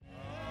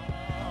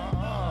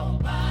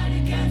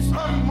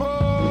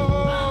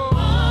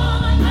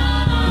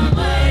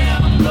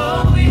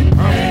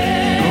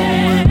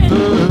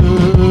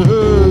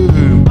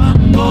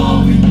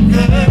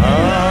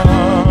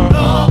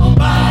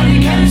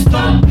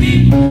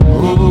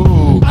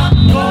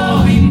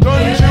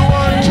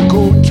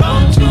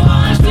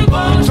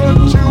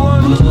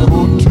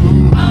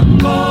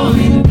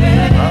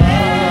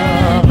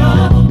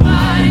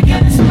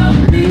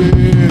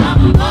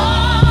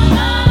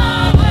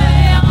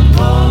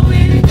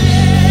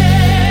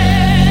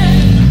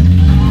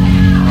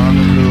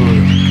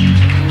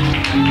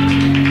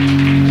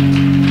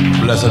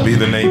Blessed be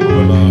the name of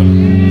the Lord.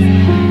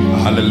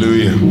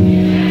 Hallelujah.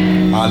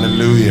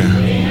 Hallelujah.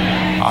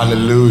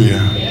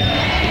 Hallelujah.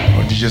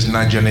 Or you just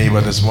nudge your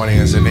neighbor this morning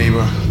and say,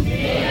 neighbor,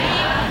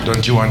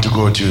 don't you want to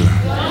go too?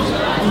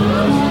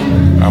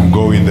 I'm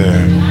going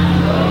there.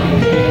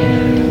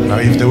 Now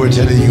if they were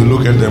telling you,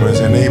 look at them and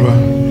say, neighbor,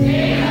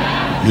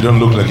 you don't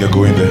look like you're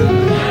going there.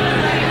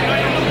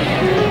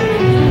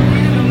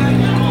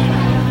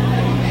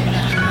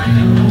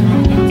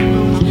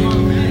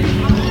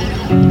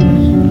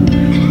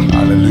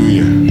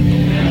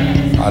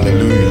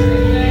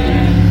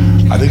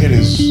 Hallelujah. I think it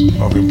is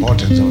of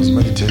importance. I was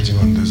meditating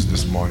on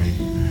this morning.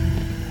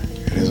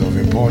 It is of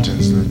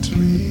importance that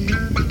we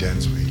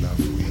dance, we laugh,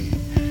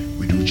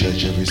 we do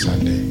church every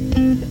Sunday.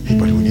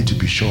 But we need to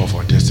be sure of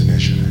our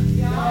destination.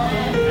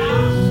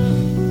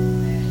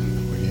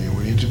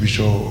 We need to be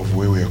sure of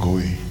where we are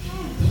going.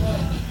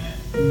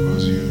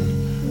 Because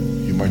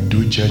you might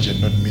do church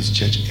and not miss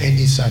church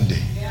any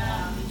Sunday,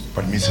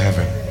 but miss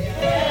heaven.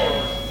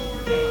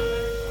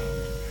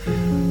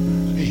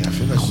 I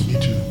feel like we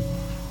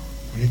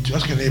need to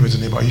ask your neighbor,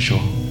 are you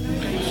sure?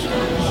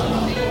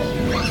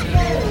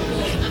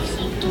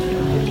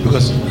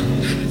 Because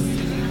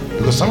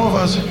some of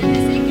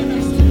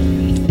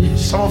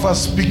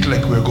us speak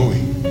like we're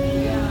going.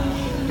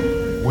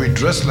 We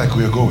dress like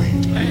we're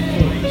going.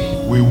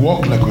 We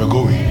walk like we're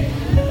going.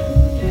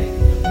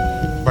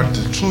 But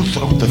the truth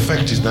of the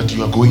fact is that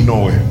you are going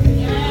nowhere.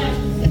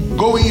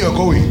 Going, you're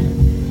going.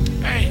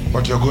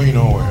 But you're going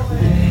nowhere.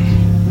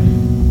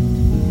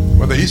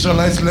 When the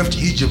Israelites left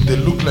Egypt, they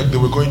looked like they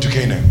were going to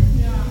Canaan,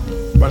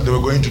 but they were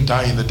going to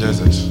die in the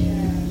desert.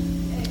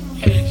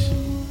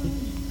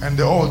 And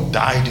they all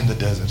died in the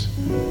desert.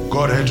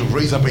 God had to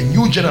raise up a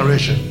new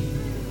generation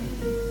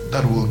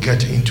that will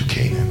get into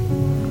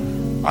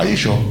Canaan. Are you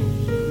sure?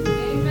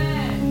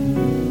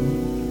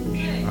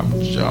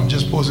 I'm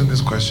just posing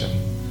this question.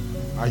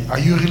 Are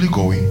you really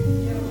going?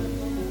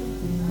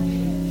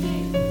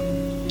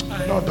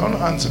 No, don't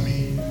answer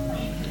me.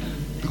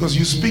 Because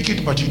you speak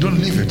it, but you don't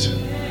live it.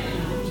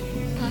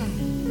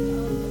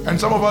 And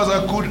some of us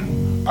are good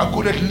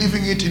at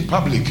living it in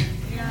public.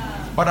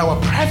 But our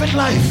private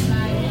life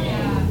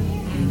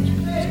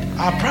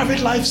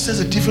says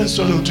a different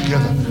story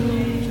altogether.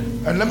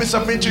 And let me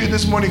submit to you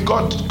this morning,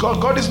 God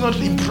is not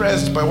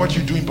impressed by what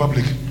you do in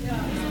public.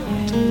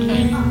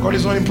 God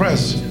is not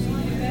impressed.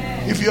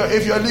 If you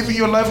are living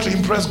your life to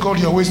impress God,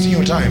 you are wasting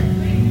your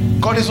time.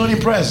 God is not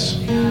impressed.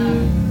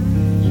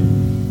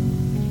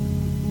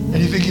 And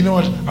you think, you know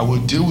what, I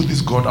will deal with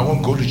this God, I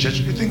won't go to church.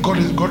 You think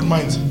God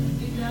minds?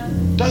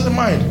 Doesn't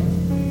mind.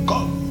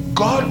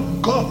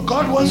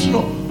 God wants to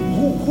know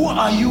who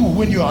are you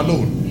when you are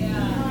alone.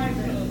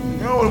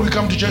 You know, when we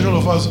come to church, all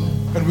of us,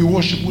 and we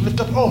worship, we lift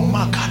up,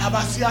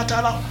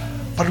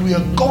 but we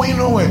are going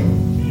nowhere.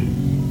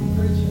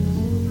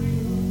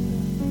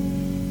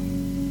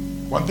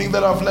 One thing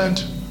that I've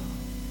learned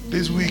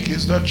this week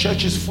is that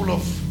church is full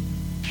of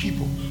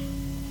people.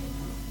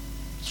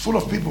 It's full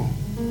of people,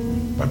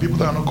 but people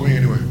that are not going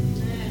anywhere.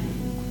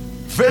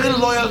 Very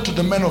loyal to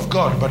the men of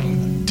God, but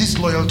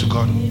disloyal to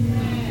God.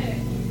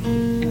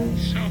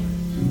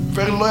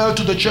 Very loyal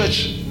to the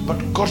church,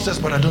 but God says,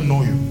 but I don't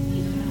know you.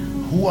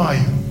 Who are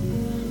you?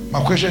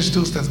 My question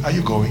still stands, are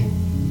you going?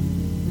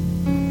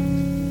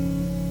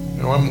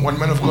 You know, one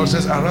man of God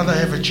says, I'd rather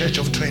have a church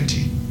of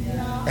 20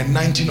 and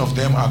 19 of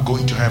them are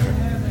going to heaven.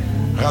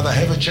 I'd rather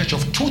have a church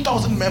of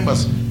 2,000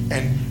 members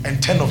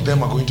and 10 of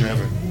them are going to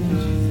heaven.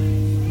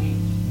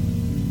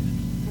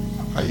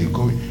 Are you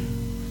going?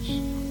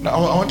 Now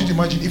I want you to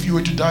imagine if you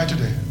were to die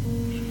today.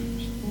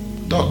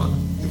 Doc,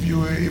 if you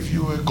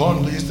were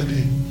gone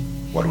yesterday,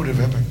 what would have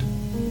happened?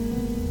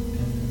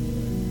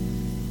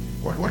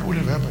 What would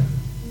have happened?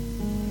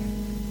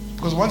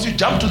 Because once you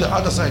jump to the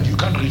other side, you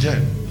can't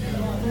return.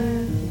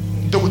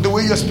 The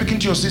way you are speaking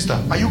to your sister,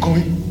 are you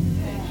going?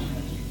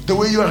 The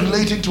way you are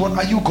relating to one,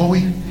 are you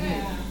going?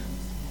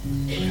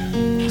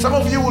 Some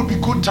of you will be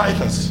good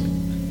tithers,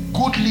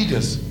 good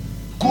leaders,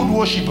 good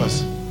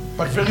worshippers,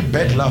 but very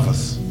bad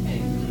lovers.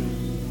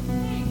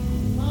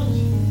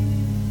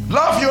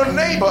 Love your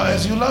neighbor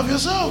as you love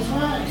yourself.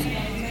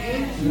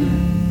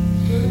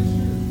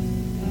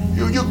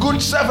 You're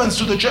good servants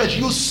to the church.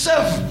 You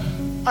serve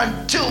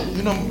until,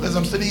 as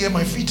I'm standing here,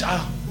 my feet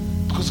are,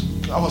 because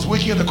I was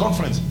waiting at the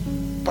conference.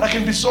 But I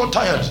can be so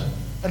tired,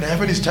 and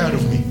heaven is tired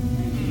of me.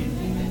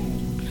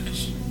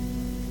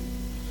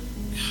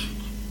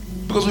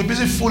 Because we're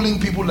busy fooling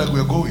people like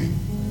we're going.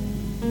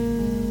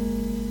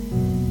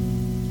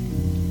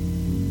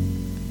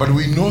 But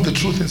we know the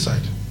truth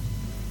inside.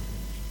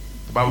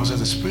 The Bible says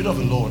the Spirit of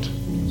the Lord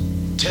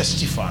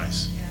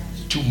testifies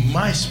to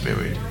my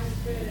spirit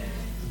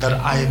that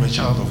I am a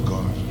child of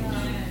God.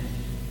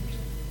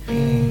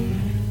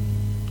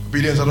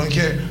 Obedience, I don't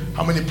care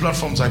how many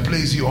platforms I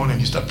place you on and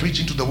you start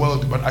preaching to the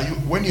world, but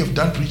when you have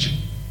done preaching,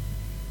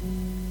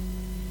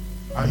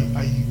 are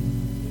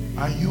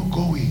you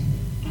going?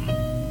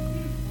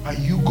 Are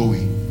you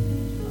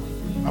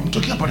going? I'm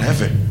talking about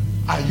heaven.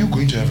 Are you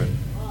going to heaven?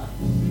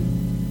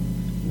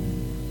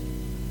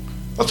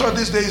 That's why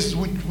these days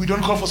we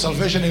don't call for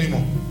salvation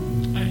anymore.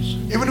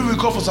 Even if we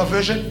call for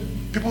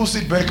salvation, people will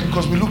sit back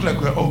because we look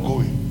like we're all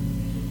going.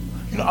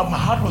 You know, my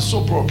heart was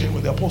so broken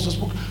when the apostle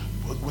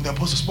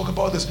spoke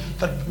about this,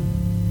 that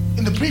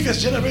in the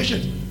previous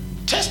generation,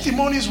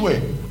 testimonies were,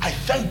 I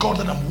thank God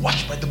that I'm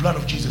washed by the blood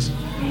of Jesus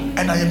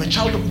and I am a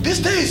child of. These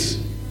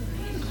days,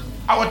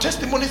 our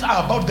testimonies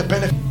are about the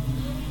benefit.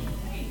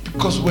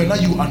 Because when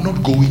you are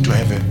not going to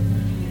heaven,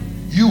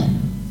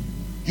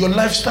 your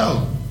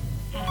lifestyle,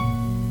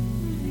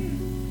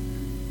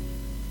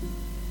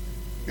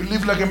 you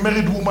live like a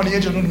married woman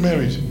yet you're not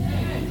married.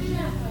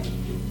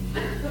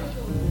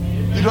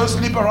 You don't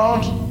sleep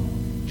around.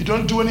 You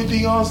don't do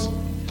anything else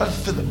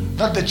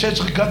that the church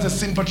regards as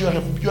sin, but you are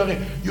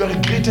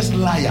a greatest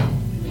liar.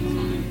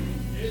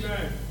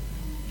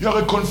 You are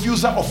a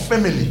confuser of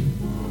family.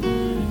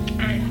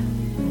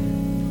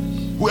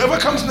 Whoever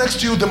comes next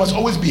to you, they must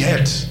always be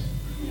heard.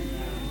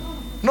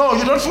 No,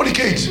 you don't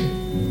fornicate.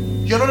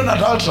 You're not an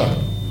adulterer.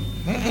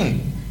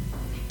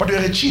 But you're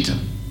a cheater.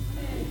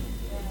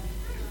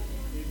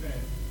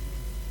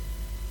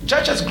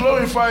 Church has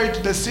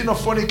glorified the sin of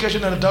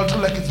fornication and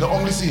adultery like it's the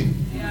only sin.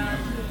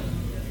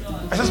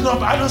 I says, no,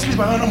 I don't sleep,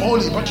 I'm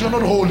holy, but you're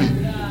not holy.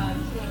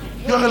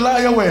 You're a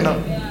liar,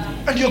 winner.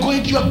 And you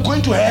are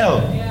going to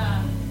hell.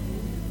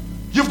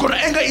 You've got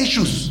anger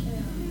issues.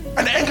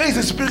 And anger is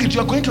a spirit,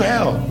 you're going to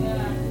hell.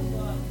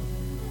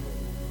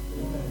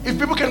 If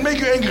people can make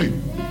you angry,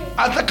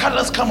 other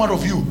colors come out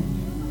of you.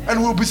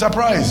 And we'll be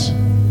surprised.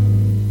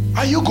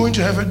 Are you going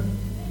to heaven?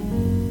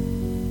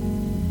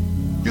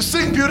 You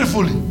sing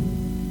beautifully.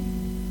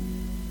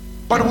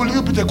 But will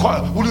you be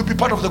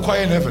part of the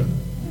choir in heaven?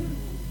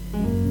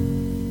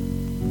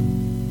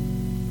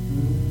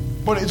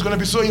 But it's going to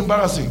be so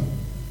embarrassing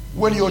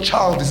when your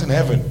child is in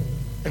heaven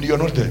and you're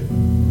not there.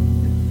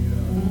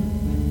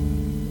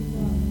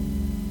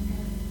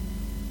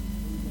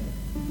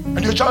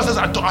 And your child says,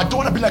 I don't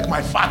want to be like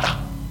my father.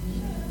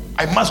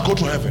 I must go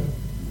to heaven.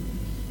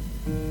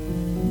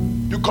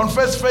 You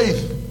confess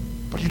faith,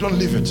 but you don't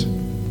live it.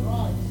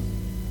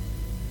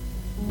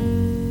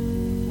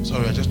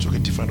 Sorry, I just took a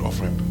different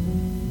off-ramp.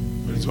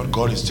 But it's what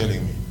God is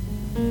telling me.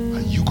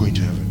 Are you going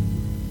to heaven?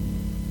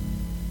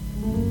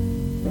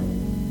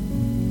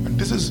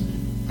 And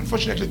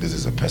unfortunately, this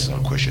is a personal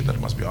question that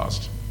must be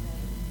asked.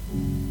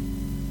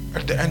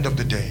 At the end of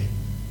the day,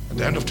 at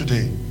the end of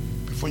today,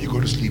 before you go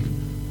to sleep,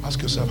 ask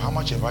yourself, how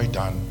much have I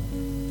done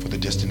for the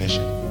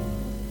destination?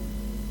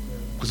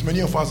 Because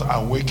many of us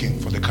are working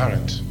for the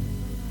current,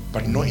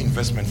 but no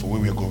investment for where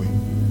we are going.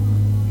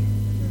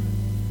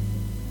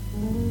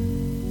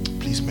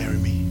 Please marry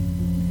me.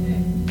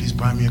 Please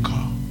buy me a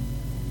car.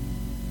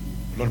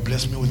 Lord,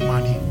 bless me with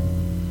money.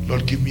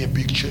 Lord, give me a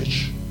big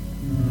church.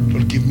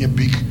 Lord, give me a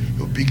big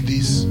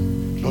this.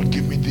 Lord,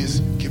 give me this,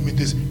 give me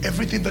this.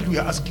 Everything that we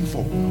are asking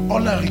for,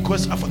 all our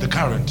requests are for the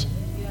current.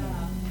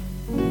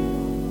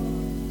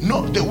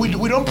 No,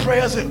 we don't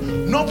pray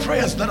no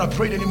prayers that are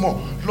prayed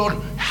anymore. Lord,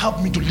 help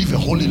me to live a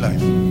holy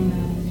life.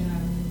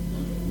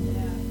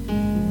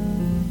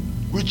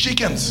 We're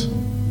chickens.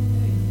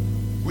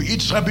 We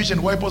eat rubbish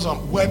and wipe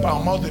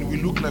our mouth and we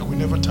look like we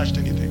never touched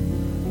anything.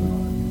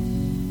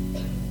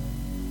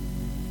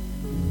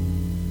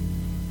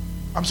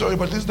 I'm sorry,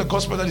 but this is the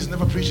gospel that is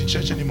never preached in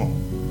church anymore.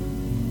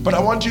 But I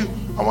want you,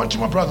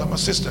 my brother, my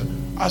sister,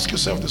 ask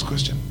yourself this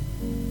question.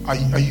 Are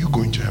you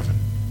going to heaven?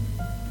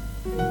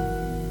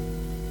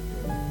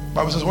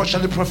 Bible says, what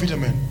shall it profit a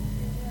man?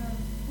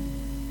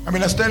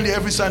 I stand here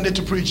every Sunday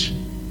to preach.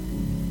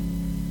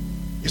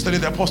 Yesterday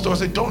the apostle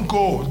said, don't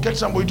go, get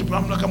somebody to.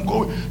 I'm like, I'm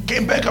going.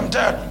 Came back, I'm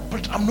tired,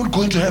 but I'm not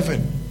going to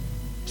heaven.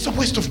 It's a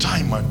waste of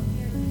time, man.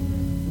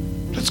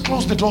 Let's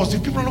close the doors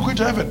if people are not going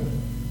to heaven.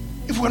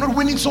 If we're not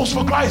winning souls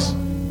for Christ.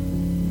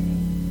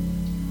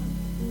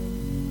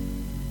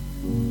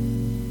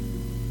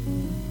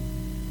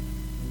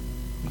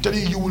 I'm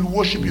telling you, you will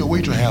worship your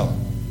way to hell.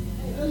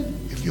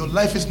 If your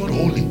life is not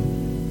holy.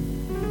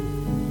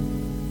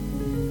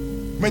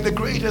 May the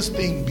greatest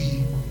thing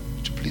be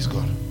to please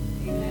God.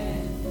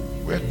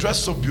 We're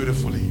dressed so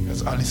beautifully,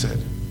 as Ali said.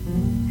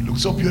 We look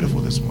so beautiful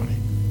this morning.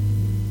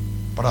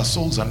 But our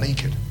souls are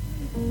naked.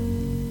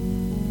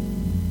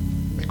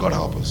 May God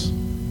help us.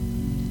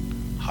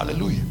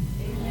 Hallelujah.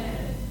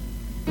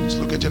 Just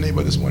look at your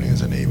neighbor this morning and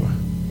say, neighbor,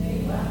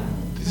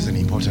 this is an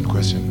important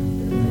question.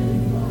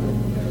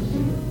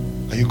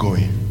 Are you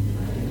going?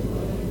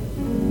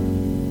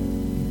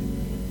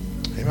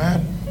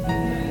 Amen.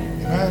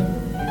 Amen.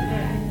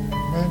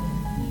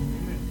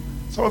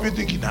 Some of you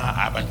thinking,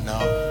 but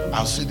now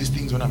I'll see these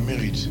things when I'm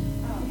married.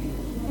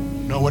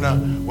 No,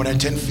 when I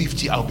turn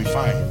 50, I'll be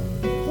fine.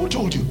 Who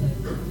told you?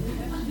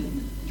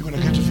 You're going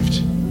to get to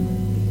 50.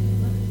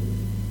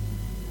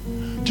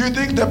 Do you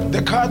think that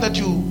the car that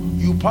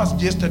you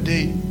passed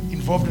yesterday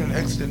involved in an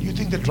accident, you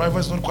think the driver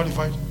is not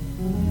qualified?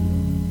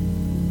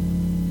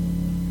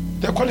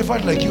 They're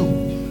qualified like you,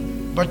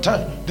 but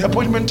the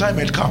appointment time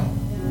had come.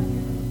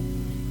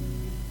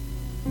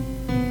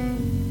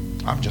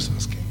 I'm just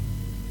asking.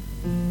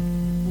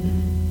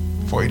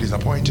 For it is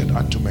appointed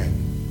unto men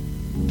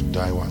to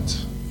die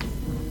once.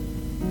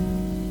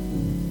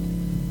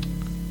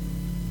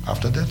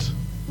 After that,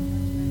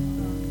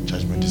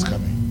 judgment is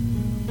coming.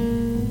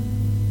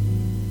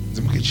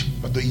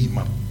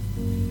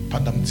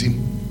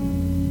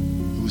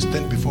 You will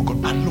stand before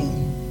God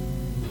alone.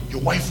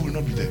 Your wife will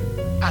not be there.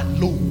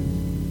 Alone.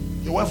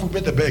 Your wife will be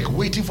at the back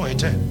waiting for her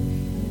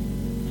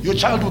turn. Your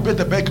child will be at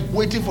the back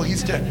waiting for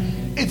his turn.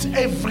 It's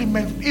every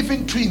man,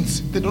 even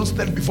twins, they don't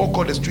stand before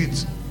God as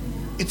twins.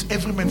 It's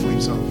every man for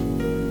himself.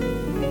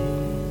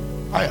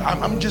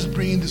 I'm just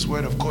bringing this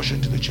word of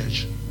caution to the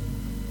church.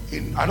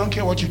 I don't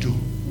care what you do.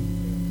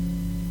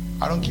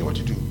 I don't care what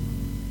you do.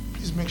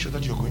 Please make sure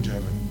that you're going to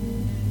heaven.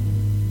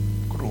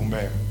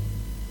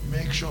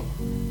 Make sure.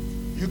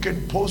 You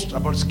can post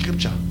about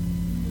scripture,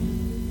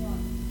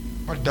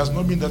 but it does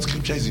not mean that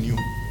scripture is in you.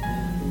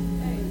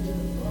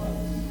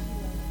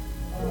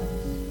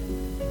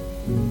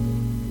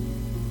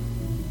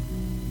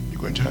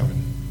 You're going to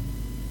heaven.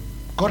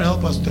 God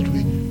help us that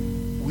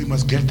we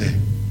must get there.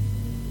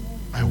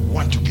 I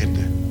want to get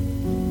there.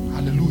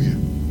 Hallelujah.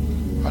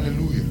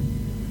 Hallelujah.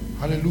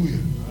 Hallelujah.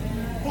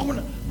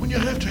 When you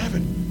arrive to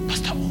heaven,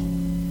 Pastor O,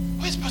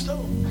 where's Pastor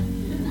O?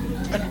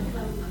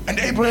 And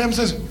Abraham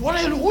says, who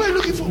are you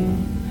looking for?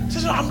 He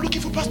says, no, I'm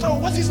looking for Pastor O.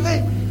 What's his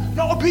name?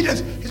 No,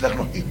 obedience. He's like,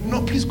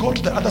 no, please go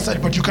to the other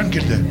side, but you can't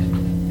get there.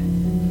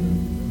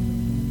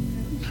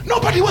 No,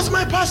 but he was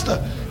my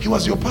pastor. He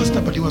was your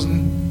pastor, but he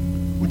wasn't.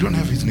 We don't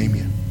have his name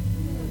here.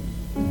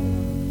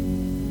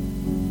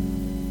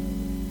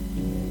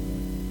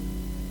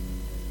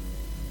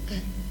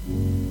 Hey.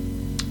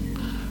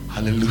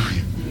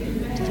 Hallelujah.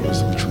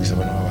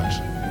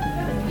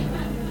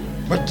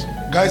 But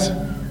guys,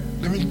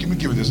 let me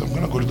give you this. I'm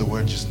going to go to the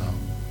word just now.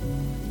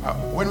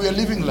 When we are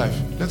living life,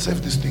 let's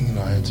have this thing in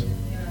our heads.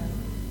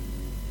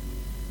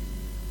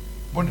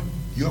 But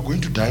you are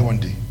going to die one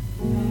day.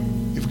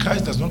 If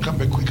Christ does not come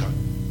back quicker,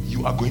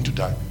 you are going to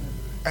die.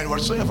 And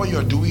whatsoever you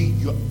are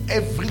doing,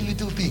 every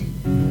little thing,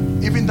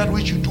 even that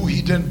which you do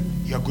hidden,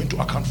 you are going to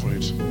account for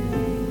it.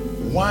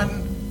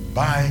 One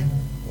by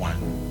one.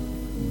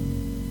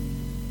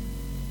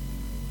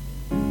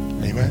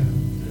 Amen.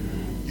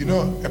 You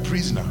know, a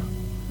prisoner,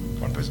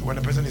 when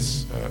a person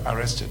is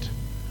arrested,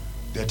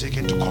 they are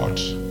taken to court.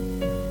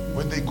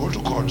 When they go to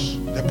court,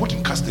 they're put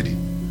in custody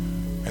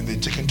and they're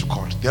taken to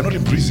court. They are not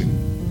in prison.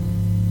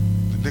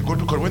 They go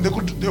to court. When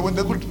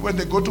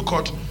they go to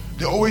court,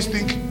 they always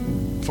think,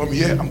 from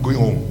here I'm going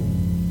home.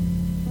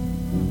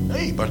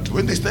 Hey, but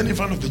when they stand in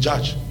front of the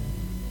judge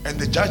and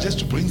the judge has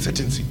to bring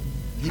sentencing,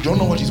 you don't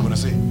know what he's going to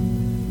say.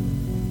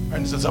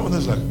 And so someone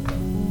is like,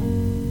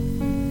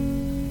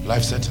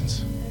 life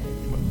sentence.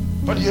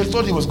 But he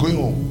thought he was going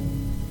home.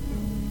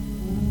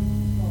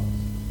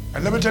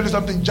 And let me tell you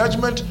something,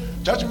 judgment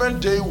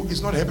day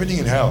is not happening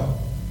in hell.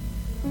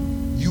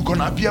 You're going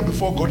to appear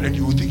before God and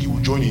you will think you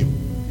will join him.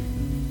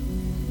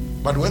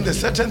 But when the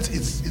sentence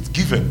is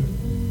given,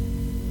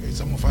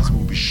 some of us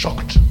will be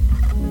shocked.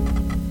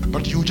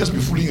 But you will just be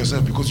fooling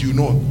yourself because you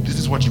know this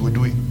is what you were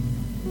doing.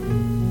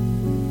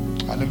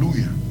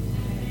 Hallelujah.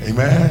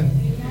 Amen.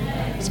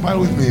 Smile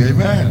with me.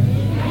 Amen.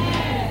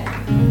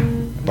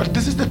 But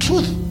this is the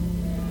truth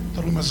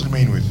that we must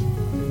remain with.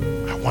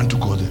 I want to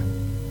go there.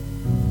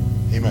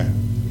 Amen.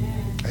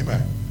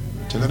 Amen.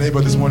 Tell the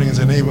neighbor this morning and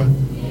say, neighbor,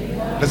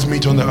 let's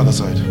meet on the other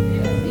side.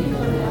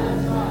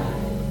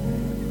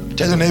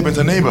 Tell the neighbor and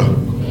say, neighbor,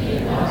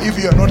 if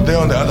you are not there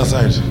on the other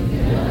side,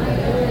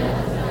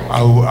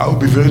 I will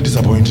be very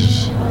disappointed.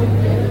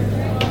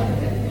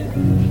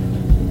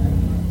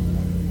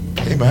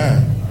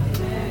 Amen.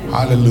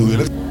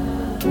 Hallelujah.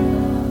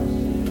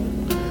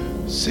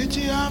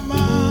 City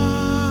Amandla,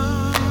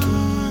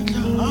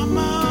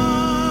 Amandla,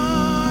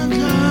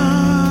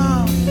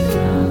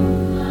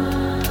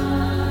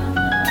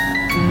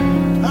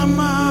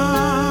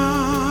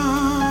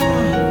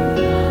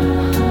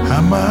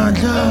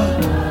 Amandla,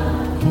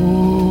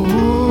 oh.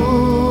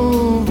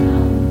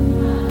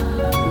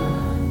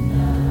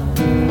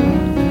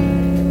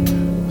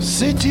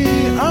 City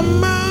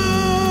Amandla,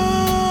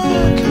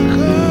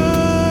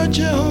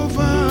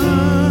 Jehovah.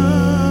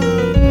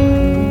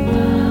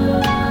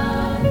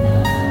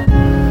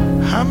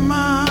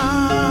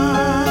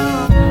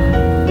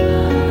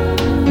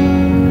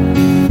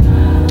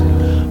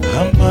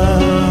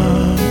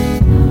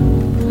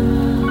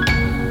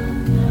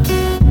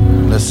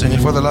 Let's sing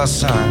it for the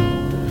last time.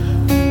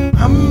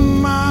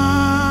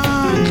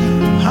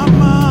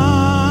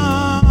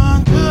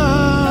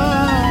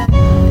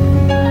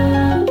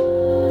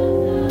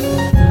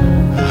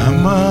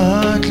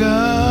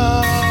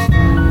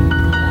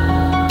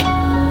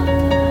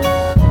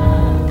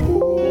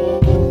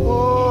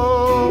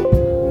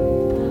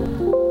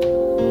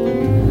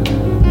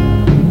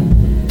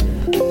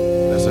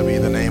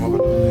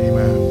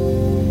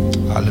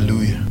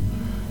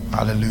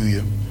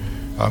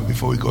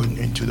 Before we go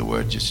into the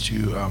word, just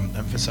to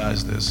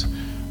emphasize this,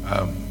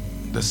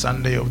 the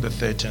Sunday of the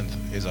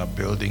 13th is our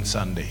building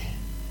Sunday.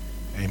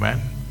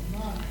 Amen.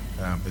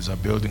 It's our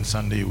building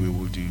Sunday. We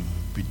will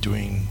be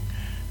doing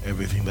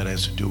everything that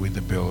has to do with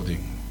the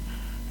building,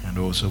 and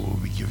also we'll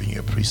be giving you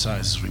a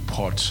precise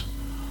report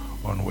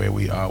on where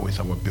we are with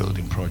our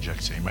building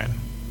project. Amen.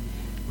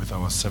 With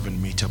our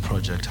 7-meter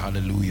project.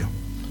 Hallelujah.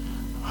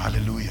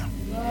 Hallelujah.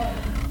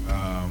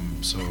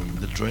 So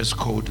the dress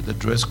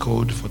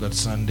code for that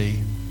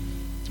Sunday,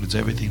 it's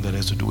everything that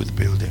has to do with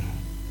building.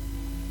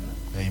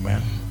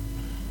 Amen.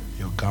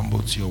 Your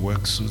gumboots, your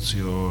work suits,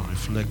 your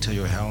reflector,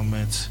 your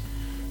helmets,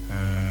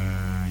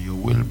 your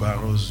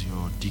wheelbarrows,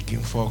 your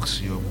digging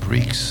forks, your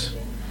bricks.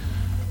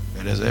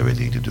 It has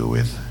everything to do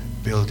with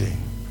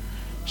building.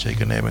 Shake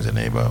your neighbor as a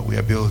neighbor. We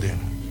are building.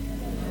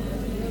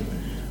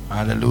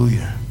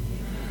 Hallelujah.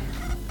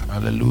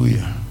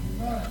 Hallelujah.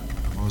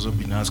 I've also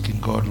been asking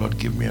God, Lord,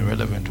 give me a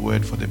relevant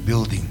word for the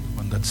building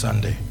on that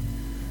Sunday.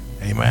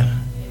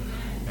 Amen.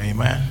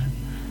 Amen.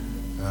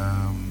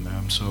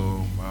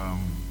 So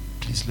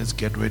please, let's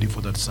get ready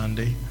for that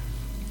Sunday.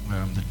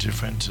 The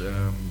different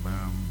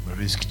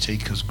risk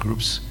takers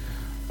groups.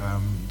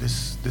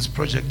 This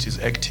project is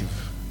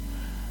active,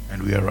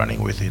 and we are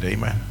running with it.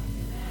 Amen.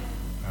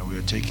 We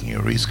are taking a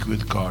risk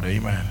with God.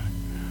 Amen.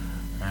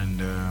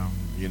 And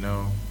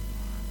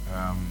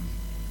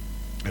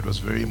it was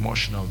very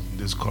emotional in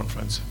this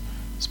conference,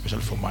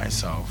 especially for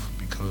myself,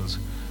 because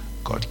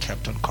God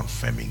kept on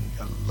confirming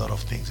a lot of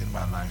things in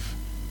my life,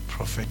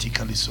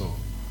 prophetically so,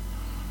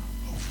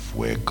 of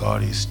where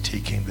God is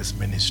taking this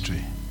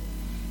ministry.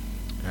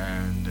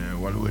 And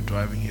while we were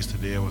driving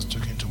yesterday, I was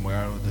talking to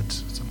Moyaro that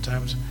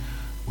sometimes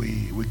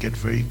we get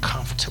very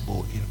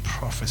comfortable in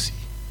prophecy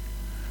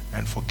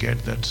and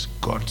forget that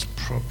God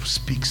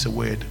speaks a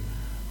word,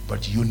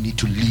 but you need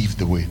to live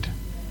the word.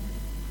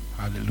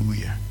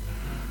 Hallelujah.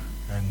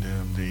 And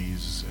there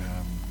is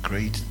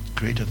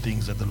greater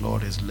things that the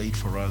Lord has laid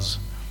for us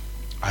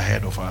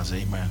ahead of us.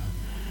 Amen.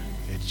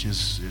 It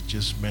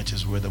just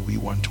matters whether we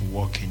want to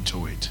walk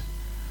into it.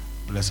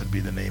 Blessed be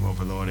the name of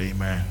the Lord.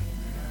 Amen.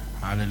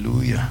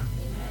 Hallelujah.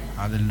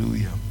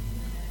 Hallelujah.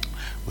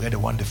 We had a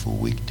wonderful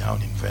week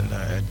down in Venda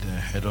at the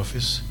head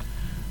office.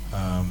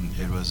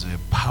 It was a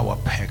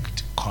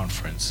power-packed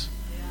conference.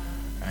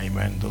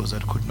 Amen. Those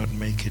that could not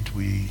make it,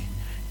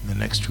 in the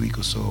next week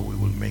or so, we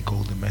will make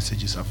all the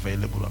messages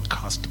available on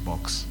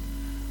Castbox.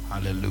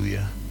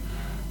 Hallelujah.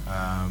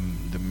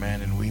 The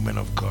men and women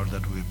of God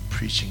that were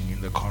preaching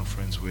in the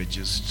conference were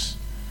just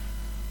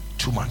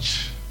too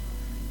much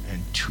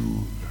and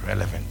too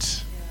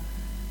relevant.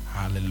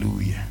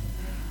 Hallelujah.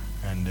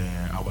 And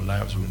our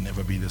lives will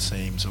never be the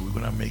same. So we're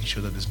going to make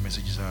sure that these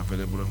messages are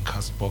available on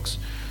Castbox.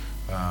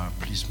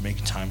 Please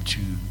make time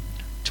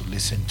to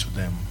listen to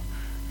them.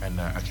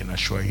 And I can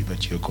assure you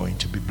that you're going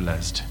to be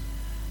blessed.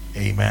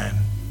 Amen.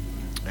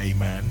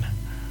 Amen.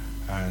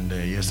 And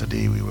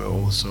yesterday we were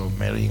also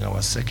marrying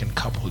our second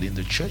couple in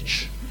the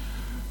church.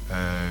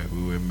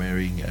 We were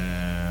marrying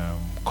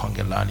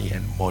Kongelani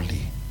and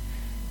Molly.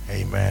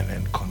 Amen.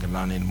 And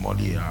Kongelani and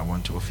Molly, I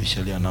want to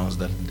officially announce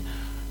that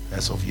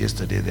as of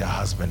yesterday, they're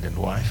husband and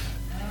wife,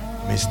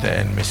 Mr.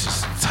 and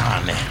Mrs.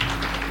 Tane.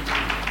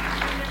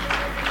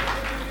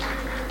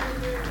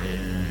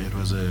 It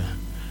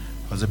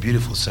was a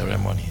beautiful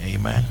ceremony.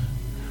 Amen.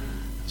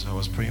 So I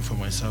was praying for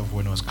myself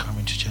when I was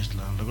coming to church.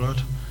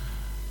 Lord,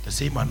 the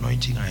same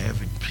anointing I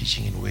have in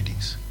preaching in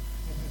weddings,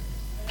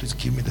 please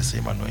give me the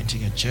same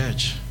anointing at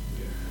church.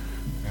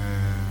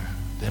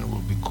 Then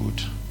we'll be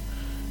good.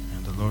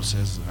 And the Lord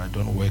says, I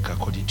don't work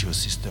according to your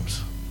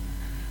systems.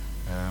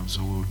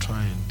 So we'll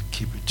try and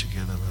keep it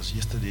together. As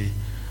yesterday,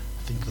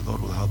 I think the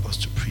Lord will help us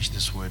to preach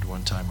this word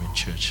one time in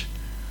church,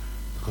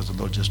 because the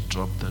Lord just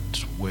dropped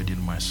that word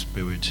in my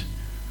spirit,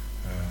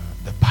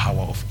 the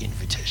power of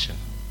invitation.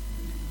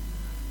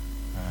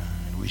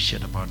 And we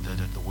shared about that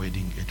at the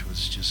wedding. It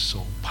was just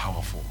so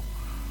powerful.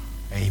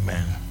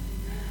 Amen.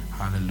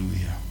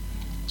 Hallelujah.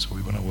 So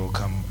we're going to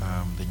welcome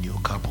the new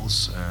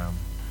couples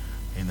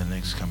in the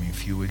next coming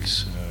few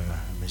weeks,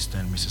 Mr.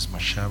 and Mrs.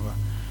 Mashava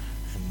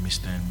and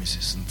Mr. and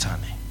Mrs.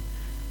 Ntane.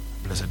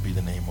 Blessed be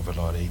the name of the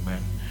Lord.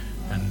 Amen.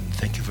 And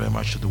thank you very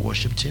much to the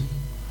worship team.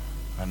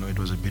 I know it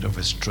was a bit of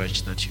a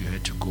stretch that you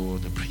had to go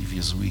the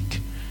previous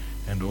week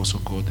and also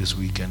go this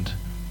weekend.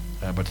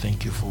 But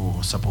thank you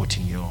for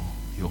supporting your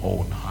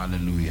own.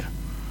 Hallelujah.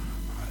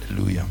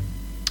 Hallelujah.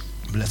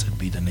 Blessed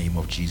be the name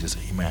of Jesus.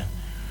 Amen.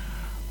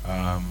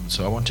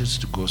 So I want us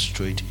to go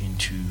straight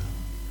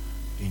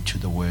into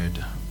the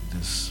word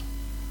this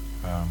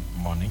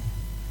morning.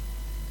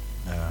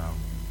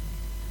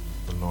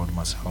 The Lord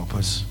must help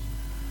us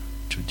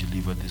to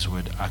deliver this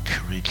word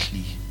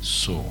accurately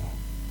so.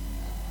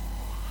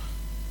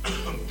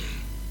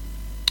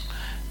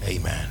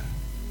 Amen.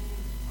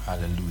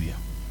 Hallelujah.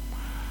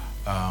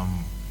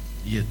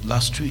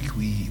 Last week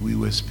we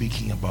were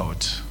speaking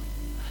about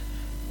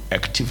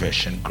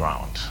activation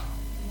ground.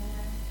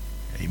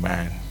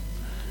 Amen.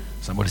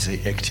 Somebody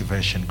say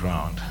activation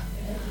ground.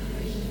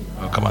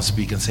 Come on,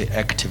 speak and say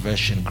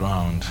activation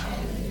ground.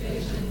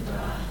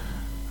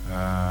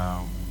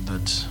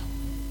 that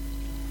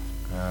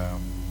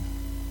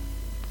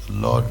the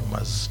Lord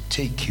must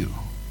take you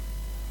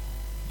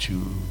to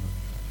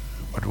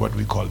what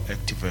we call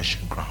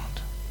activation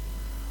ground,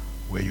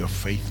 where your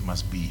faith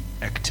must be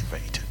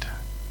activated.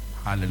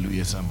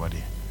 Hallelujah,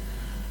 somebody.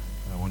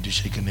 I want to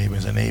shake a neighbor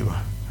as a neighbor.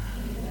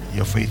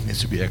 Your faith needs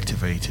to be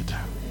activated.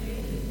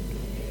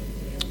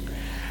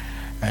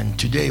 And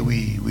today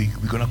we're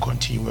going to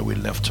continue where we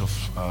left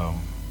off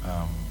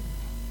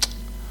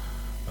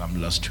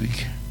last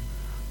week.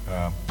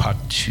 Part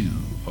 2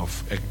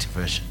 of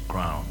activation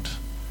ground.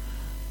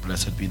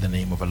 Blessed be the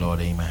name of the Lord.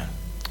 Amen.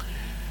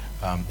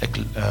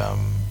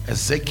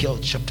 Ezekiel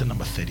chapter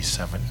number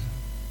 37.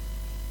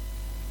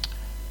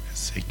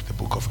 The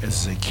book of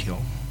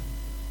Ezekiel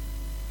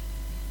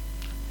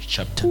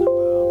chapter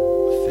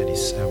number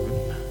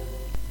 37.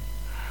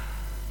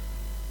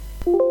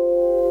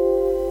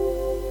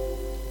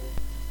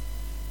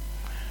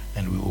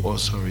 And we will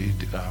also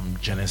read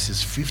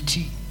Genesis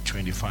 50,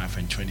 25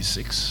 and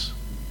 26.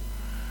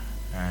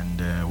 And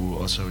we will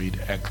also read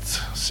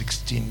Acts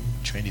 16,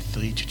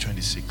 23 to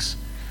 26.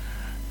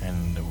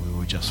 And we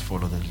will just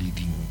follow the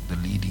leading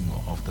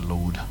of the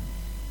Lord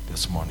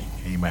this morning.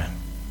 Amen.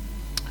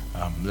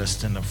 Let's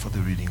stand up for the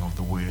reading of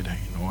the word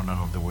in honor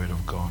of the word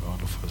of God, all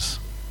of us.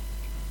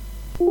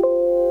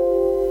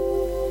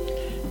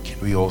 Can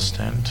we all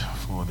stand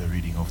for the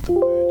reading of the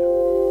word?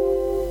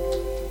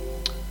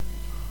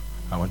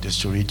 I want us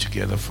to read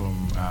together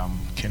from,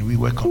 can we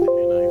work on the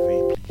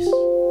NIV, please?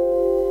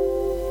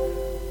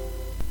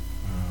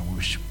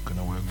 We're going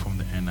to work from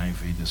the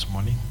NIV this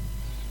morning.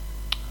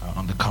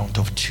 On the count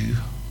of 2,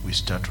 we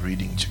start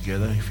reading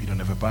together. If you don't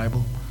have a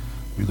Bible,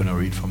 we're going to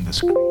read from the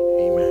screen.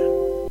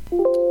 Amen.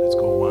 Let's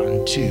go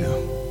 1, 2.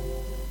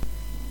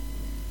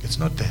 It's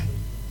not there.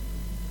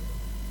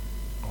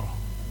 Oh,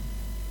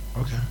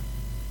 okay.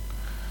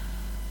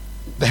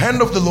 The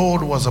hand of the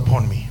Lord was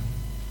upon me,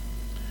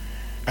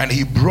 and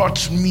he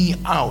brought me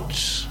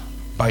out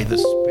by the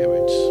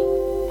Spirit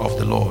of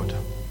the Lord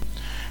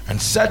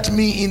and set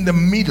me in the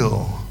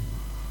middle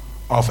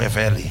of a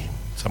valley.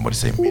 Somebody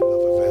say middle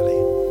of a valley.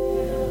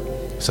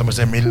 Somebody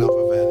say middle of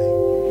a valley.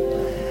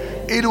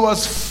 It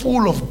was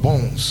full of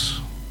bones.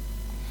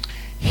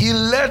 He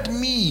led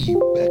me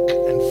back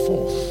and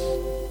forth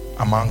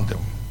among them,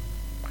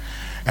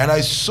 and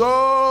I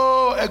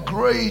saw a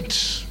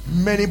great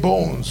many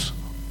bones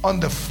on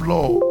the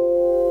floor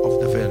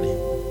of the valley,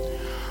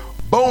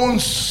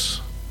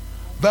 bones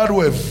that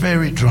were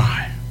very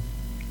dry.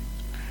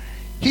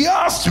 He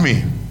asked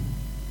me,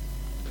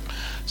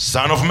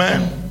 Son of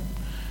man,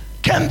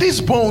 can these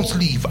bones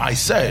live? I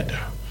said,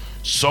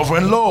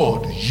 Sovereign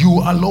Lord,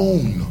 you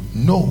alone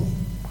know.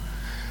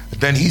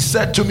 Then he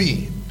said to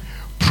me,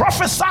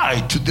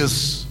 prophesy to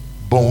these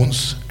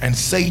bones and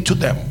say to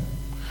them,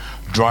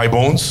 dry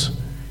bones,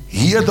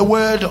 hear the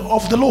word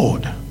of the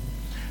Lord.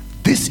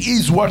 This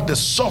is what the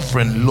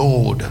sovereign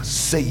Lord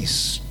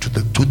says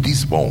to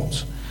these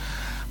bones.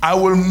 I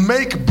will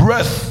make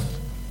breath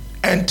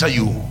enter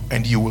you,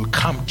 and you will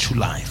come to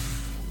life.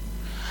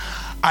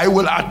 I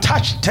will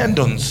attach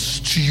tendons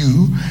to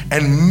you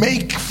and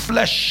make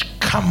flesh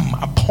come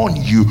upon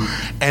you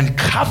and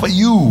cover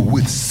you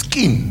with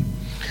skin.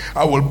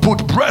 I will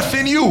put breath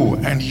in you,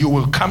 and you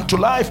will come to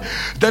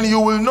life. Then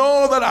you will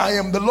know that I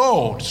am the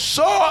Lord.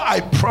 So I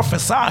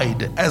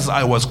prophesied as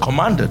I was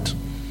commanded.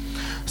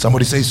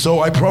 Somebody say, so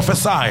I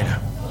prophesied.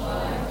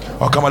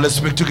 Oh, come on, let's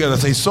speak together.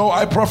 Say, so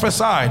I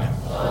prophesied.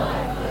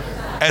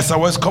 As I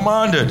was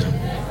commanded.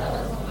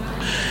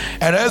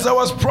 And as I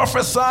was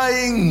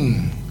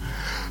prophesying,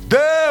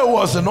 there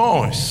was a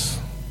noise,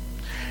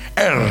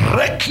 a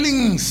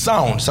rattling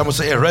sound. Someone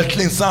say a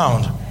rattling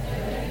sound.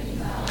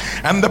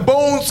 And the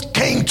bones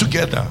came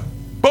together,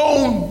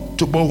 bone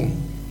to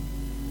bone.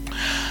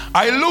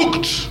 I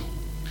looked,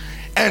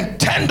 and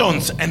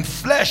tendons and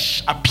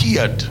flesh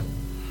appeared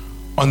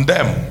on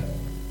them,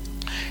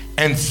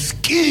 and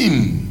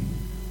skin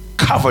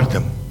covered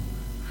them,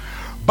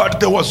 but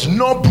there was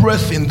no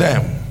breath in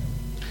them.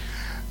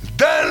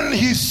 Then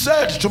he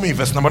said to me,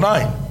 verse number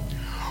 9,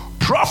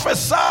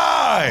 prophesy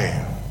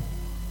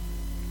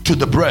to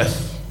the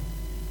breath.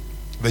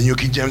 The New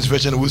King James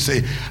Version will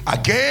say,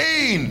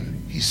 again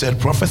he said,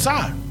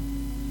 prophesy.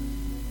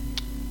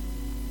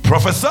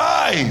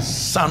 Prophesy,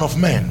 son of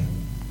man,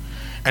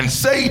 and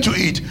say to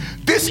it,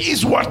 this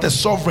is what the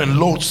sovereign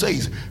Lord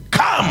says.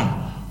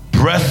 Come,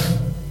 breath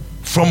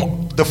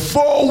from the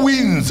four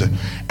winds,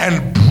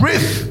 and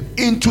breathe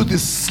into the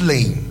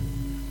slain,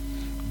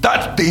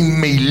 that they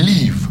may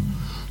live.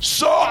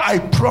 So I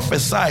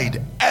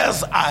prophesied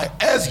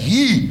as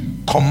he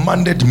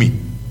commanded me,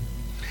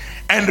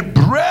 and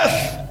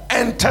breath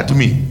entered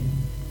me.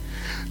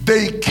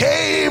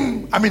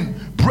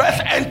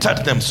 Breath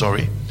entered them,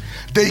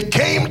 They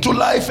came to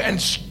life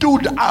and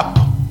stood up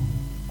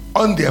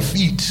on their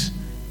feet,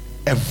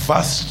 a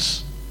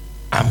vast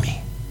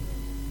army.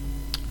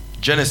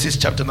 Genesis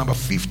chapter number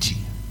 50.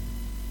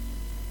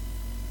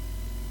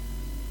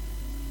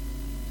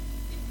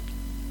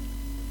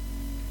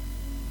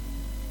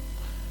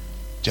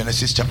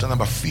 Genesis chapter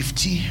number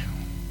 50.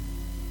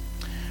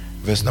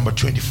 verse number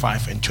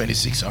 25 and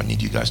 26. I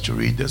need you guys to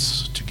read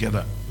this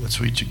together. Let's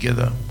read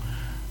together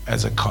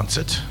as a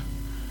concert.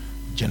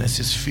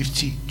 Genesis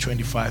 50,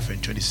 25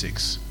 and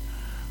 26.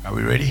 Are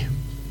we ready?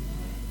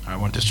 I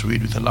want us to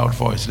read with a loud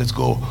voice. Let's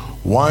go.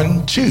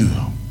 1, 2.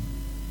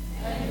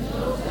 And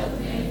Joseph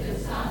named the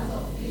sons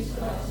of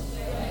Israel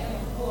Shechem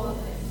and Hamor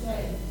and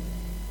said,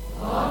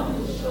 God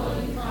will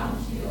surely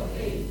come to your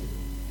aid,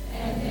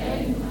 and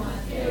then you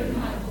must carry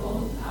my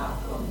bones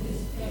up from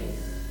this place.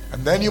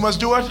 And then you must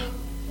do what?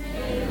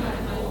 Carry my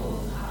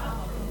bones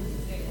up from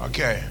this place.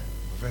 Okay.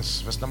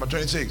 Verse number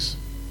 26.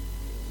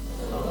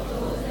 So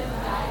Joseph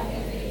died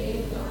at the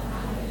age of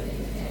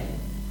 110,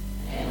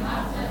 and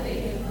after they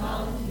had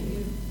bound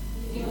him,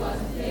 he was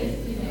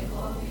placed in a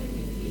coffin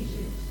in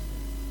Egypt.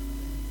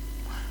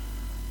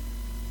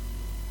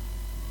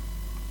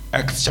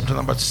 Acts chapter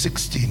number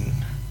 16.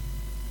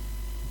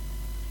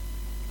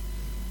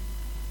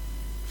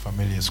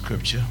 Familiar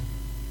scripture.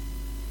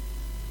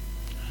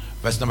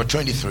 Verse number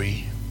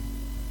 23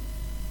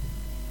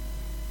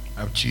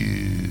 up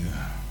to,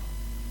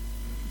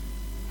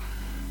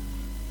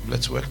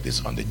 let's work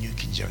this on the New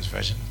King James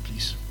Version,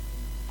 please.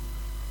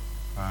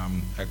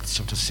 Acts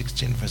chapter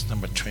 16, verse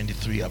number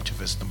 23 up to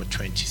verse number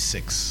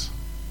 26.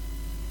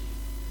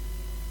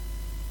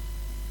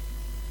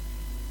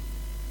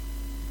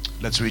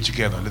 Let's read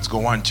together. Let's go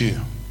 1, 2.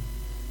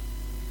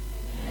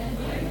 And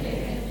when they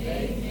had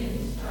laid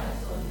many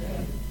stripes on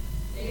them,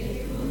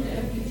 they threw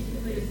them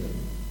into prison,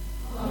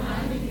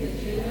 commanding the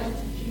jailer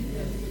to keep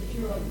them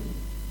securely.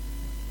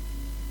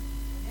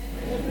 And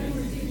having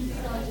received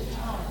such a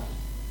charge,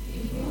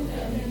 he threw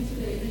them into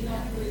the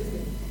inner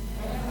prison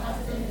and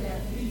fastened their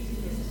feet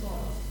with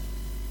swords.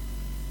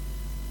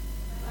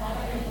 But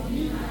at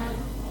midnight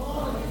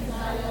all the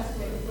desires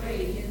were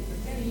praying and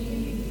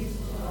singing hymns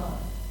to God,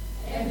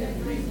 and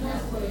the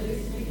prisoners were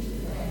listening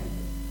to them.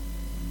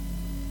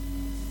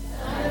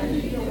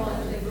 Suddenly there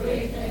was a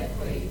great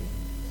earthquake,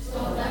 so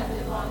that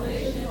the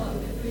foundation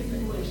of the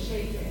prison was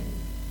shaken,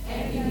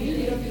 and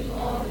immediately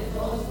all the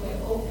doors were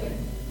opened,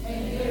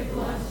 and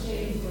everyone's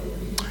chains were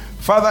released.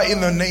 Father,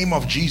 in the name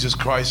of Jesus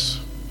Christ,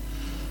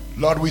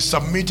 Lord, we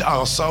submit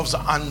ourselves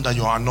under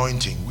your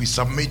anointing. We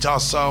submit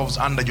ourselves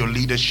under your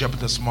leadership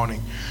this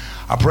morning.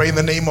 I pray in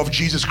the name of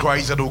Jesus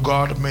Christ that, oh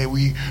God, may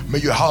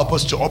you help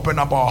us to open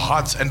up our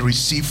hearts and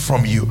receive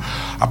from you.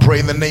 I pray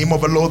in the name of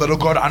the Lord that, oh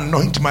God,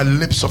 anoint my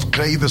lips of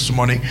clay this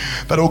morning,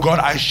 that, oh God,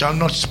 I shall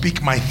not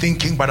speak my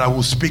thinking, but I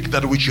will speak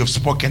that which you have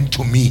spoken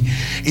to me.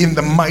 In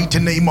the mighty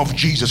name of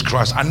Jesus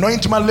Christ,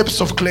 anoint my lips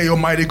of clay,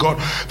 Almighty God,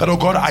 that, oh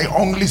God, I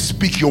only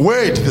speak your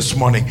word this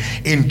morning.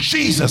 In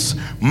Jesus'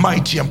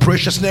 mighty and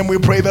precious name we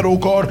pray that, oh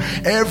God,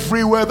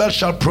 everywhere that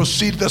shall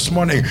proceed this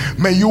morning,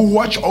 may you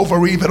watch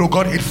over it, that, oh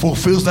God, it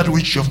fulfills that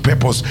which you have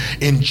purpose.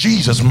 In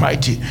Jesus'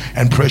 mighty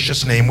and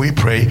precious name we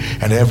pray.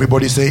 And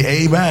everybody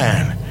say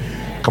amen.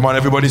 Come on,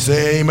 everybody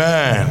say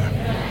amen.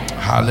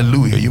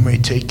 Hallelujah. You may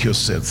take your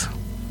seats.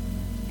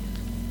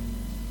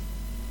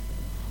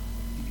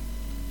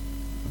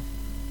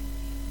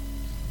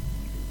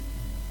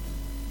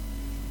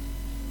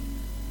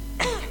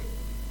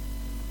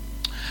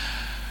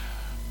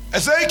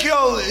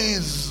 Ezekiel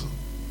is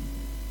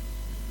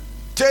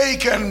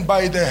taken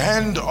by the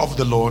hand of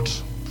the Lord.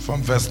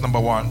 From verse number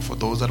 1, for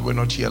those that were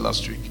not here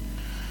last week.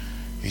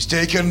 He's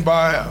taken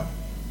by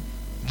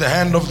the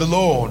hand of the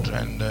Lord,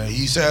 and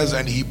he says,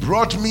 and he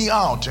brought me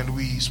out. And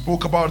we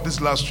spoke about this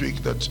last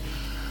week, that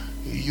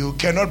you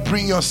cannot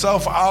bring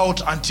yourself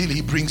out until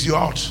he brings you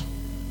out.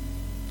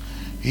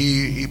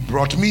 He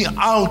brought me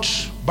out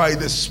by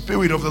the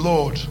Spirit of the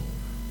Lord.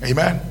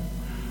 Amen.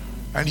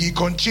 And he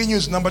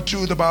continues, number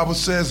 2, the Bible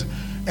says,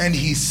 and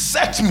he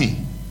set me.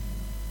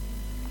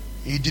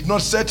 He did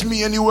not set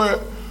me anywhere,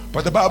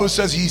 but the Bible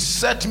says he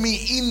set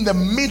me in the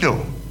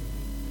middle,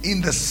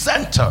 in the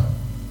center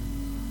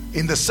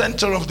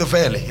of the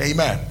valley.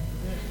 Amen.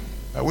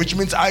 Which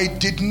means I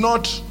did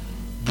not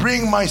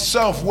bring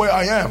myself where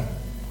I am.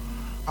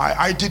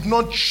 I did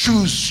not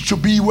choose to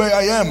be where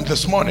I am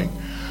this morning.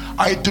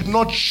 I did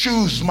not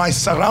choose my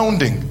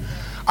surrounding.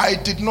 I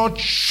did not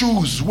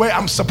choose where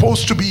I'm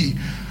supposed to be.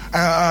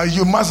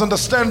 You must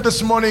understand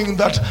this morning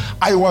that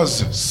I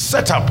was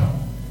set up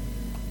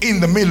in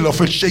the middle of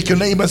it. Shake your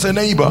neighbor, say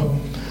neighbor.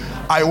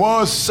 I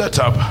was set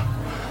up.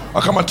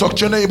 I'll come and talk to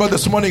your neighbor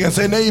this morning and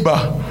say, neighbor,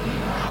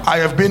 I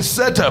have been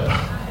set up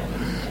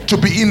to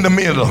be in the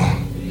middle.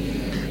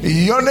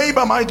 Your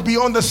neighbor might be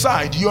on the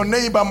side. Your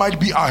neighbor might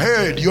be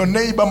ahead. Your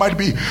neighbor might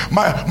be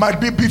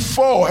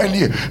before, and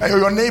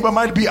your neighbor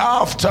might be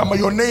after.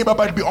 Your neighbor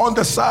might be on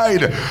the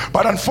side.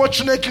 But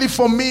unfortunately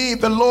for me,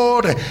 the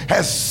Lord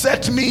has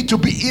set me to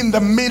be in the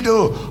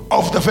middle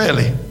of the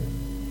valley.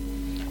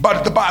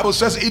 But the Bible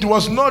says it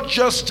was not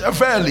just a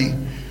valley.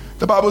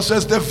 The Bible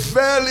says the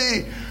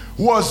valley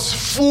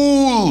was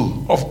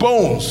full of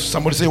bones.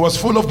 Somebody say it was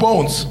full of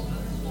bones.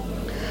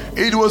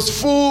 It was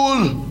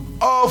full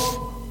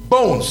of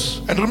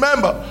bones. And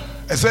remember,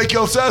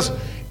 Ezekiel says,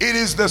 it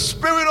is the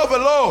Spirit of the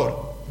Lord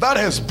that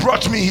has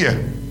brought me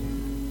here.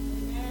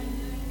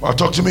 Oh,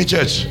 talk to me,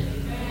 church.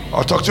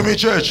 Oh, talk to me,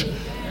 church.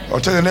 Or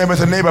tell your neighbor,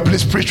 say, neighbor,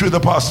 please preach with the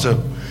pastor.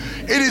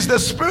 It is the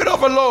Spirit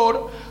of the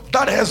Lord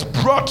that has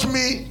brought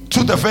me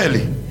to the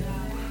valley.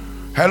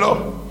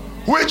 Hello?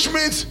 Which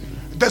means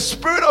the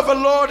Spirit of the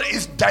Lord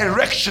is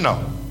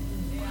directional.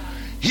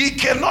 He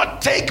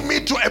cannot take me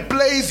to a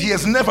place he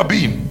has never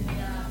been.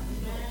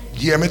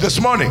 Hear me this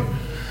morning.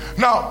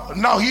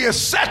 Now he has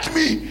set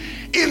me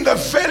in the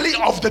valley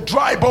of the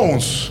dry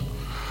bones.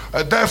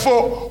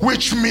 Therefore,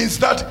 which means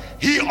that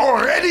he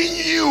already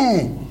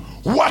knew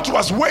what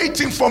was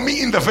waiting for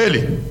me in the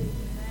valley.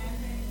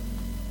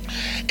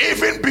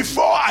 Even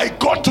before I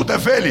got to the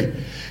valley,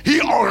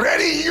 he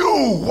already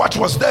knew what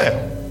was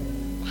there.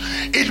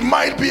 It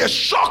might be a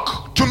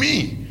shock to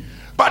me,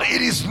 but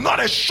it is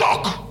not a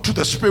shock to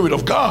the Spirit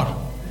of God.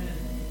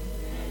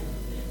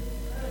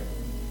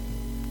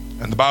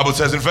 And the Bible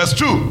says in verse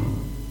 2,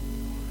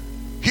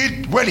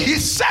 when he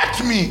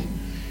set me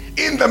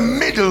in the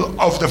middle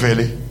of the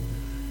valley,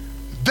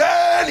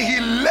 then he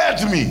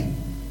led me.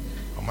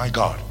 Oh my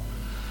God.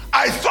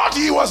 I thought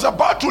he was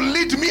about to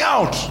lead me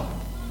out.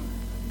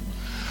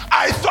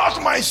 I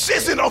thought my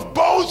season of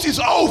bones is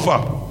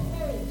over.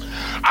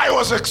 I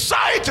was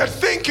excited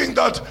thinking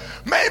that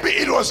maybe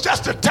it was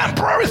just a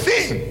temporary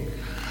thing.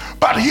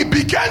 But he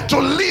began to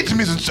lead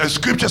me.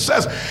 Scripture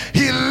says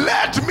he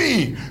led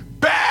me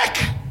back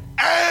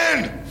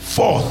and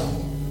forth.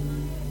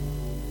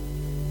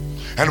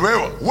 And where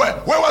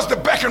was the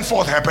back and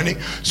forth happening?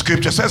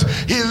 Scripture says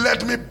he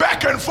led me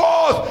back and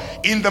forth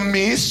in the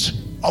midst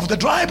of the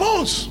dry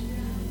bones.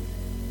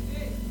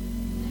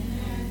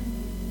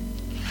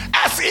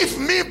 As if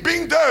me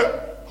being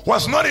there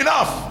was not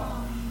enough,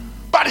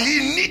 but he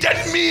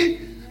needed me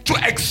to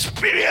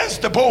experience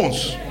the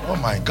bones. Oh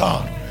my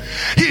God.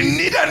 He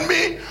needed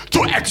me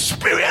to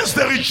experience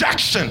the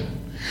rejection.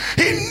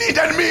 He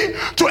needed me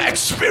to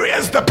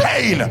experience the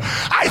pain.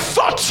 I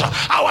thought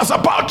I was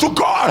about to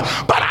go,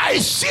 but I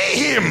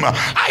see him.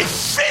 I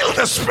feel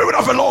the Spirit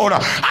of the Lord.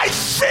 I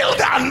feel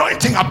the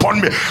anointing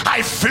upon me.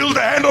 I feel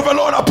the hand of the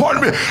Lord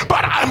upon me,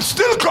 but I'm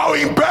still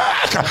going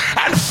back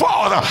and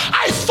forth.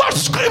 I thought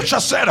Scripture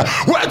said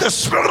where the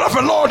Spirit of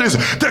the Lord is,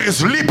 there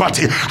is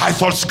liberty. I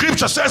thought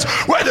Scripture says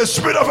where the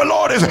Spirit of the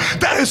Lord is,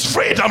 there is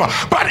freedom.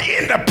 But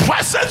in the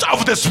presence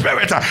of the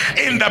Spirit,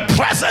 in the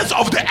presence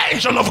of the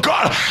angel of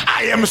God,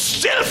 I am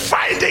still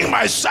finding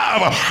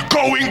myself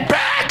going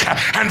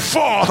back and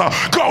forth,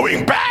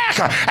 going back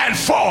and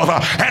forth,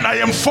 and I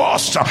am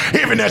forced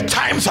even at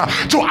times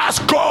to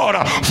ask God,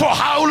 for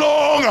how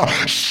long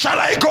shall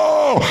I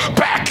go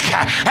back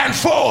and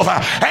forth?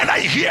 And I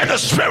hear the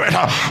Spirit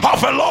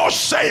of the Lord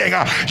saying,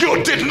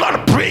 you did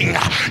not bring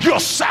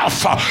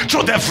yourself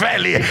to the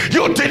valley,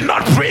 you did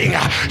not bring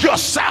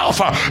yourself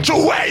to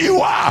where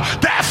you are,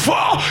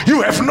 therefore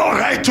you have no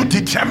right to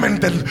determine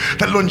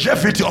the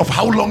longevity of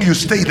how long you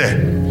stay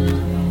there.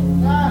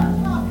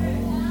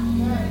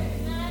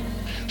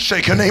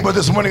 Shake your neighbor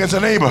this morning and say,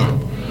 neighbor,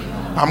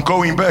 I'm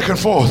going back and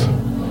forth.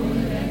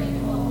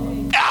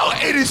 Now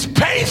it is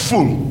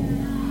painful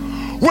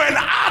when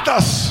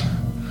others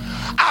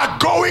are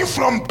going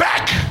from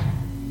back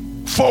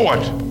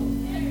forward.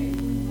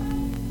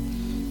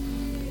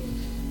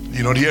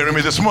 You're not hearing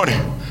me this morning.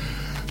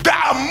 They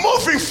are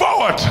moving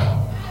forward.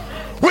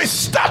 We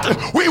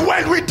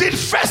did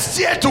first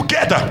year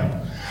together.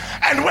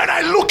 And when I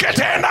look at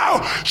her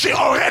now, she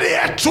already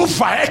had 2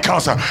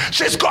 vehicles.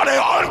 She's got her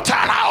own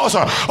townhouse.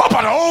 Oh,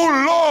 but oh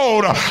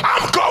Lord,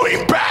 I'm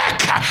going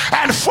back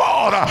and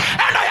forth.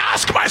 And I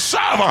ask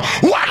myself,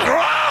 what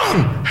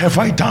wrong have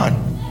I done?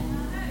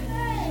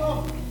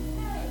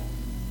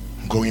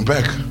 I'm going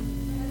back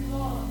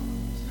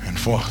and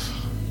forth.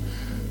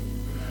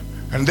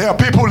 And there are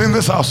people in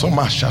this house, there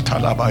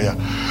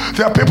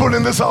are people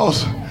in this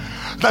house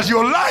that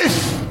your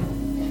life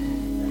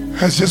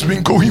has just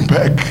been going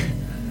back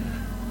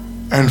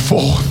and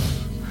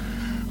forth,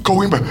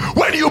 going back.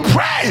 When you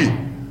pray,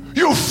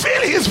 you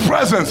feel his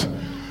presence,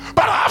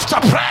 but after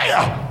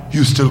prayer,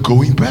 you're still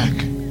going back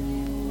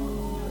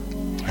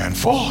and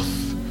forth.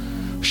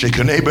 Shake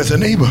your neighbor as a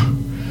neighbor.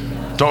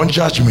 Don't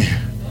judge me.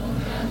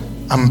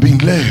 I'm being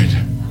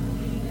led.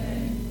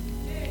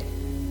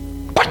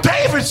 But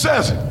David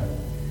says,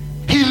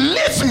 he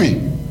leads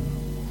me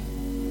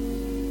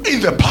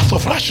in the path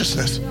of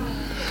righteousness.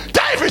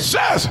 David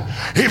says,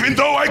 even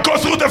though I go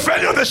through the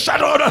valley of the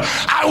shadow of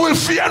death, I will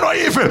fear no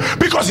evil,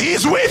 because he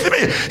is with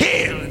me.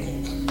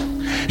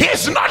 He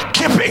is not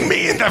keeping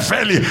me in the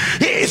valley.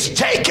 He is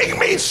taking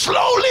me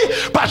slowly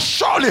but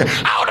surely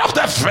out of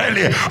the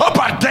valley. Oh,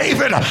 but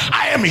David,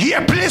 I am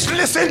here. Please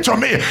listen to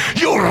me.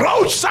 You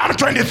wrote Psalm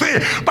 23,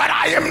 but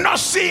I am not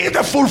seeing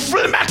the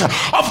fulfillment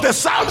of the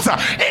Psalms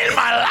in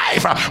my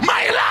life.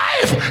 My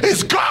life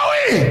is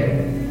going.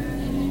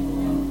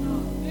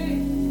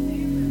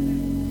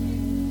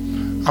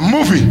 I'm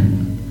moving,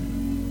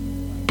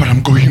 but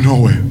I'm going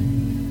nowhere.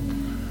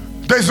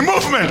 There's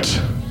movement,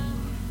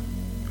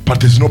 but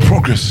there's no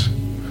progress.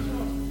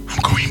 I'm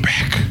going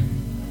back.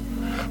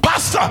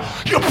 Pastor,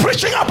 you're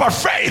preaching about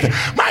faith.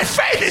 My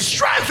faith is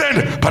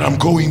strengthened, but I'm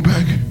going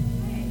back.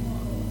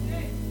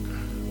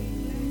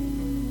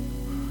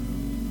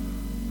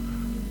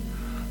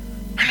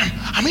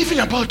 I'm even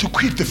about to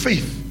quit the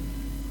faith.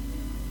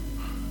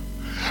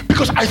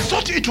 Because I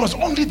thought it was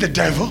only the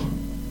devil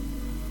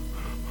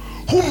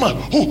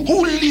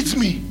who leads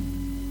me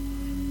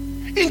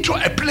into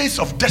a place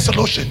of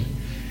desolation,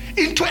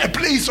 into a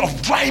place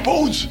of dry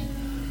bones.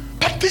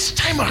 But this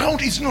time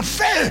around, it's not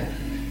fair.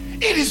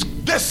 It is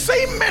the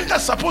same man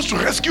that's supposed to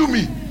rescue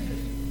me.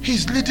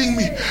 He's leading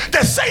me.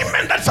 The same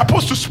man that's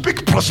supposed to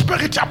speak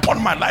prosperity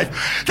upon my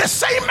life. The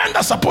same man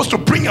that's supposed to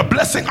bring a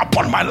blessing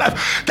upon my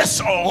life.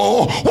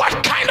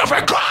 What kind of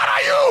a God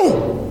are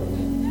you?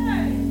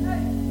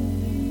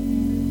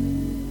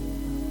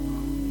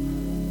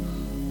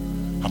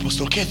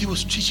 Apostle Kathy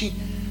was teaching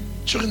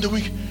during the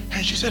week,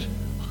 and she said,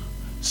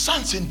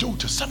 sons and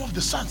daughters, some of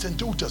the sons and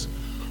daughters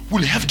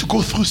will have to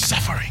go through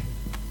suffering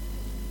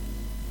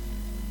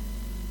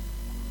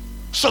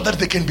so that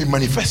they can be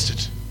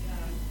manifested.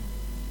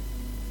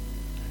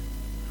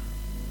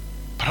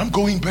 But I'm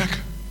going back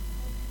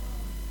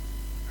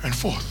and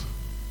forth.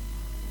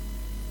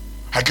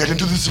 I get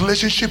into this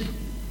relationship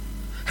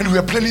and we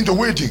are planning the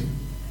wedding.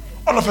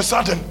 All of a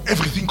sudden,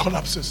 everything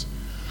collapses.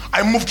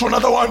 I move to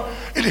another one.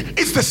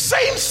 It's the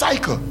same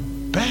cycle.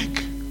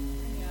 Back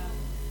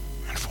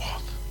and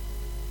forth.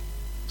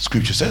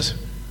 Scripture says,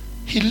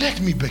 he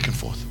led me back and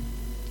forth.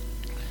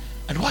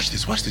 And watch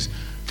this.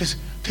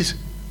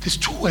 There's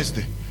two words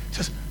there. It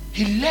says,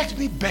 he led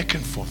me back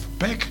and forth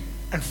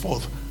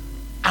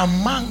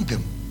among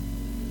them.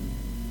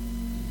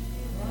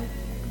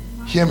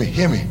 Hear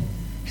me.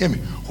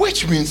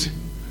 Which means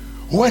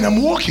when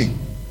I'm walking,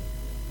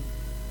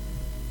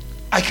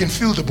 I can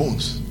feel the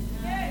bones.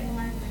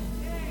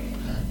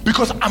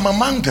 Because I'm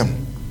among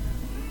them.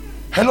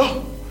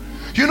 Hello?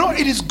 You know,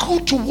 it is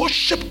good to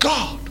worship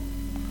God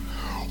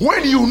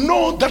when you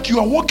know that you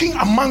are walking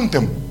among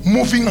them,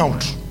 moving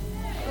out.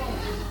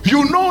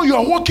 You know you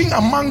are walking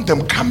among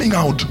them, coming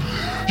out.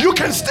 You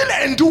can still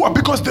endure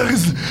because there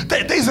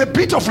is a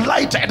bit of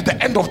light at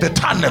the end of the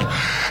tunnel.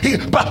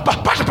 But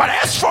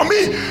as for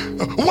me,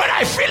 when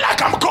I feel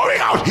like I'm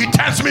going out, he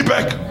turns me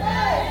back.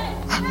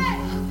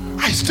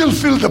 I still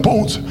feel the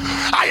bones.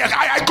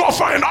 I go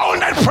for an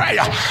all-night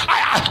prayer.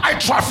 I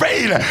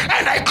travail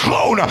and I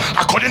groan,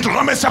 according to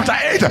Romans chapter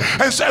 8,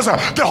 and says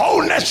the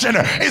whole nation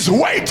is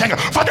waiting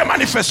for the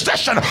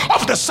manifestation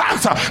of the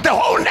sons. The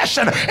whole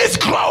nation is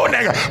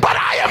groaning, but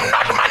I am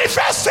not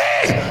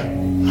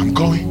manifesting. I'm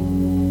going.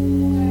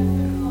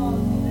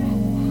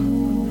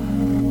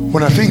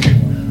 When I think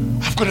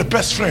I've got a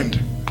best friend,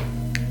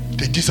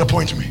 they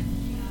disappoint me.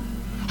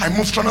 I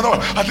move to another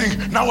one. I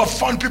think now I've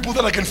found people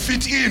that I can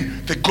fit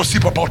in. They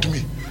gossip about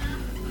me.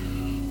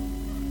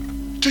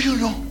 Do you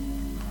know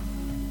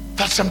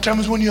that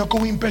sometimes when you're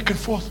going back and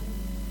forth,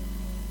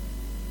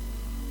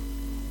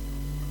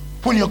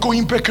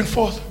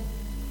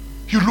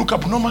 you look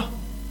abnormal?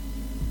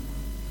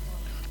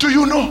 Do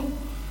you know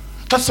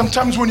that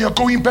sometimes when you're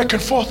going back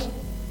and forth,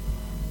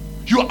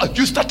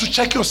 you start to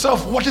check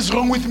yourself, what is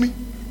wrong with me?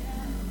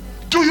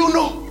 Do you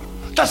know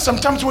that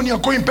sometimes when you're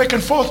going back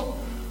and forth,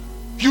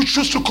 you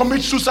choose to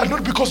commit suicide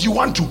not because you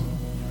want to,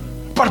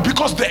 but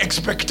because the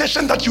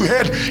expectation that you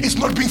had is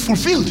not being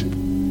fulfilled?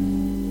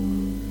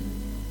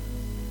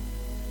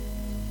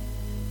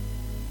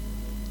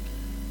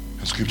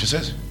 And scripture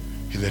says,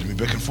 he led me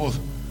back and forth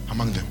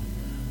among them.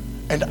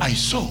 And I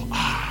saw,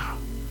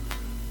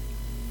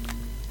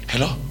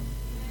 hello?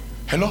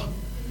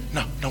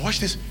 Now watch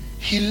this.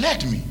 He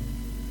led me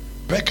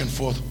back and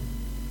forth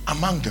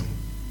among them.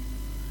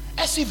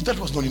 As if that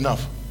was not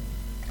enough.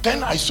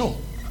 Then I saw.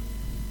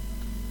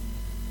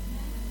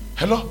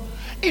 Hello?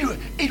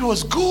 It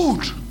was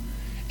good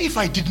if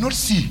I did not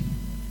see.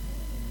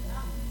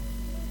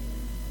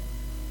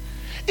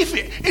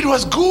 It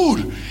was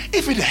good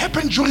if it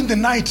happened during the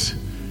night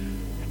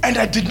and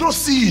I did not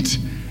see it.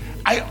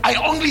 I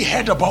only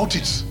heard about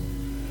it.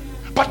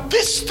 But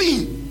this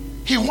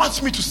thing, he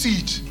wants me to see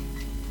it.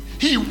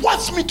 He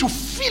wants me to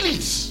feel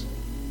it.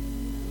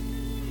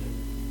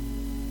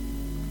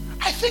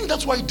 I think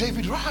that's why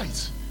David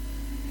writes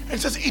and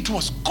says, it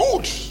was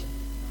good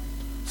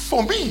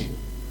for me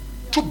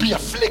to be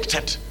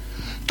afflicted,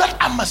 that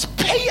I must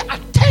pay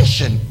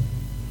attention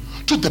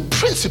to the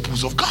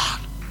principles of God.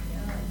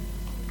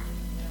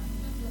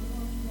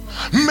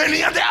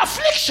 Many are the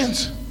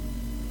afflictions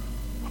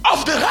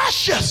of the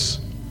righteous.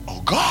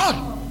 Oh God,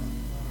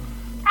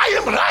 I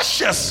am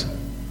righteous.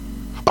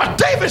 But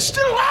David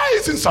still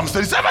writes in Psalm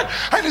 37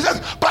 and he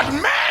says, but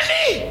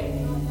many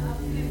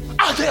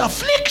are the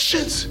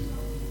afflictions.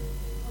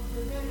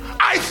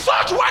 I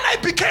thought when I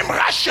became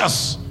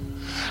righteous,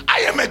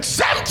 I am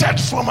exempted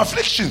from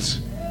afflictions.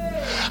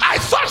 I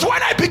thought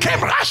when I became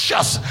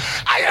righteous,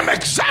 I am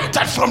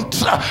exempted from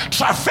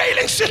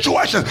travailing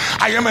situations.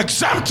 I am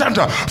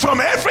exempted from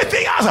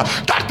everything else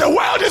that the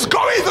world is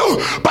going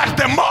through. But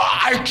the more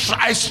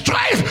I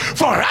strive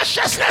for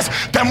righteousness,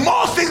 the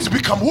more things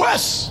become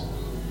worse.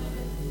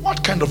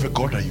 What kind of a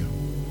God are you?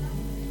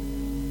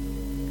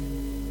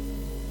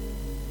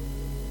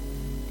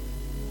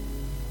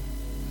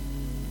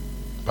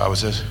 The Bible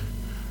says,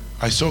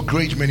 I saw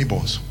great many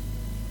bones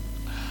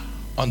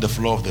on the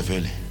floor of the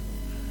valley,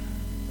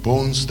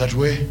 bones that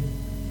were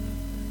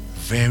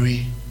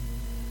very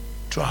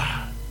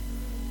dry.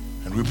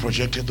 And we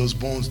projected those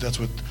bones that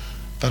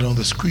are on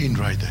the screen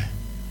right there.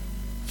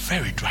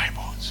 Very dry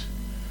bones.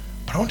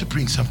 But I want to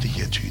bring something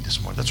here to you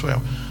this morning. That's why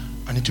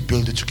I need to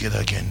build it together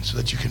again so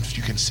that you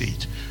can see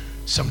it.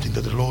 Something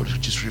that the Lord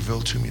just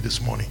revealed to me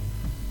this morning.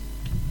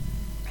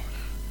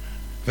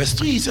 Verse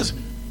 3, he says,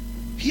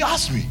 he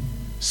asked me,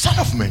 Son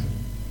of man,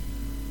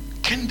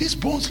 can these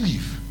bones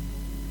live?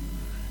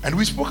 And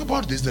we spoke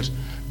about this, that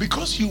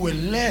because you were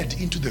led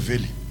into the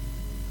valley,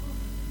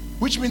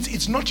 which means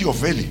it's not your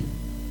valley.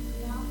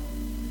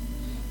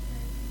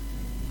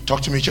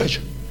 Talk to me, church.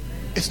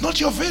 It's not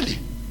your valley.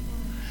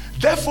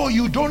 Therefore,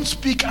 you don't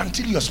speak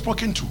until you are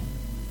spoken to.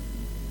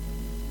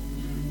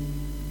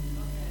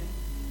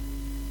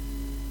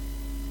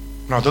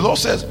 Now, the Lord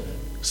says,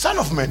 Son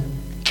of man,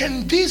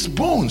 can these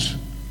bones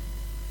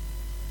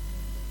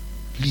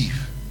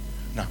live?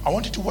 Now, I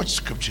want you to watch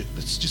scripture.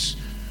 Let's just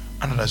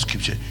analyze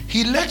scripture.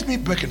 He led me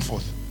back and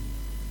forth.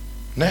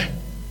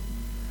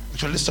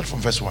 Actually, let's start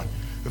from verse 1.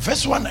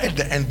 Verse 1 at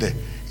the end there.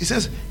 He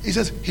says,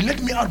 he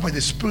led me out by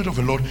the Spirit of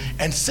the Lord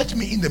and set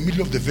me in the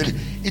middle of the valley.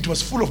 It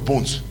was full of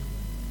bones.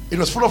 It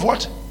was full of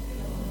what?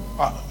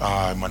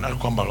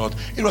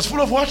 It was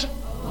full of what?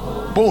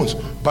 Bones.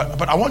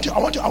 But I want you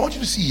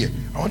to see here.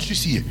 I want you to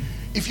see here.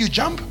 If you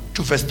jump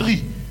to verse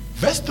 3,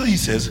 verse 3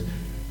 says,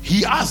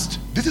 he asked.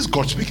 This is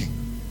God speaking.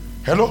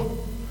 Hello?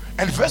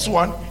 And verse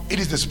 1, it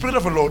is the Spirit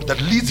of the Lord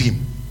that leads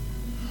him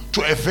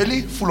to a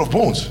valley full of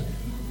bones.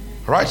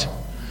 Right?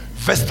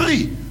 Verse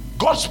 3,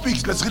 God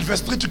speaks. Let's read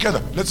verse 3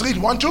 together. Let's read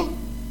 1, 2.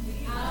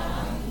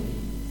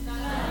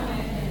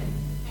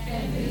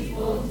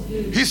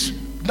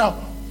 Now,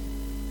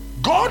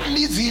 God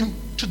leads him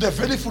to the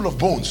valley full of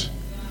bones.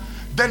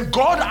 Then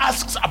God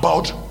asks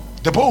about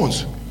the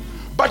bones.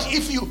 But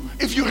if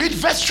you read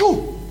verse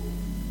 2,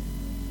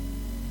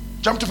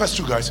 jump to verse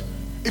 2, guys.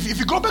 If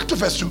you go back to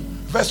verse 2,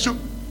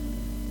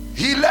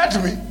 he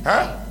led me.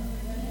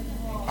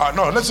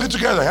 No, let's read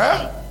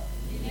together.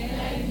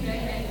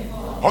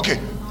 Okay,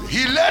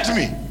 he led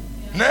me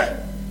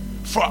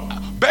for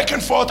back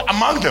and forth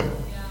among them,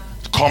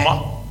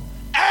 comma,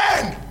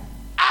 and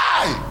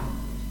I.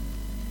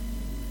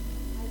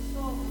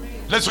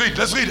 Let's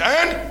read,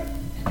 and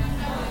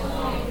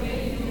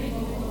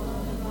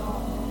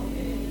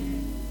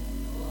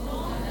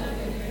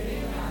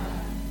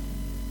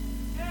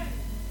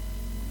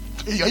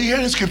are you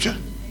hearing scripture?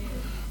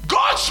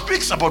 God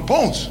speaks about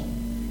bones.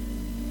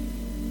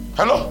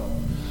 Hello?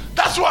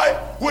 That's why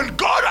when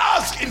God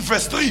asks in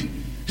verse 3,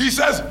 he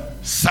says,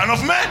 Son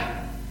of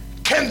man,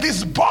 can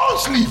these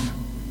bones live?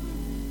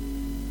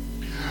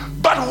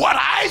 But what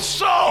I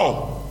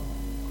saw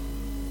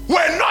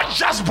were not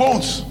just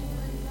bones.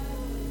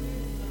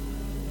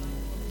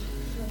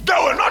 They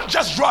were not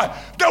just dry.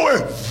 They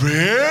were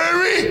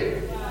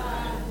very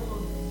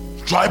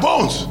dry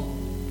bones.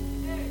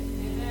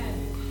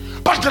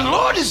 But the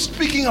Lord is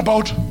speaking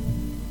about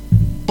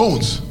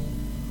bones.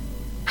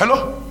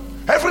 Hello?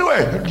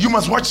 Everywhere. You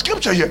must watch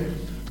scripture here.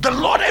 The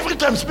Lord every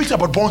time speaks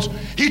about bones.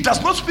 He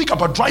does not speak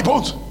about dry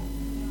bones.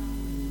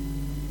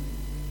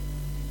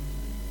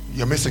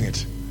 You're missing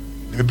it.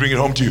 Let me bring it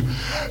home to you.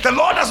 The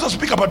Lord does not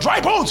speak about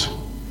dry bones.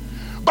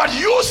 But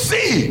you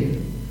see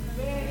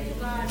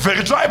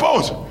very dry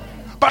bones.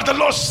 But the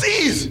Lord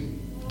sees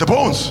the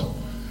bones.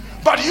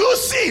 But you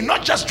see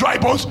not just dry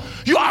bones.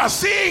 You are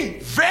seeing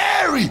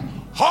very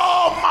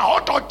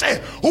but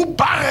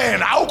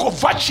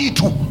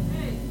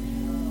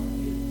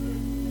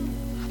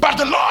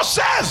the Lord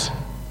says,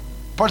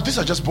 but these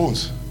are just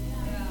bones.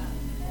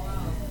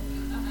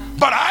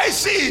 But I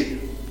see.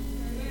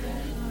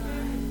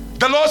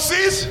 The Lord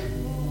sees.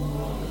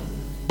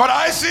 But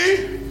I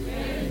see.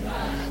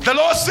 The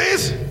Lord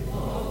sees.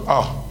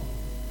 Oh.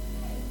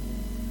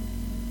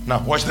 Now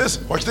watch this.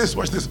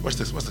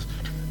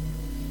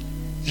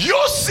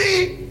 You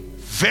see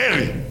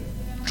very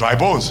dry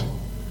bones.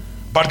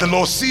 But the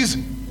Lord sees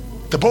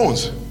the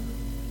bones.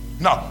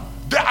 Now,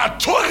 there are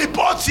two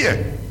reports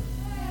here.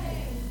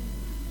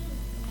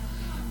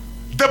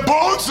 The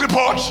bones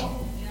report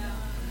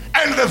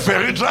and the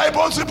very dry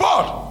bones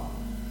report.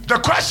 The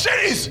question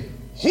is,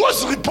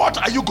 whose report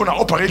are you going to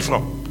operate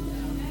from?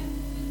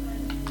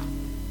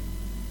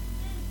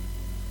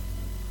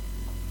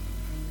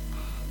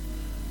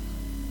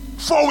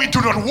 For we do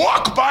not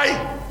walk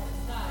by,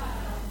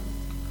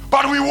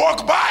 but we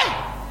walk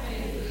by.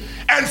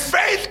 And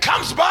faith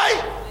comes by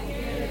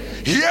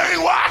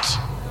hearing what?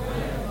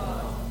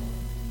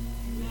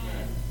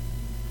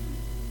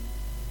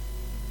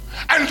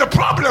 And the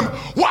problem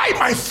why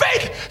my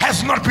faith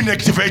has not been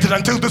activated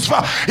until this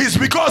far is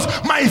because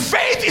my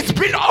faith is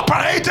being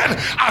operated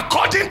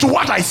according to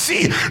what I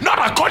see, not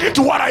according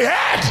to what I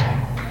heard.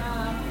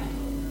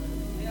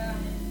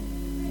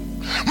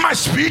 My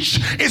speech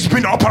is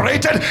being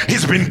operated,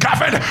 is being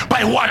governed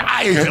by what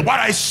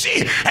I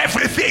see.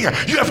 Everything.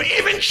 You have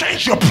even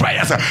changed your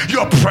prayers.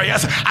 Your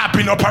prayers have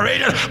been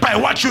operated by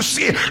what you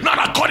see,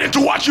 not according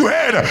to what you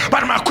heard.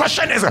 But my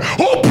question is,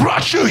 who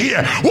brought you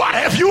here? What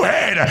have you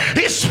heard?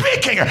 He's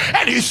speaking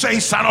and he's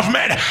saying, Son of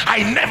man,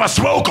 I never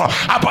spoke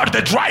about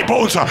the dry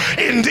bones.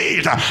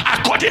 Indeed,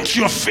 according to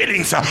your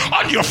feelings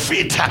on your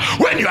feet,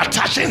 when you are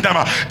touching them,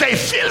 they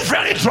feel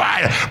very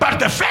dry. But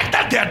the fact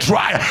that they're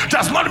dry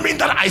does not mean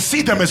that I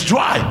see them as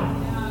dry.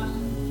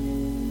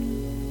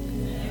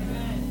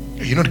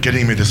 You're not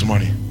getting me this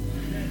morning.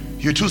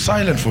 You're too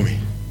silent for me.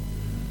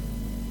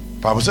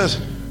 Bible says,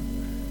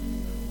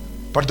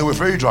 but they were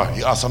very dry.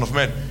 He asked, Son of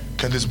man,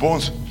 can these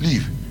bones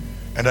live?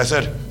 And I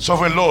said,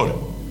 Sovereign Lord,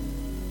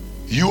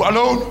 you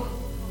alone?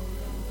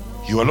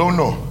 You alone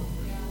know.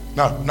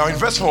 Now in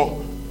verse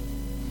 4,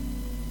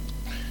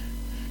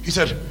 he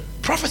said,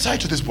 prophesy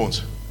to these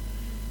bones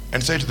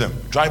and say to them,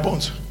 dry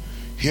bones,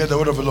 hear the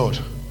word of the Lord.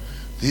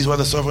 This is what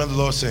the sovereign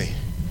Lord saying.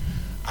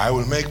 I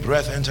will make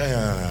breath enter.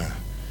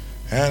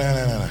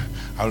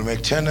 I will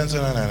make tendons.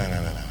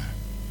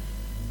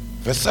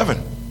 Verse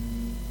 7.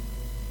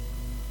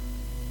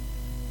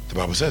 The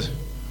Bible says,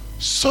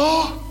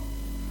 so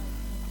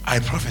I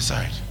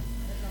prophesied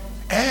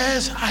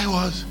as I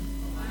was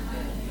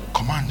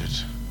commanded.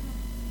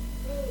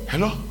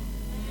 Hello?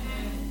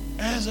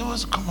 As I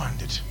was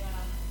commanded.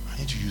 I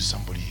need to use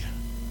somebody here.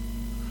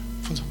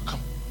 Funzo, come.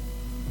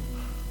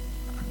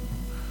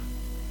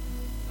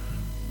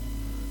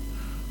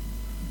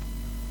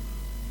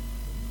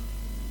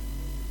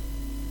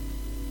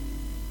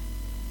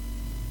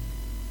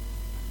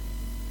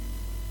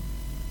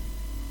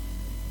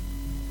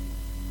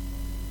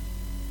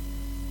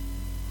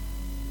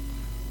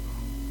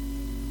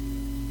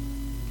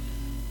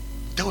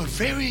 They were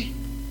very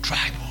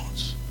dry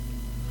bones,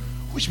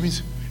 which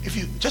means if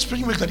you just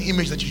bring back that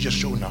image that you just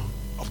showed now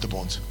of the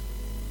bones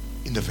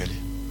in the valley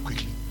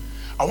quickly.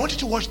 I want you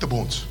to watch the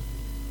bones.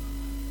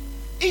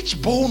 Each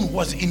bone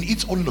was in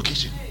its own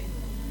location.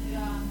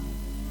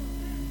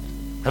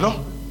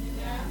 Hello?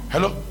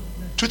 Hello?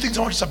 Two things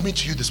I want to submit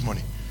to you this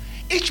morning.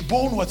 Each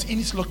bone was in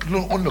its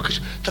own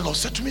location. The Lord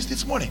said to me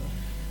this morning,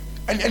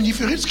 and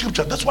if you read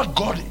scripture, that's what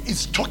God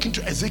is talking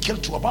to Ezekiel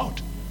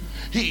about.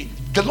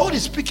 The Lord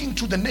is speaking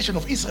to the nation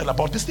of Israel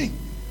about this thing.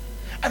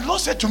 And the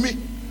Lord said to me,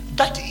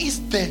 that is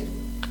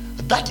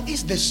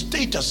the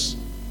status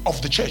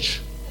of the church.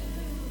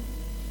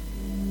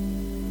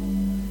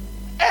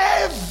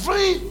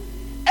 Every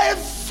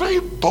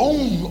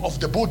bone of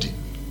the body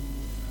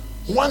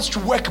wants to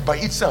work by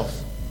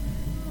itself.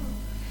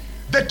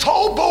 The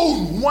toe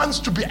bone wants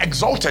to be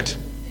exalted.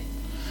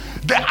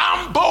 The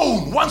arm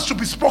bone wants to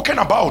be spoken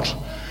about.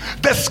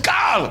 The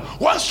skull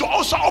wants to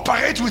also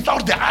operate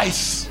without the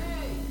eyes.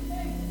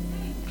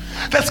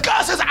 The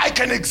skull says, I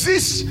can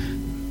exist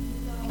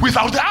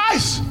without the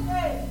eyes.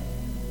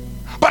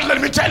 But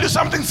let me tell you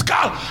something,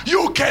 skull,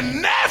 you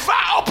can never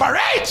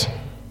operate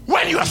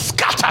when you are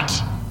scattered.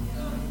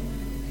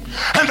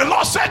 And the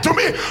Lord said to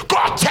me,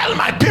 God, tell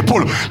my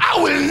people, I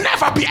will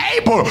never be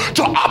able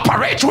to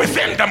operate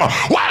within them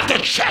while the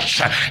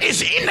church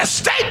is in a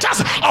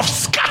status of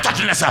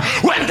scatteredness.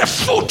 When the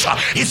foot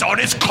is on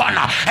its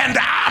corner and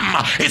the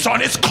arm is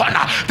on its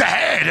corner, the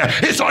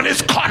head is on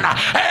its corner.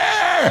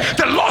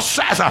 The Lord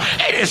says,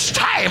 it is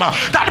time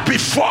that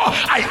before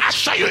I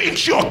usher you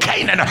into your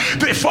Canaan,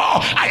 before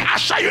I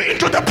usher you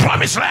into the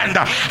promised land,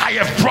 I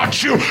have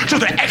brought you to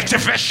the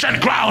activation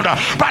ground,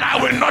 but I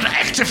will not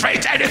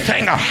activate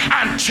anything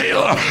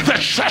until the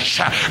church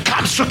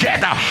comes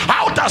together.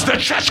 How does the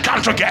church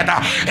come together?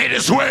 It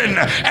is when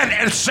an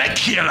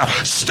Ezekiel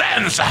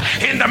stands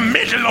in the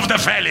middle of the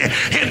valley,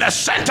 in the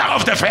center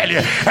of the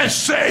valley, and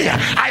say,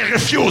 I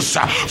refuse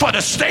for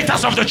the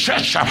status of the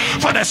church,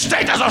 for the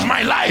status of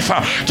my life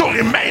to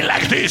remain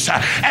like this.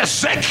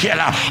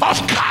 Ezekiel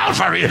of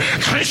Calvary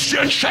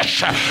Christian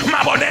Church,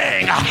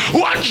 Maboneng,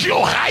 won't you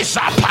rise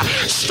up?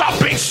 Stop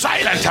being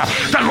silent.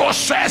 The Lord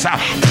says,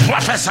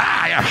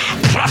 prophesy,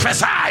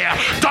 prophesy.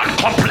 Don't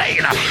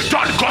complain,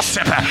 don't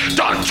gossip,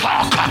 don't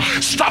talk,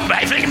 stop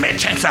having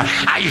meetings.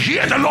 I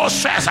hear the Lord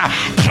says,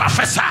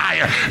 prophesy.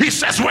 He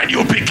says, when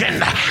you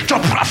begin to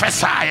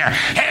prophesy,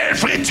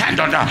 every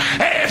tendon,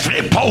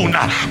 every bone,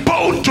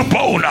 bone to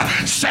bone,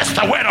 says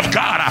the word of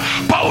God,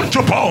 bone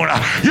to bone.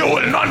 You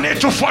will not need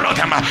to follow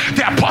them.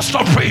 The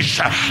apostle preached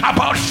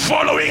about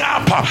following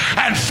up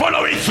and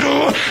following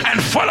through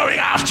and following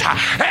after.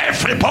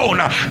 Every bone,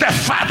 the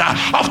father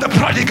of the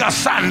prodigal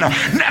son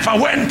never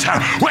went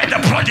where the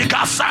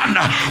prodigal son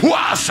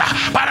was,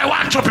 but I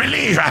want to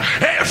believe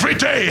every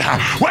day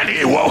when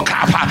he woke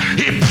up,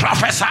 he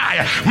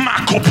prophesied.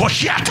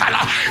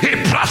 He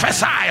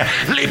prophesied.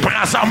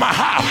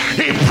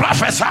 He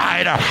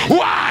prophesied.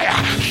 Why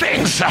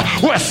things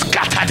were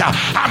scattered.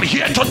 I'm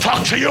here to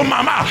talk to you,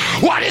 mama.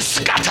 What is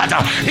scattered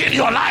in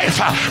your life,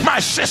 my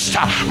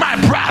sister, my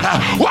brother?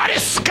 What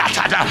is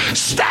scattered?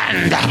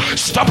 Stand.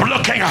 Stop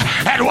looking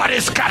at what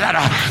is scattered.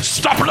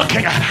 Stop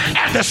looking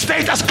at the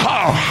status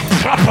quo.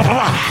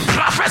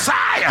 Prophesy.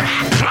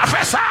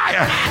 prophesy,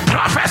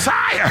 prophesy,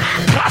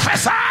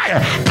 prophesy,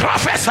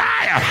 prophesy,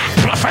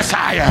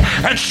 prophesy,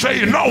 and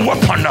say, no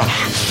weapon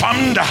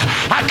formed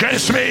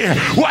against me.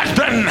 What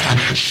then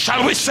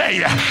shall we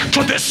say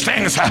to these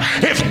things?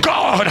 If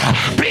God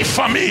be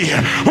for me,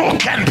 who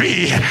can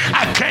be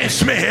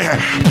against me?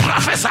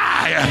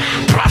 Prophesy,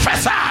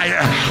 prophesy,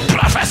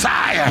 prophesy.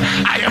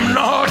 I am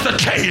not the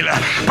tail,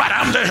 but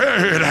I'm the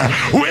head.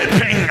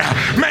 Weeping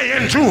may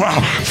endure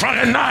for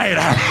the night.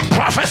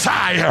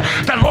 Prophesy.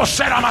 The Lord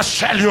said, I must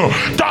tell you,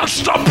 don't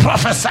stop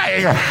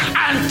prophesying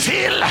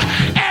until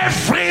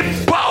every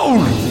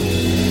bone.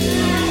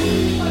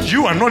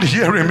 You are not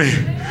hearing me.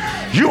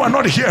 You are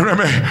not hearing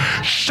me.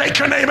 Shake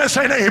your neighbor and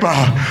say, neighbor,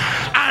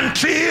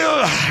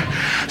 until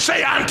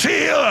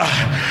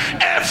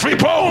every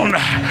bone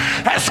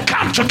has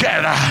come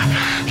together.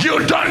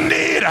 You don't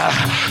need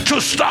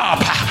to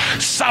stop.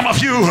 Some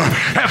of you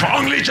have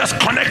only just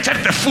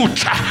connected the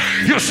foot.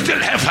 You still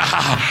have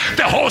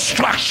the whole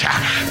structure.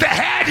 The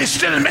head is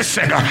still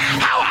missing.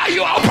 How are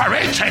you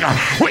operating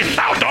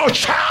without no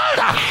child?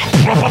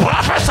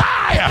 Prophesy.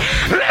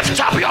 Lift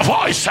up your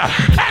voice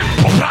and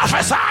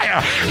prophesy.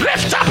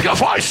 Lift up your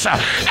voice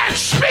and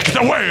speak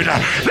the word.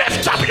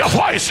 Lift up your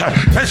voice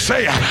and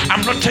say,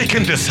 I'm not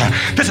taking this.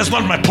 This is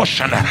not my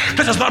portion.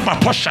 This is not my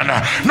portion.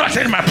 Not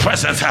in my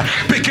presence.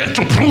 Begin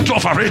to brood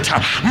over it.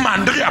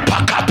 Mandria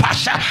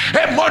pakapasha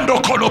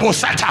emondo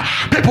kolobosata.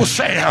 People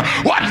say,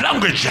 what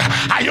language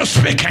are you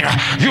speaking?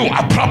 You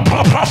are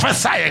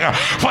prophesying.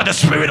 For the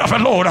Spirit of the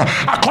Lord,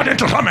 according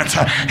to Romans,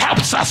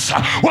 helps us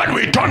when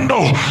we don't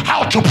know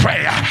how to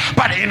pray.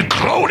 But in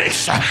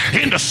groanings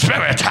in the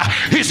Spirit,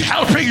 He's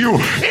helping you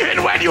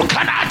even when you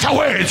can't utter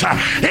words,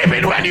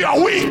 even when you are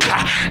weak,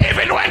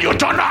 even when you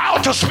don't know how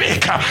to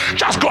speak.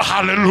 Just go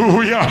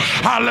hallelujah,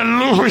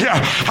 hallelujah,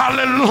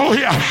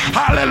 hallelujah,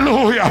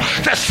 hallelujah.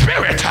 The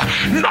Spirit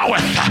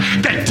knoweth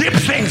the deep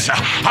things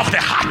of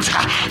the heart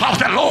of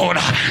the Lord.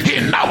 He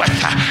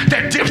knoweth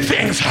the deep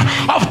things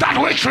of that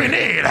which we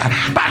need.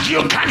 But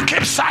you can't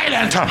keep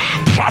silent.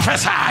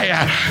 Prophesy.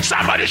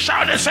 Somebody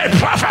shout and say,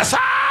 prophesy.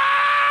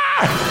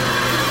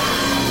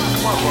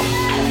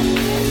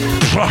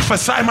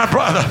 Prophesy, my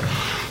brother.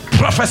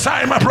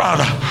 Prophesy, my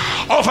brother,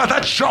 over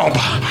that job,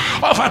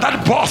 over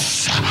that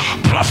boss.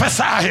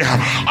 Prophesy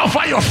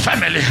over your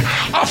family,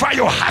 over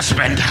your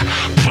husband.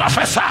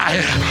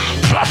 Prophesy,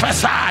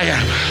 prophesy.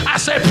 I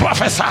say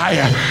prophesy.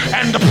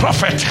 And the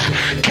prophet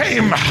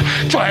came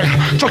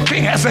to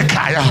King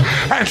Hezekiah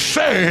and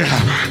said,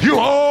 you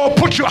all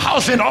put your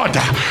house in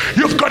order.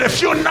 You've got a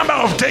few number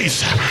of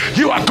days.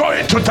 You are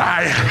going to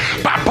die.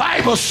 But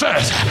Bible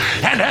says,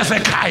 and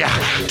Hezekiah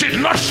did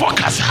not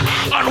focus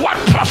on what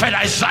prophet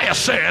Isaiah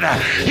said.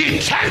 He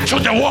turned to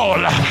the wall.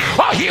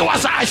 Oh, he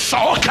was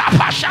isolate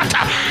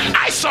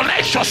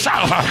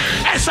yourself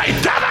and say,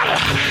 devil,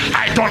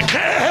 I don't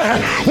care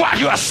what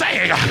you are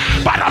saying,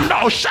 but I'm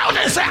not. Shout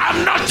and say,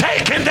 I'm not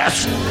taking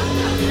this.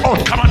 Oh,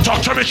 come on,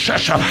 talk to me,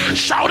 church.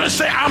 Shout and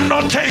say, I'm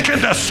not taking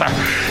this.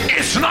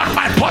 It's not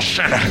my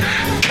portion.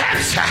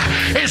 Cancer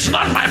is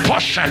not my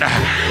portion.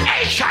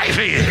 HIV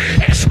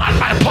is not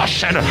my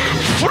portion.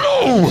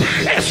 Flu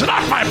is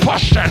not my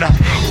portion.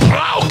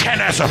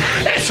 Brokenness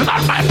is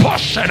not my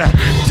portion.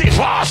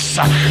 Divorce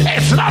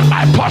is not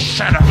my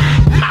portion.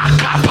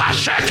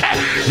 Makapashete,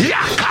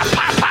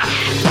 yakapapa,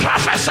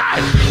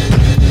 prophesy.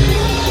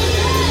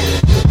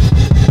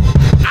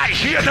 I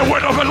hear the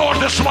word of the Lord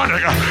this morning.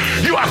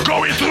 You are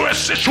going through a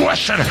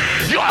situation.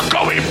 You are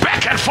going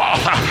back and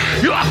forth.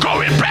 You are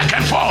going back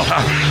and forth.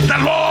 The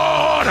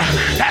Lord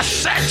has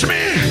sent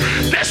me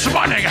this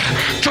morning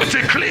to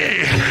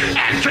declare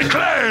and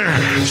declare,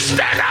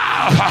 stand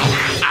up,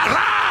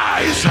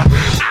 arise,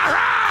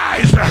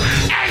 arise,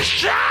 and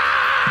shine,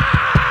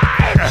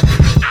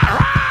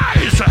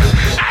 arise,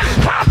 and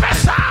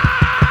prophesy.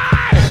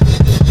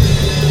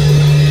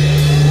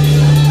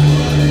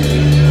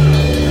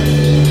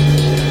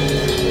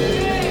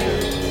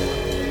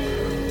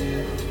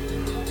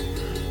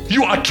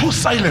 You are too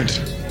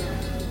silent.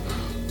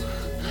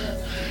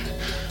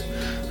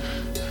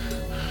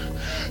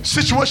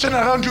 Situation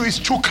around you is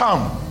too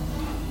calm.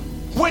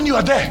 When you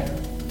are there,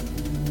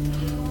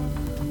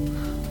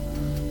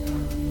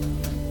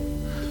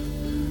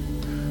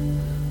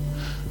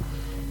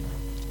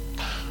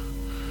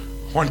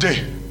 one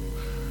day,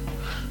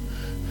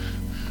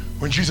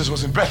 when Jesus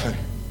was in Bethany,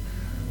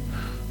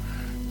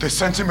 they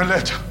sent him a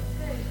letter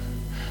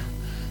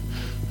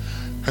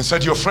and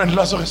said, your friend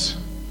Lazarus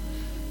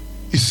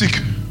is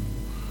sick.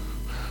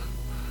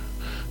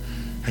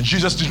 And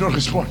Jesus did not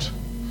respond.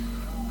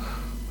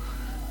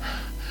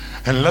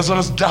 And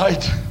Lazarus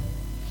died.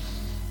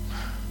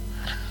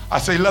 I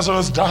say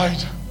Lazarus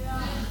died.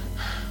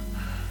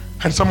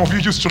 And some of you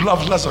used to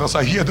love Lazarus.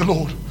 I hear the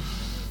Lord.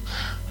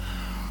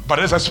 But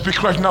as I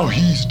speak right now,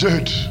 he is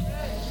dead.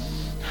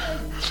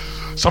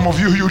 Some of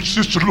you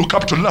used to look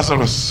up to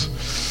Lazarus,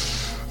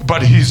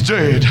 but he's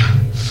dead.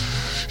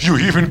 You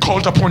even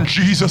called upon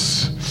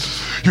Jesus.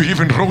 You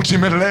even wrote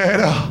him a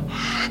letter,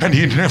 and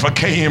he never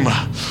came.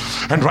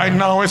 And right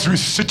now, as we're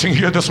sitting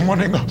here this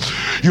morning,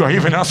 you are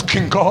even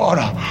asking God,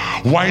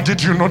 why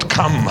did you not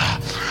come?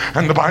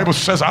 And the Bible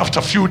says after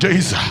a few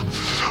days,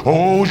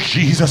 oh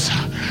Jesus,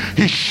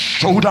 he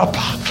showed up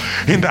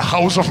in the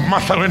house of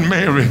Martha and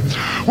Mary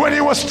when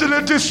he was still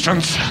a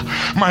distance.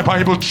 My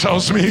Bible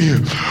tells me,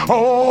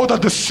 oh,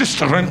 that the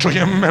sister ran to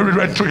him, Mary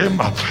ran to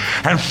him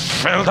and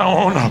fell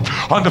down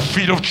on the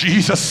feet of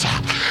Jesus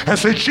and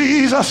said,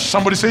 Jesus.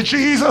 Somebody say,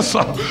 Jesus.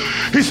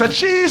 He said,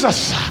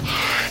 Jesus,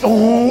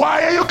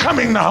 why are you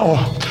coming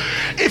now?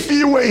 If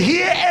you were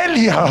here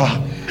earlier,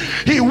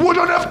 he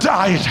wouldn't have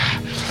died.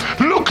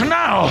 Look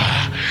now,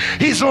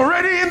 he's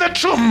already in the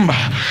tomb.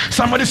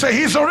 Somebody say,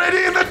 he's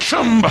already in the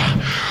tomb.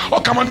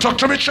 Oh, come on, talk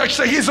to me, church.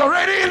 Say, he's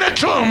already in the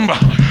tomb.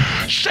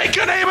 Shake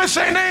your neighbor,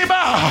 say, neighbor,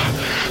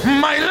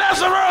 my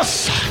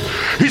Lazarus,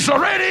 he's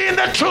already in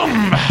the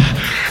tomb.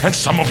 And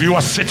some of you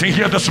are sitting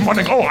here this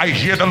morning. Oh, I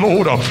hear the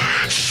Lord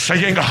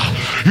saying,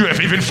 you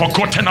have even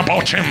forgotten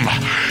about him.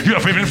 You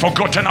have even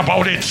forgotten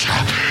about it.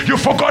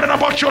 You've forgotten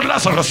about your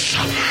Lazarus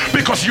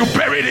because you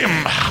buried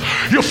him.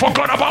 You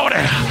forgot about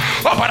it.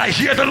 Oh, but I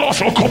hear the Lord.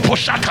 The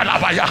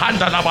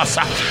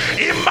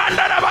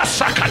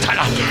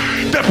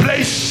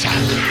place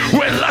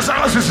where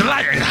Lazarus is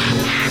lying,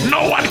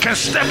 no one can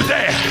step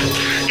there.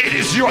 It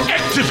is your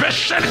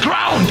activation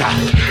ground.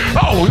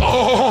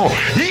 Oh,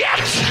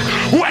 yet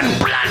when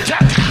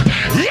planted,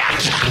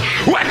 yet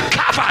when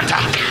covered,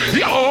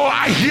 oh,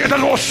 I hear the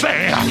Lord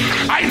say,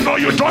 I know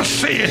you don't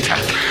see it.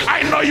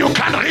 I know you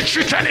can't reach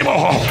it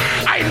anymore.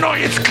 I know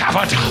it's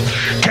covered.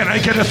 Can I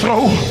get a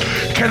throw?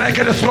 Can I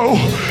get a throw?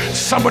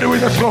 Somebody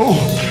with a throw.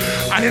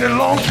 I need a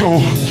long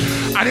throw.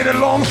 I need a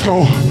long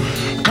throw.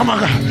 Come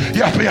on.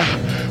 Yeah.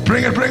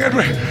 Bring it.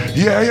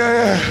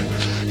 Yeah.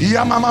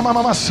 Yeah,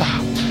 mama.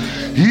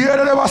 Yeah,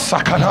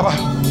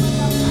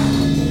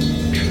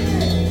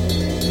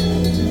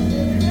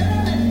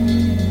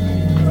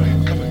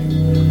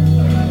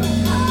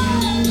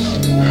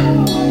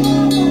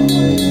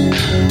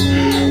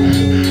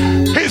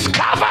 he's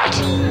covered.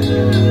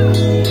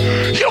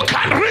 You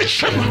can't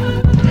reach him.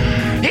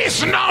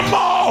 He's no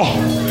more.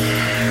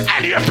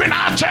 And you've been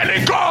out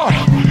telling God,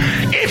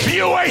 if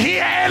you were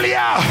here earlier,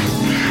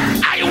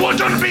 I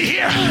wouldn't be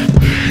here.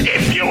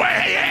 If you were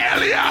here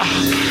earlier,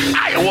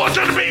 I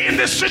wouldn't be in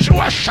this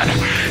situation.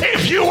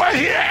 If you were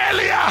here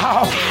earlier,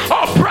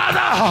 oh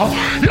brother,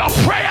 your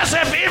prayers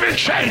have even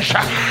changed.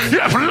 You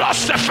have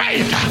lost the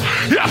faith.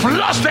 You have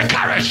lost the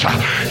courage.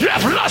 You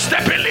have lost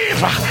the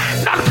belief.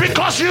 Not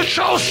because you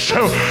chose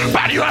to,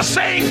 but you are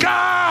saying,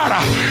 God,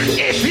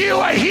 if you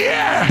were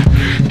here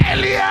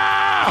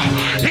earlier,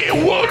 he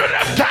wouldn't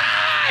have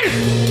died.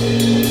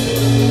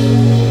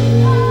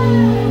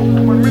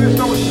 Come on,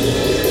 minister with me.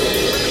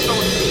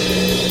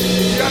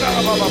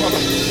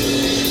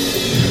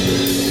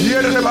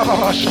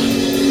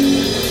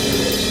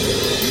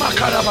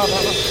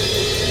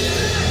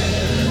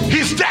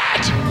 He's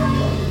dead.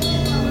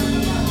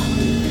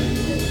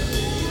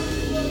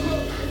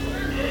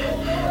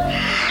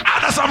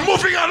 Others are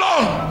moving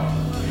along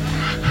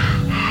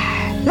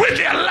with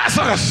their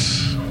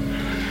Lazarus.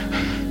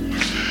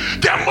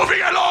 They're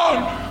moving along.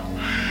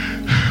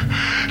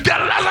 Their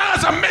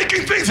Lazarus are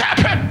making things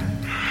happen.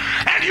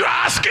 And you're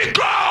asking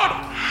God,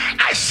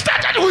 I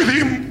started with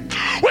him.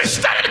 We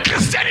started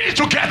Christianity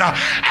together.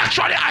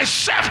 Actually, I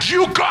served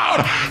you,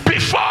 God,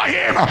 before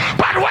him.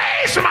 But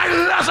where's my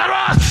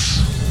Lazarus?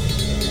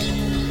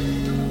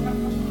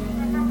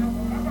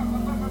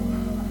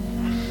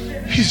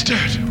 He's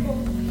dead.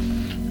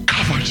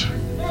 Covered.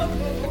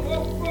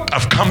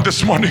 I've come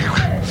this morning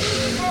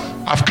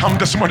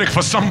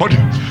for somebody.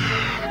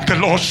 The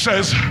Lord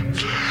says,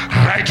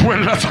 right where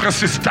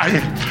Lazarus is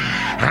dying,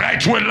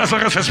 right where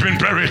Lazarus has been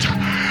buried,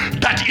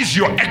 that is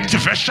your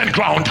activation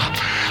ground.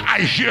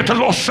 I hear the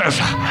Lord says,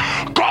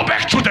 go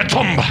back to the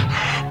tomb.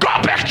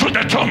 Go back to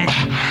the tomb.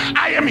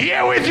 I am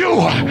here with you.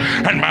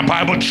 And my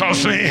Bible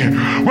tells me,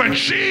 when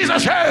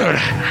Jesus heard,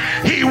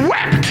 he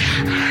wept.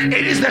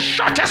 It is the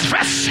shortest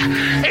verse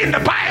in the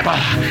Bible.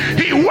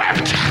 He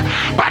wept,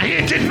 but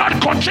he did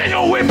not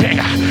continue weeping.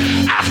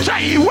 After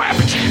he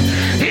wiped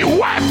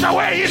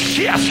away his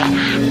tears.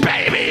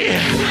 Baby,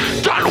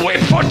 don't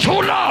weep for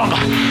too long.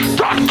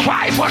 Don't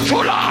cry for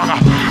too long.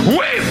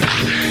 Weep.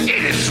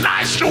 It is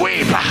nice to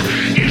weep.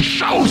 It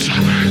shows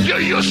you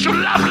used to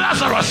love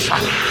Lazarus.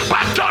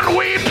 But don't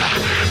weep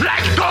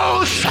like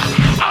those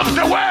of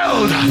the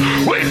world.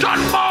 We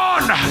don't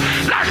mourn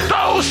like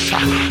those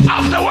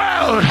of the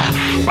world.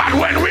 But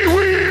when we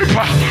weep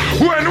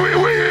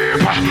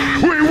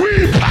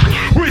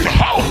with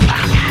hope.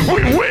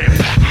 We weep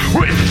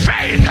with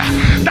faith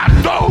that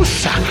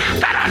those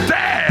that are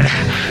dead,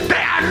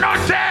 they are not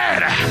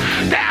dead.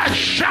 They are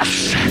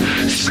just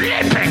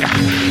sleeping.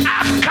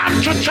 I've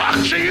come to talk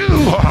to you.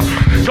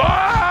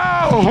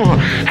 Oh,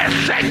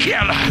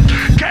 Ezekiel,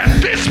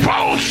 can this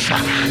bones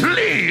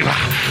live?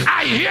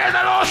 I hear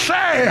the Lord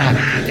say,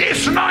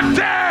 it's not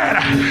dead.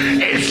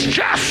 It's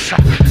just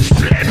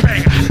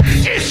sleeping.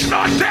 It's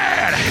not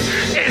dead.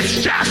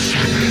 It's just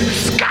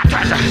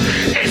scattered.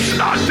 It's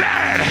not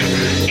dead.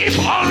 If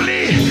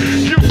only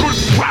you could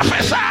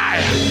prophesy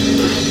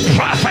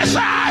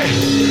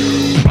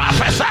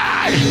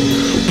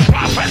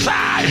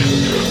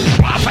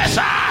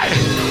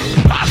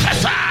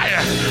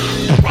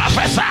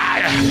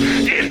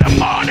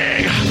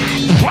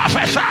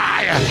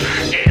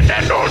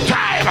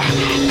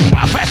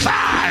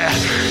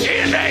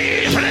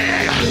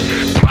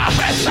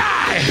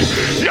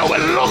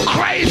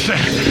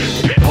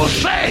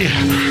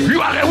say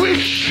you are a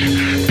witch.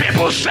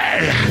 People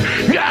say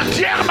you are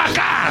Pierre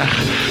Macar.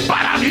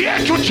 But I'm here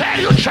to tell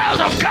you,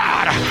 child of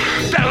God,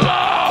 the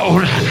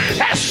Lord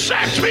has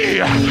sent me.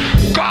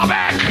 Go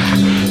back,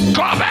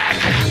 go back,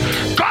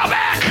 go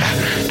back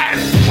and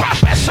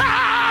prophesy.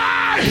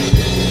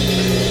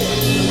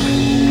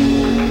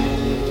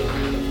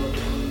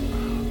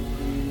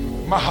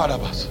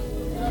 Maharabas.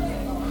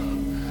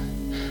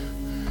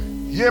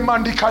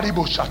 Yemandi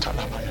Karibo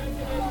Shatalabaya.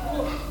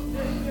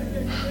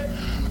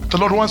 The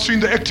Lord wants you in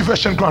the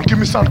activation ground. Give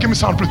me sound,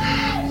 please.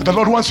 The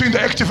Lord wants you in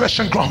the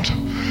activation ground.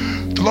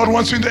 The Lord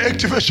wants you in the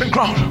activation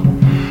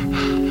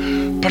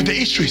ground. But the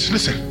issue is,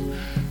 listen,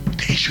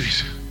 the issue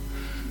is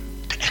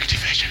the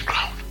activation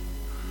ground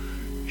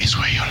is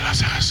where your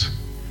Lazarus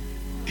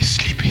is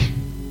sleeping.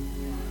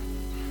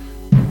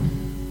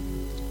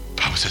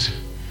 Bible says,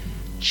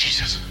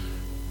 Jesus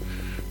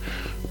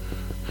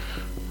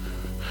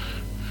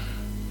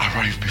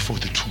arrived before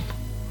the tomb.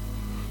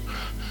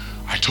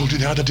 I told you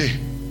the other day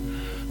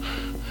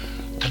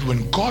that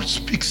when God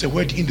speaks a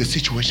word in the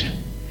situation,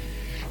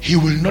 He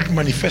will not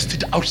manifest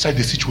it outside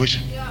the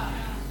situation.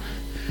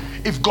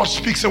 If God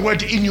speaks a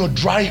word in your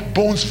dry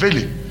bones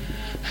valley,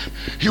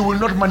 He will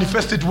not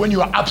manifest it when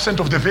you are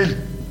absent of the valley.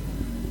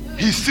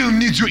 He still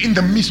needs you in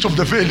the midst of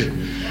the valley.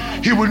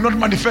 He will not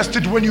manifest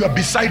it when you are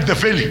beside the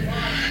valley.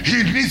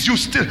 He needs you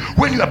still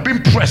when you are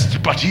being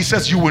pressed, but He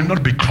says you will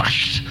not be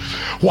crushed.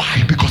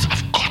 Why? Because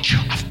I've got you.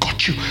 I've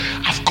got you.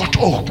 I've got,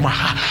 oh my,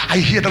 I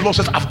hear the Lord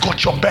says, I've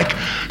got your back.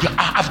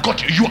 I've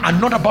got you. You are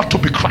not about to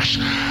be crushed.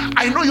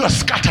 I know you are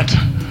scattered,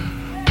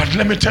 but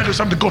let me tell you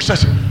something. God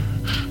says,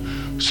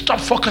 stop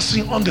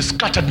focusing on the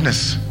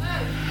scatteredness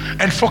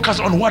and focus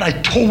on what I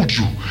told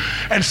you.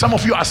 And some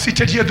of you are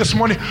seated here this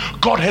morning.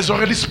 God has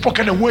already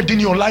spoken a word in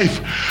your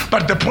life,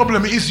 but the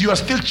problem is you are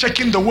still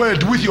checking the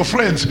word with your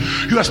friends.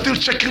 You are still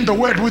checking the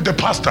word with the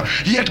pastor.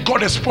 Yet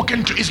God has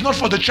spoken to, it's not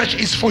for the church,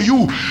 it's for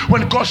you.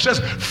 When God says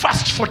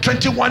fast for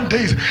 21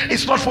 days,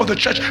 it's not for the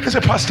church. He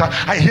said, Pastor,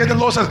 I hear the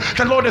Lord says,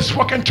 the Lord has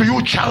spoken to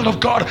you, child of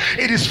God.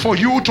 It is for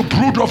you to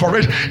brood over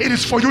it. It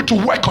is for you to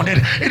work on it.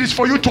 It is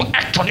for you to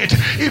act on it.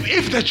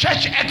 If the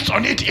church acts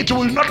on it, it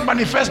will not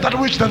manifest that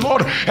which the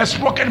Lord has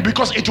spoken,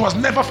 because it was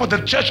never for the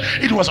church,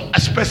 it was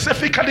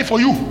specifically for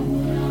you.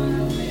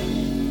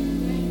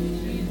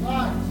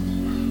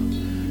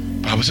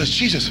 Bible says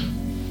Jesus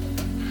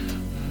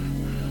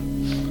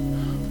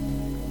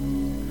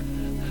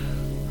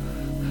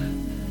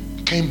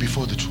came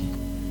before the tomb.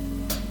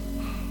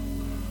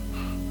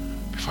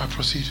 Before I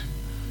proceed,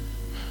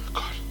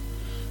 God,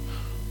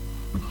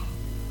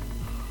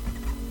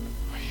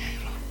 I hear you,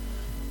 Lord.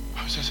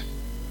 Bible says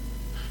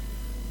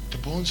the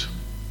bones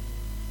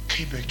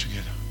came back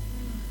together,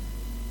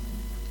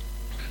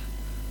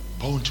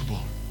 bone to bone.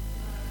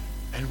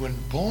 And when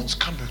bones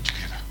come back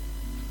together,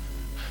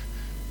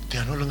 they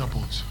are no longer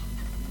bones.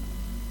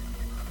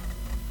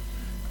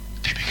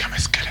 They become a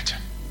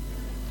skeleton.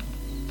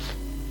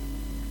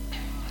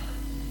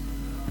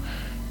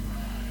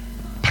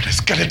 But a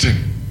skeleton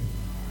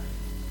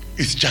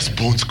is just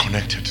bones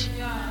connected.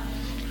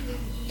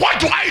 What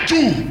do I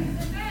do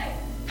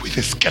with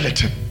a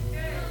skeleton?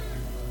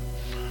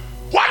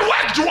 What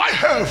work do I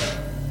have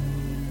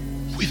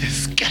with a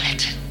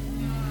skeleton?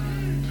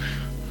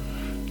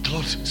 The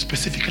Lord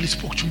specifically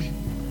spoke to me,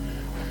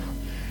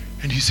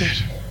 and He said,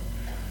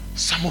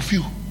 some of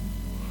you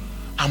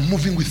are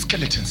moving with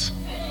skeletons.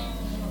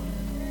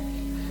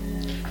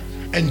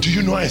 And do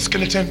you know a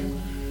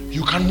skeleton?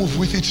 You can't move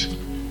with it.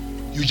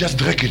 You just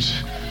drag it.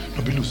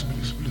 No, be loose.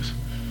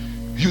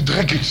 You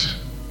drag it.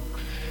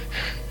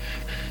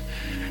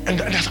 And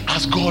let's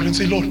ask God and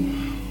say, Lord,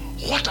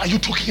 what are you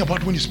talking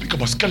about when you speak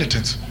about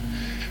skeletons?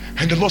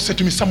 And the Lord said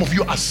to me, some of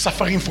you are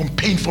suffering from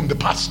pain from the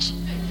past.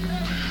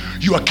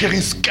 You are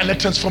carrying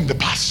skeletons from the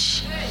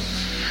past.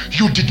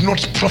 You did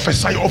not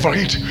prophesy over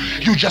it.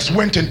 You just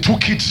went and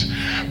took it,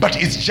 but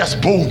it's just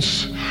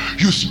bones.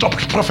 You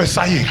stopped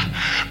prophesying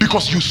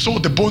because you saw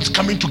the bones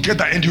coming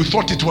together and you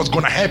thought it was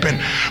going to happen.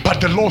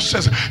 But the Lord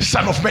says,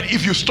 son of man,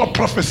 if you stop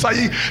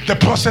prophesying, the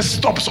process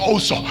stops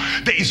also.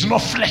 There is no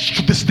flesh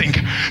to this thing.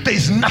 There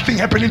is nothing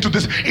happening to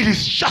this. It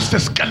is just a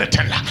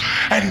skeleton.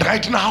 And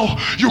right now,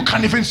 you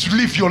can't even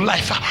live your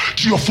life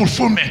to your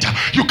fulfillment.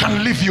 You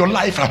can live your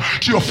life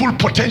to your full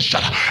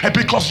potential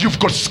because you've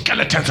got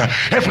skeletons.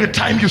 Every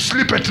time you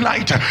sleep at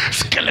night,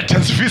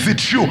 skeletons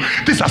visit you.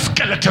 These are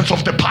skeletons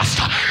of the past.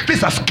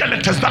 These are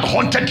skeletons that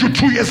haunted you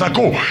 2 years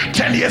ago,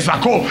 10 years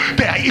ago.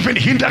 They are even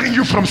hindering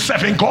you from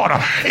serving God.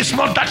 It's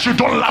not that you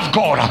don't love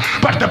God,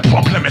 but the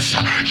problem is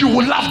you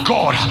will love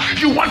God,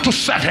 you want to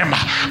serve Him,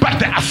 but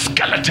there are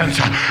skeletons.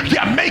 They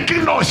are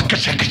making noise. And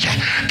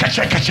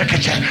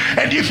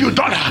if you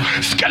don't,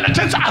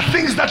 skeletons are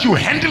things that you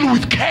handle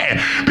with care,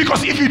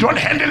 because if you don't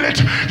handle it,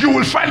 you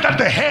will find that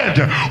the head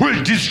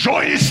will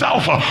destroy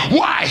itself.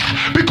 Why?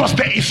 because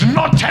there is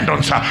no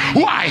tendons.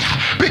 Why?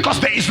 Because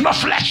there is no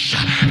flesh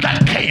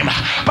that came.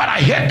 But I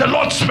heard the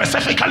Lord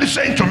specifically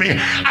saying to me,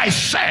 I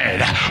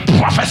said,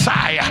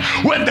 prophesy.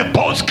 When the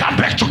bones come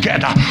back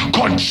together,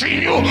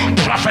 continue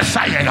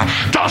prophesying.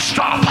 Don't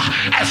stop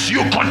as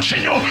you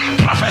continue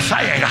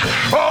prophesying.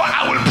 Oh,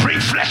 I will bring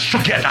flesh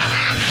together.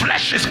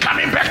 Flesh is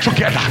coming back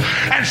together.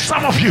 And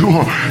some of you,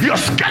 your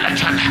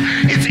skeleton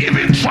is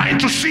even trying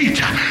to see it.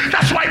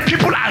 That's why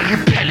people are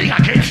repelling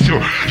against you.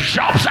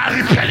 Jobs are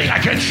repelling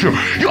against you.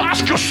 You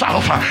ask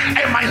yourself,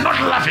 am I not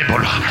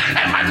lovable?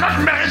 Am I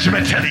not marriage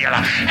material?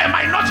 Am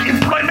I not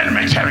employment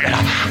material?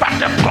 But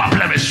the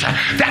problem is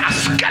there are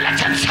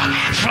skeletons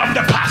from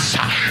the past.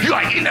 You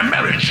are in a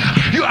marriage,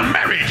 you are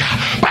married,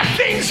 but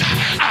things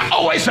are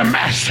always a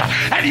mess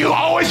and you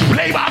always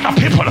blame other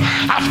people.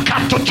 I've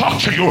come to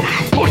talk to you.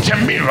 Put a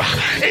mirror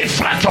in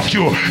front of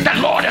you. The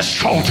Lord has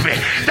told me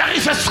there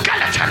is a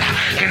skeleton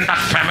in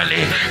that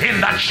family, in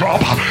that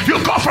job.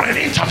 You go for an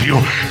interview,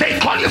 they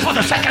call you for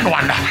the second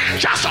one.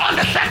 Just on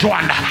the third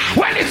one,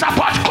 when it's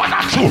about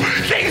quarter two,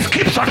 things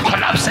keeps on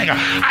collapsing.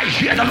 I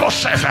hear the Lord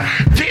says,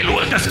 deal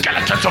with the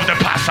skeletons of the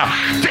past.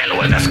 Deal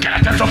with the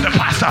skeletons of the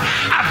past.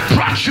 I've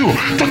brought you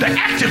to the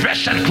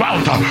activation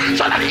ground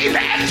so that in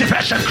the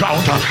activation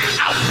ground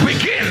I'll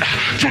begin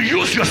to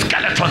use your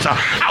skeletons.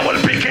 I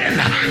will begin.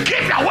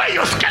 Give away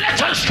your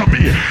skeletons to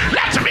me.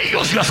 Let me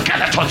use your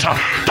skeletons.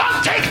 Don't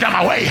take them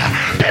away.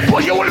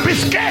 People, you will be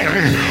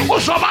scary.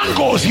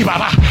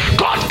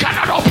 God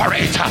cannot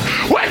operate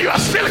when you are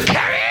still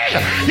carrying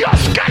your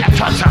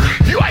skeletons.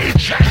 You are in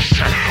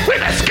church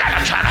with a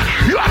skeleton.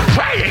 You are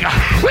praying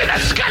with a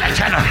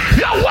skeleton.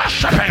 You are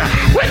worshiping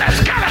with a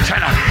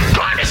skeleton.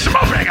 God is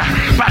moving,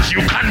 but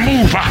you can't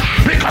move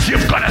because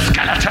you've got a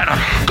skeleton.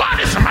 God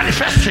is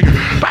manifesting,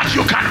 but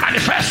you can't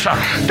manifest.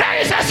 There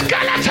is a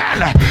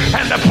skeleton.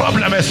 And the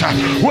problem is,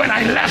 when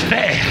I left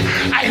there,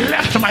 I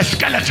left my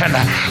skeleton.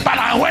 But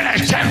when I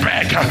turn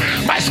back,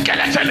 my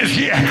skeleton is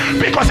here.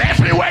 Because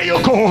everywhere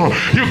you go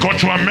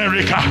to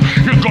America,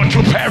 you go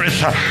to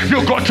Paris,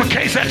 you go to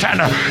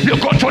KZN, you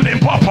go to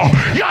Limpopo,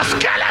 your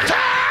skeleton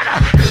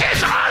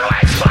is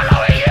always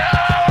following you.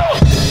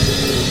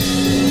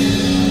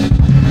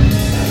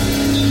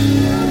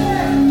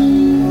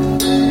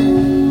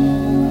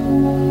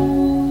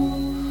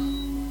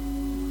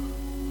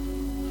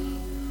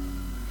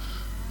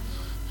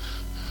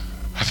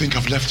 I think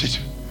I've left it.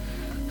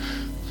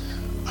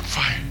 I'm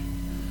fine.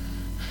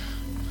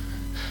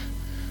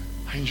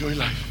 I enjoy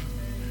life.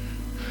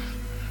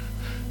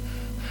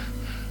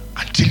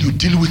 Until you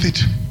deal with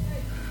it,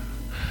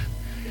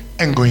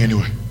 ain't going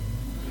anywhere.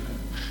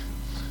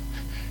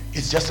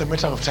 It's just a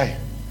matter of time.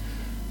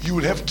 You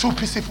will have 2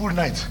 peaceful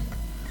nights.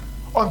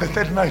 On the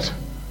 3rd night,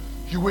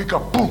 you wake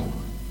up, boom.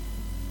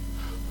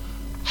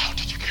 How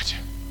did you get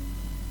here?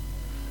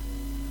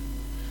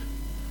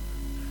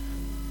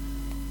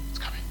 It's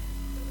coming.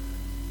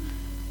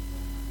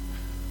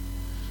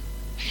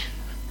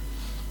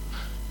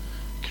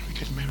 Can we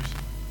get married?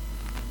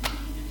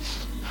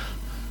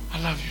 I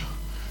love you.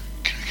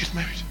 Can we get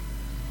married?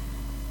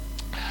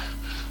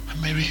 I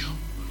marry you.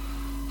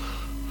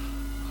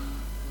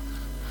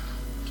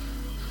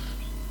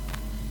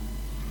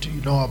 Do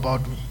you know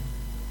about me?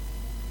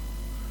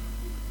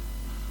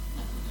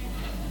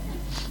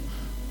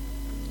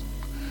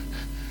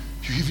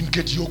 You even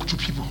get yoked to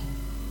people.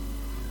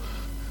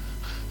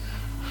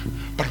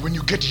 But when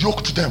you get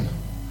yoked to them,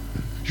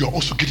 you're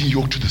also getting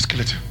yoked to the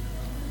skeleton.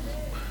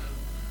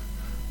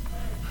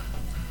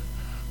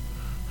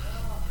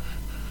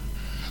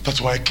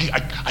 That's why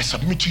I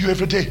submit to you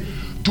every day.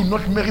 Do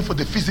not marry for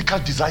the physical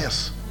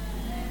desires.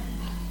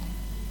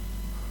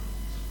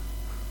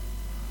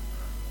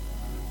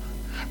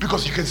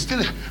 Because you can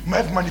still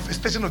have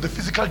manifestation of the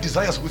physical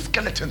desires with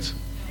skeletons.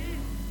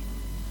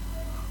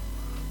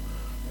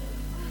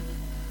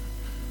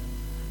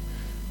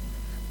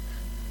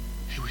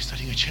 Hey, we're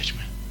starting a church,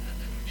 man.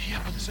 Here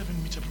about the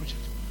 7-meter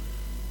project.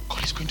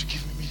 God is going to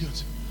give me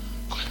millions.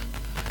 God,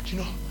 you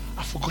know,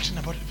 I've forgotten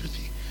about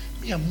everything.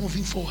 Me, I'm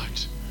moving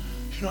forward.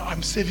 You know,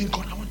 I'm serving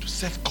God. I want to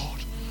serve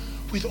God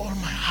with all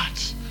my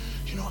heart.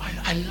 You know,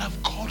 I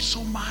love God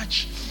so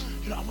much.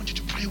 You know, I want you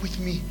to pray with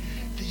me.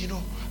 You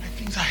know,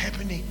 things are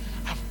happening.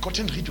 I've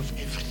gotten rid of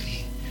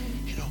everything.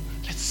 You know,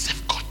 let's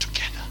serve God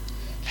together.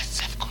 Let's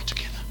serve God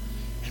together.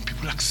 And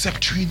people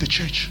accept you in the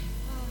church.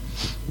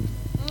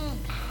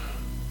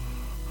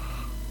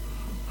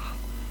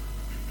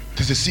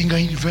 There's a singer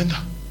in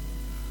Venda.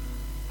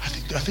 I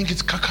think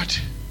it's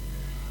Kakati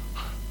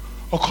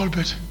or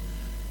Colbert.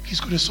 He's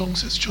got a song that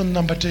says John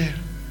number 10.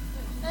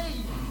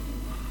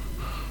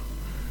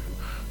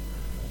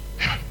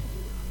 Yeah.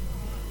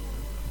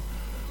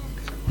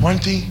 One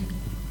thing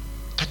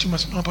that you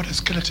must know about a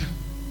skeleton,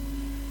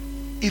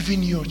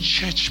 even your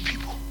church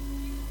people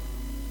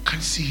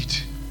can see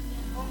it.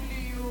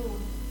 Only you.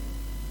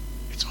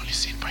 It's only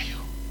seen by you.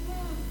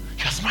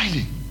 You're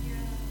smiling.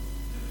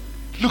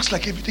 Looks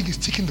like everything is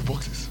ticking the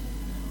boxes.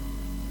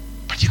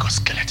 But you got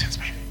skeletons,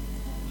 baby.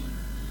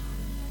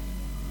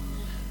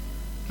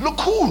 Look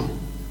cool.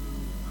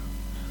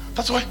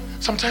 That's why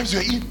sometimes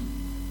you're in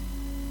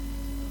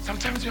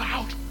Sometimes you're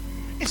out.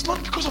 It's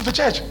not because of the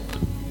church.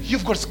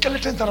 You've got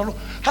skeletons that are not.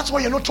 That's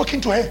why you're not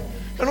talking to her.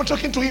 You're not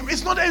talking to him.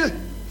 It's not any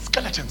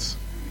skeletons.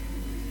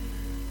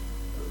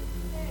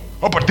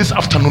 Oh, but this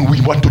afternoon we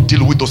want to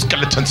deal with those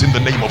skeletons in the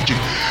name of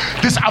Jesus.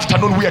 This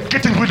afternoon we are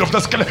getting rid of the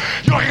skeleton.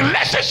 Your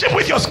relationship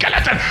with your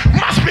skeleton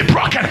must be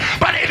broken,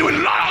 but it will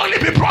not only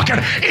be broken,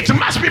 it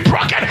must be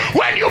broken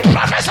when you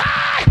prophesy.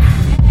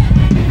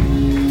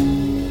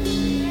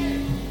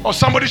 Or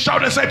somebody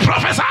shout and say,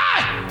 prophesy.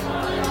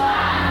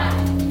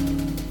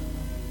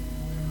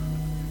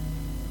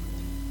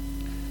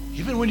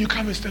 Even when you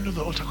come and stand on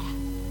the altar,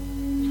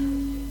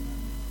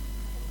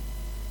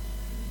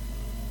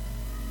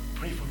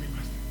 pray for me,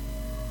 Pastor.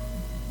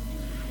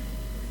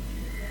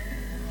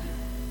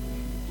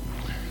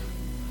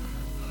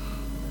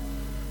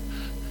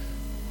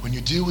 When you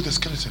deal with the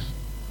skeleton,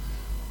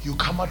 you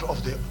come out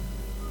of the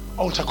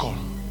altar call,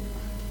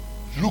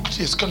 look to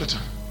your skeleton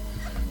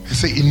and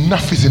say,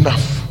 enough is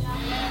enough.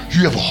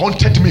 You have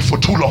haunted me for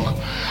too long.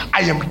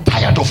 I am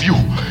tired of you.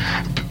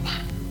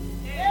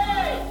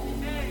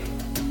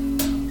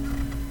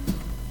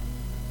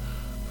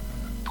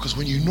 Because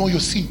when you know your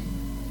sin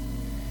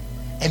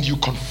and you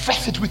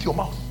confess it with your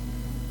mouth,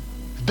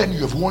 then you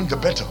have won the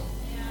battle.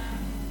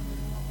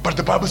 But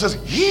the Bible says,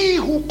 he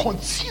who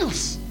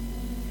conceals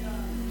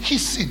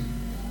his sin,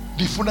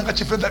 he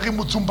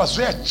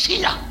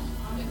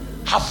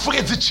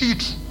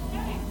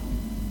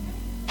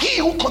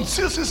who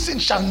conceals his sin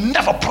shall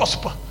never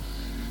prosper.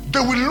 They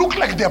will look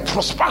like they are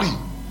prospering,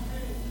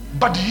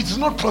 but it is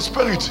not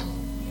prosperity.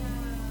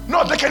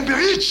 No, they can be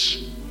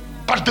rich,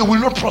 but they will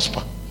not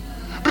prosper.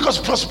 Because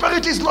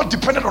prosperity is not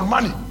dependent on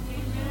money.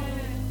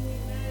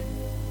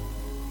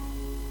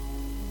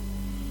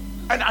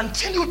 And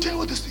until you deal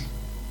with this thing,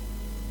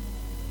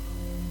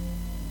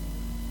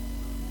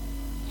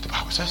 the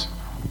Bible says,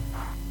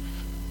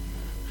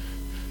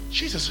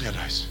 Jesus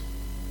realized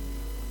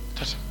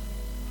that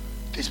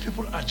these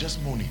people are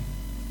just mourning.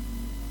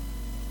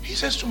 He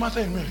says to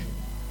Martha and Mary,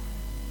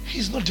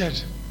 he's not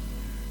dead.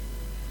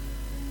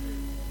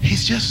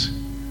 He's just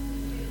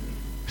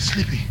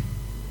sleeping.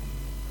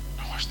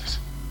 Now watch this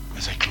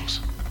as I close.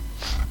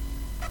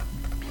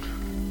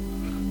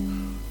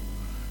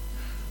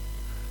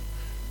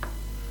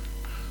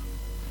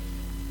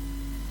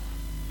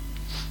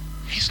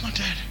 He's not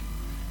dead.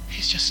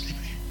 He's just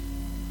sleeping.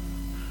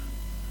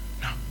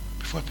 Now,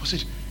 before I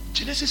proceed,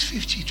 Genesis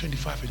 50,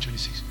 25 and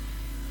 26.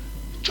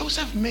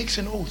 Joseph makes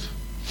an oath.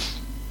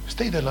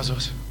 Stay there,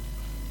 Lazarus.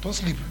 Don't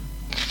sleep.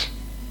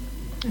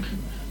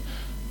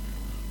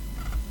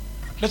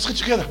 Let's read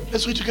together.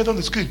 Let's read together on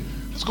the screen.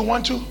 Let's go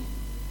 1, 2. And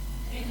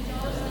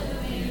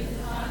Joseph made the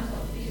sons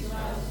of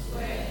Israel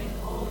swear an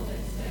oath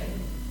and said,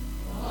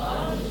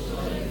 God will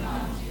surely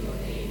come to your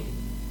aid,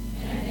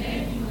 and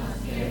then you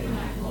must carry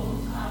my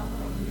bones up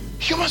from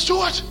this. You must do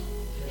what?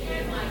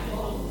 Carry my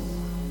bones.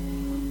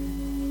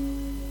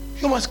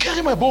 You must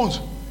carry my bones.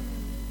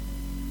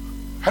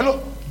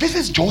 Hello? This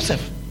is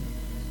Joseph.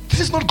 This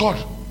is not God.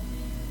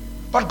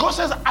 But God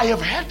says, I have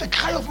heard the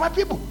cry of my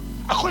people.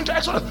 According to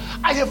Exodus,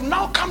 I have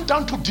now come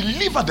down to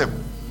deliver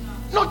them,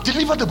 not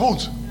deliver the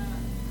bones.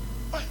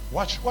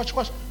 Watch.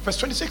 Verse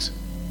 26.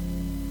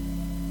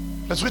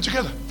 Let's read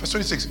together. Verse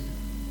 26.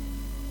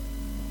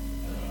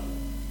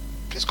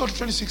 Please go to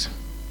 26.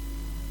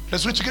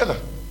 Let's read together.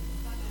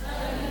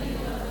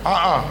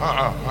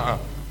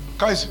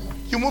 Guys,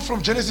 you move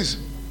from Genesis.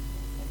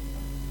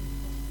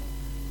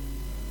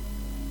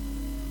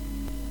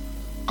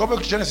 Go back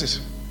to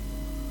Genesis.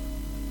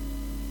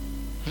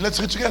 Let's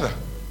read together.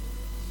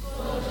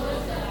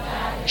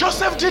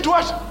 Joseph did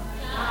what?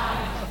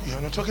 Died.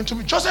 You're not talking to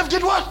me. Joseph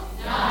did what?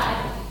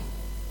 Died.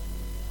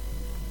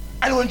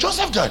 And when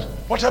Joseph died,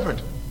 what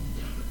happened?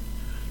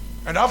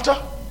 And after?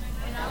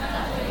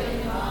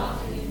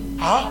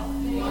 Huh?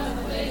 He was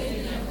placed in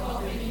a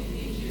coffin in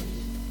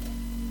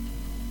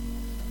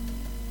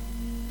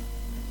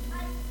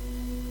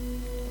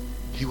Egypt.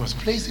 He was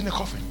placed in a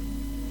coffin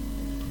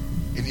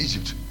in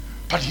Egypt.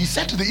 But he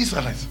said to the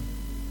Israelites,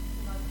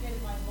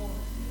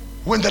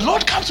 when the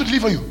Lord comes to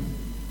deliver you,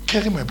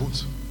 carry my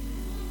bones.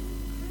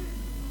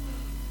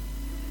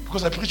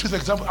 Because I preached with the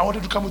example, I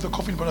wanted to come with a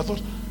coffin, but I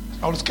thought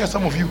I would scare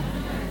some of you.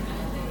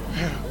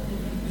 Yeah.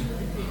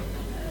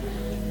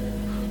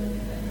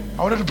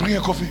 I wanted to bring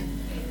a coffee,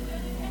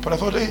 but I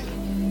thought, hey,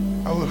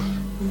 I will.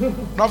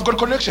 Now I've got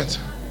connections.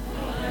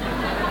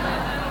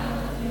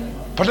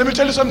 But let me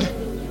tell you something.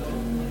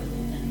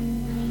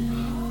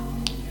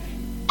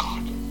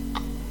 God.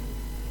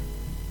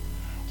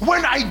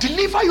 When I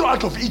deliver you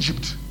out of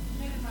Egypt,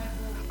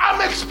 I'm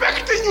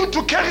expecting you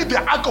to carry the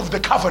Ark of the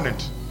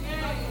Covenant.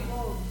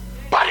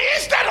 But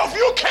instead of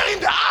you carrying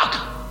the Ark,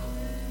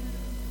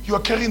 you are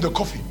carrying the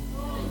coffin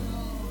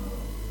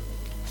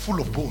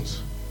full of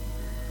bones.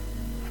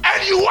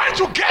 And you want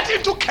to get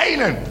into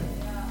Canaan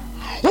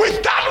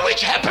with that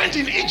which happened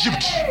in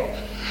Egypt.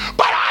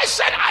 But I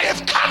said, I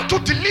have come to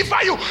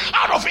deliver you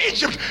out of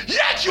Egypt,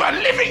 yet you are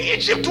leaving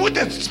Egypt with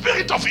the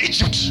spirit of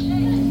Egypt.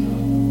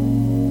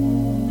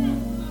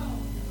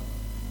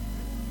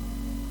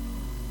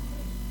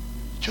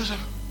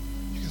 Joseph,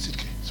 sit,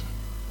 Kay.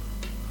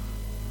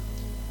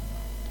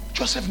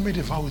 Joseph made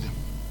a vow with them.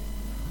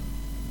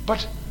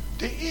 But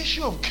the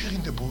issue of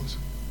carrying the bones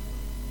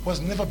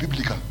was never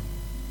biblical.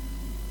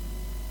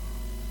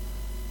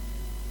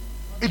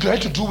 It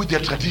had to do with their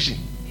tradition.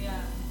 Yeah.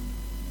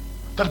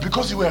 That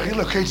because you were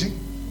relocating,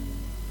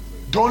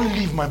 don't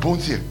leave my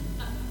bones here.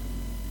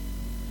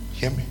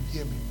 Hear me,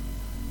 hear me.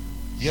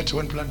 Yet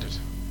when planted.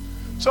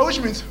 So which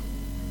means,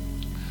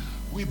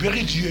 we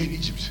buried you in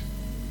Egypt.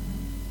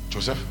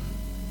 Joseph,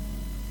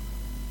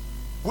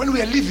 when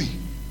we are leaving,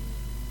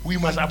 we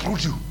must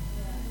uproot you.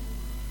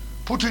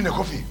 Put you in a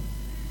coffin.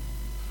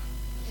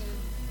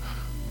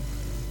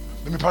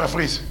 Let me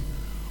paraphrase.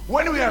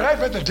 When we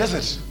arrive at the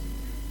desert,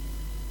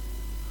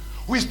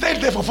 we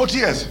stayed there for 40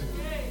 years.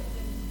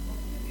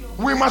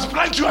 We must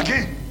plant you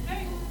again.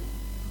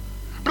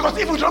 Because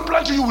if we don't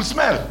plant you, you will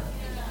smell.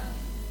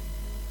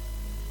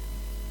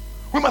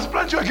 We must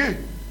plant you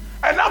again.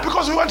 And now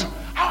because we want to,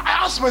 I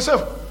ask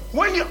myself,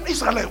 when you're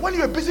Israelite, when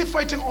you were busy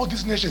fighting all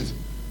these nations,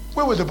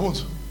 where were the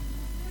bones?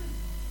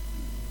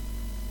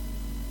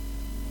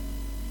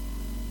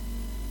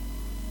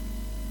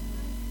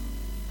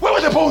 Where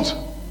were the bones?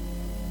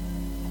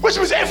 Which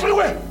means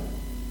everywhere.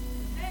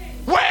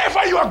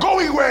 Wherever you are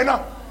going, where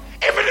now?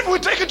 Even if we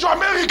take it to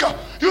America,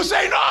 you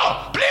say,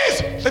 no,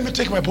 please, let me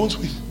take my bones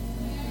with.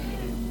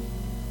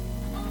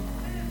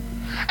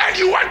 And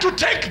you want to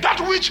take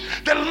that which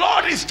the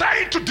Lord is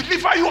trying to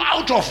deliver you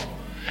out of,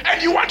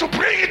 and you want to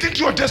bring it into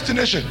your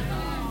destination.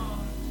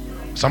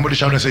 Somebody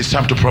shout and say, it's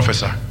time to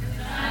prophesy.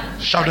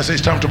 Shout and say,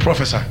 it's time to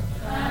prophesy.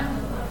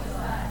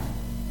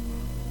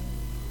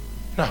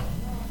 Now,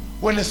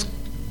 when it's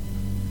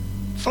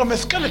from a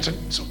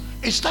skeleton, so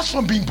it starts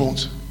from being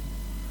bones.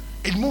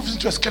 It moves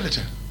into a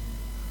skeleton.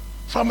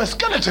 From a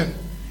skeleton,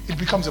 it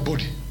becomes a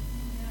body.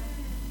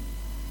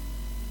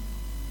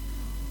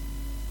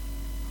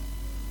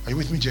 Are you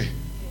with me, Jay?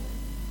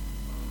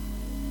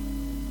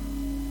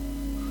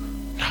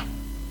 Now,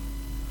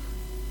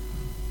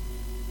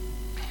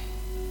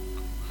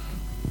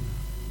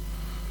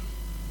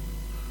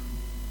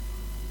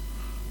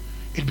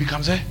 it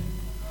becomes I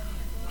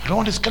don't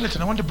want a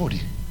skeleton, I want a body.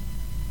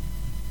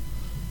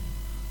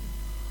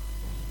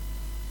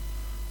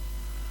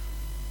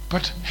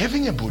 But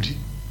having a body,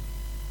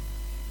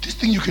 this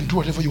thing you can do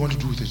whatever you want to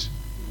do with it.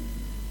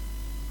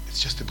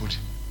 It's just a body.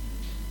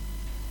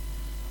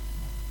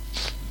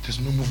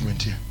 There's no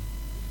movement here.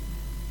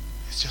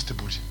 It's just a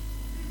body.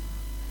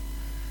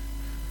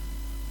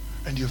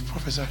 And you have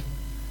prophesied,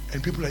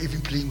 and people are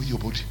even playing with your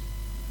body.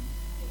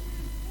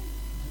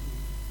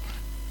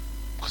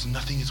 Because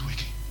nothing is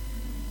working.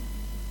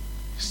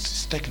 It's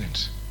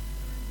stagnant.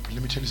 But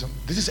let me tell you something.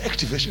 This is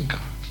activation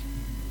ground.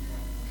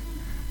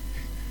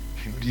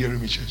 You're not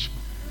hearing me, church.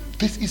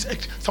 This is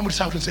somebody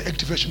shout and say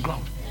activation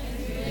ground.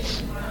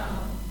 Activation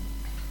ground.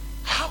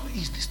 How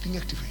is this thing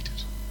activated?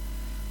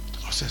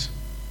 The Lord says,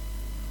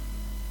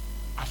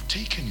 I've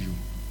taken you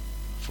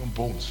from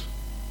bones,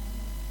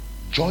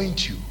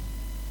 joined you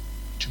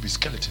to be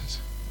skeletons,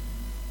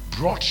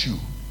 brought you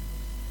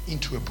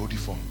into a body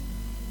form.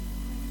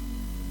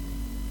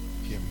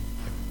 Hear me,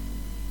 hear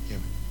me, hear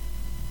me.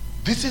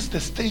 This is the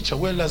stage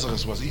where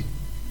Lazarus was in.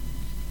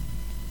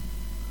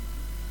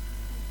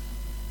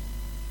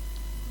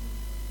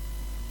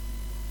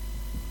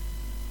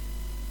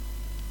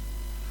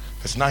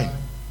 Verse 9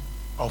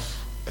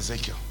 of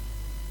Ezekiel.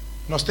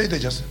 Now stay there,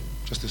 just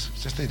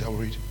stay there, I'll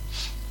read.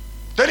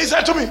 Then he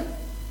said to me,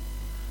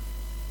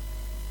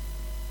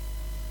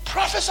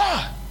 prophesy.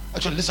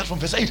 Actually, let's start from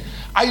verse 8.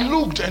 I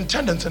looked, and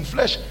tendons and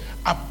flesh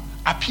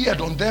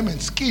appeared on them,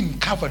 and skin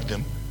covered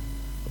them,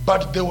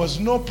 but there was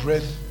no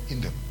breath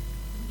in them.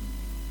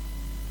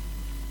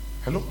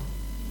 Hello?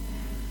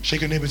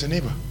 Shake your neighbor, say,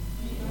 neighbor.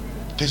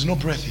 There's no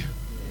breath here.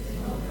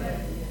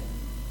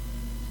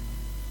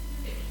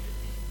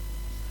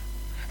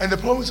 And the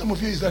problem with some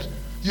of you is that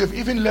you have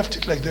even left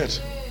it like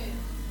that.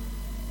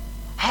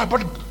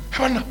 But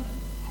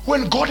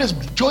when God has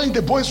joined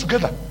the bones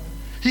together,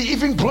 He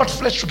even brought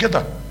flesh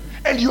together,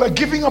 and you are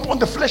giving up on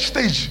the flesh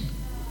stage.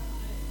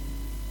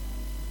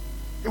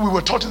 We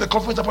were taught in the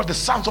conference about the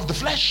sons of the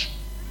flesh.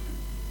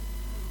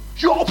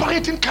 You are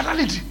operating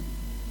carnality.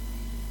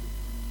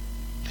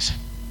 Listen,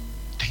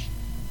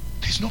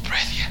 there's no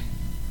breath here.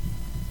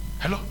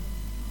 Hello?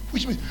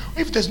 Which means,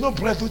 if there's no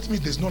breath, which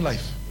means there's no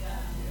life.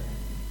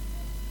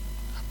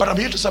 But I'm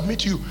here to submit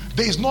to you,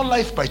 there is no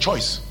life by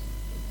choice.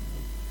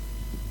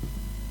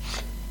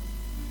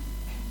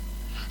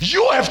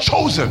 You have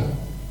chosen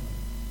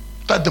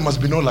that there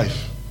must be no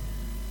life.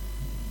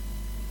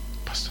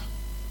 Pastor,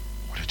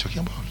 what are you talking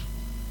about?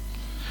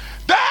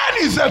 Then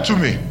he said to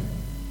me,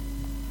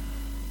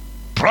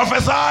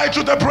 prophesy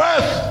to the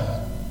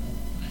breath,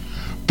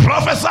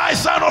 prophesy,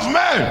 son of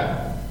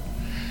man,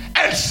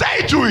 and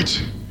say to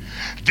it,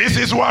 this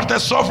is what the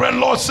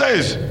sovereign Lord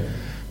says,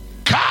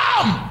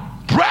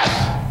 come,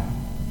 breath,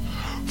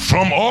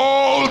 from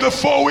all the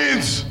four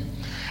winds,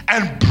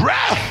 and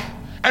breathe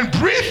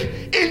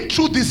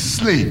into this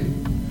slain,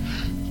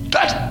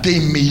 that they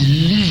may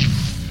live.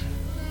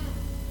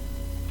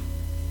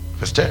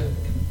 Verse 10.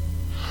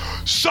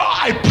 So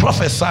I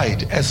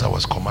prophesied as I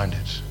was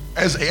commanded,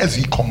 as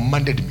he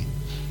commanded me.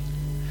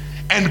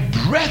 And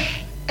breath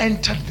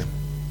entered them.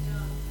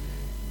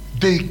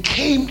 They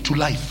came to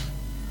life,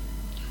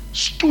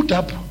 stood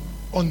up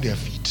on their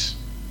feet.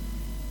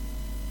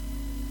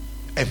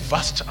 A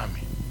vast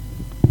army.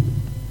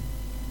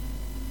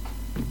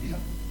 Yeah.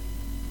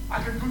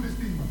 I can do this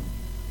thing, man.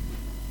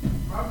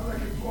 Perhaps I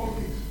can do all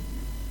things.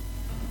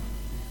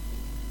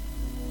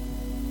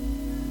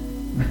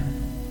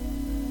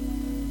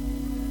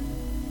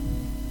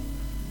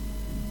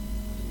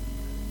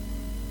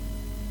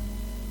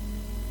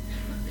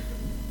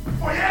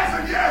 For years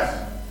and years,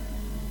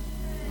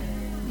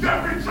 you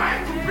have been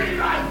trying to bring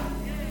life.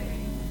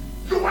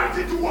 You want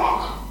it to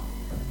walk,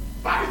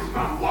 but it's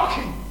not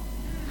walking.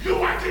 You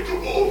want it to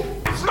move.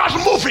 It's not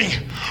moving.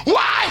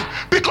 Why?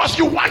 Because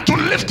you want to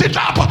lift it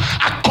up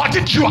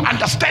according to your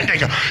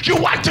understanding. You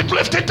want to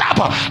lift it up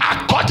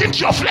according to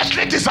your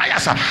fleshly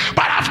desires.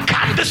 But I've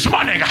come this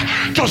morning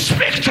to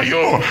speak to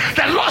you.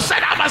 The Lord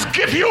said I must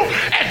give you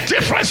a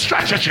different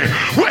strategy.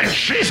 When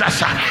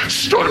Jesus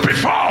stood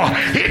before,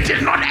 he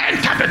did not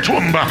enter the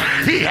tomb.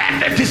 He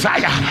had the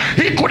desire.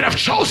 He could have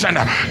chosen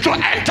to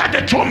enter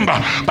the tomb,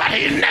 but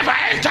he never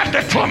entered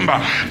the tomb.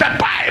 The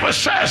Bible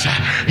says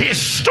he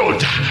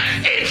stood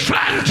in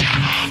front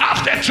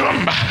of the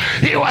tomb.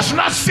 He was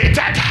not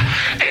seated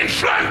in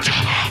front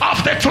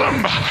of the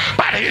tomb,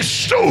 but he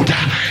stood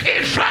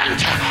in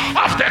front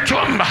of the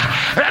tomb.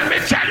 Let me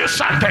tell you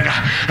something.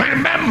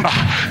 Remember,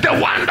 the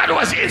one that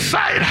was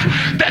inside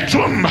the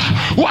tomb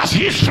was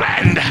his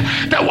friend.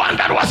 The one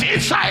that was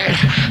inside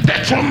the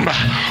tomb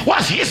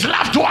was his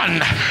loved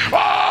one.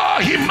 Oh,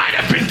 he might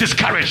have been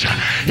discouraged.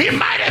 He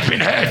might have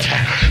been hurt.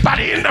 But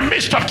in the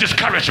midst of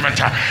discouragement,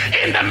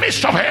 in the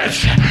midst of hurt,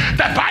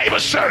 the Bible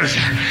says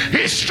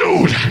he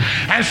stood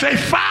and said,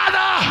 Father,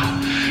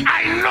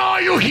 I know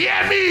you hear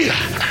me,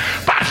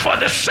 but for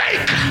the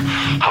sake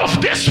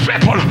of this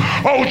people,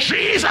 oh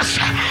Jesus,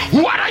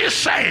 what are you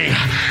saying?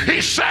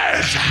 He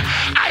says,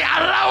 I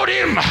allowed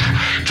him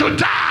to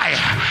die,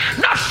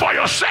 not for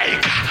your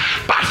sake,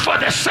 but for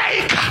the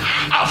sake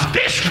of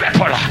this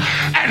people.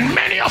 And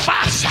many of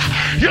us,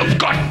 you've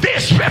got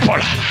these people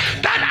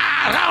that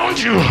are around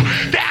you.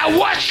 They are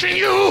watching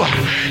you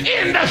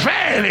in the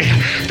valley.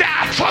 They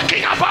are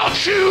talking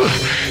about you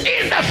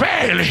in the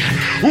valley.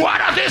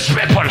 What are these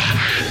people?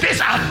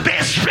 These are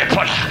these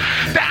people.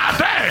 They are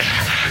there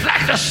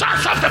like the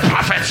sons of the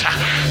prophets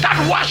that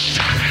watched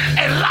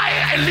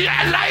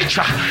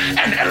Elijah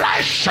and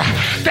Elisha.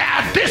 They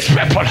are these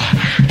people.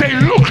 They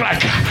look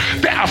like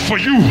they are for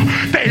you.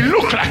 They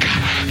look like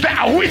they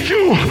are with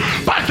you,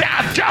 but they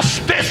are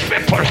just these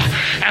people.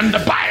 And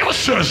the Bible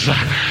says,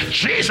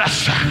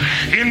 Jesus,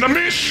 in the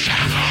midst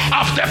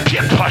of the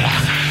people,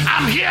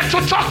 I'm here to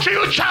talk to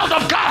you, child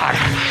of God.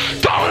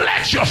 Don't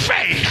let your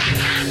faith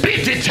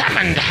be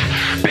determined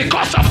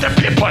because of the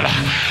people.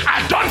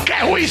 I don't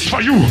care who is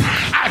for you.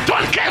 I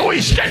don't care who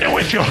is standing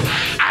with you.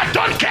 I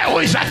don't care who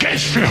is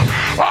against you.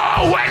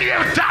 Oh, when you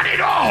have done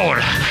it all,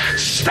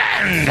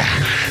 stand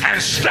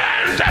and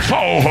stand.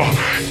 Therefore,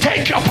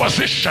 take your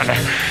position.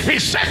 He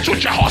said to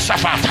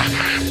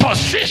Jehoshaphat,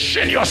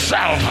 position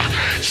yourself,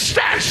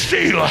 stand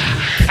still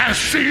and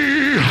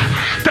see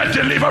the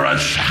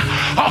deliverance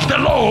of the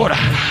Lord.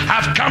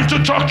 I've come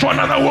to talk to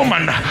another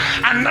woman,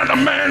 another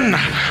man,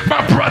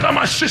 my brother,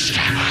 my sister.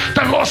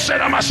 The Lord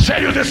said I must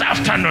tell you this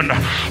afternoon,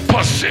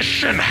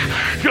 position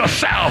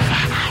yourself.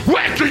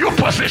 Where do you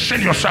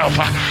position yourself?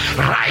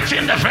 Right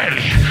in the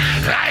valley,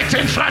 right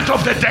in front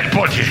of the dead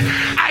body.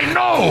 I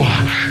know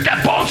the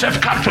bones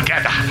have come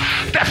together,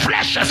 the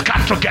flesh has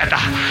come together,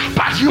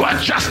 but you are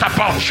just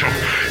about to.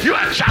 You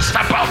are just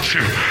about to.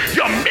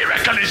 Your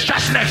miracle is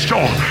just next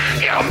door.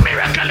 Your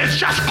miracle is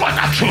just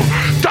quarter to.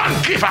 Don't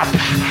give up.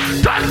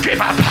 Don't give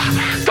up.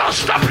 Don't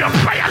stop your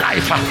prayer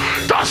life.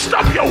 Don't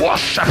stop your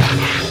worship.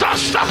 Don't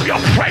stop your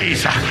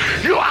praise.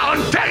 You are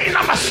on day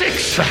number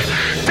 6.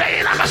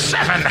 Day number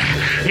 7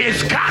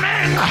 is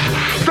coming.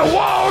 The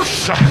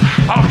walls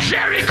of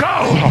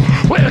Jericho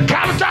will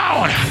come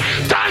down.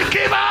 Don't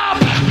give up.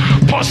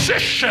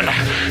 Position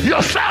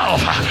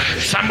yourself.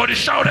 Somebody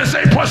shout and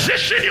say,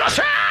 position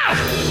yourself.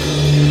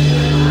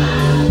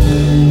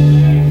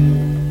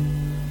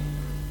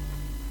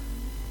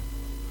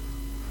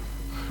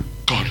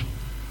 God,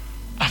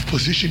 I've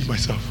positioned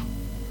myself.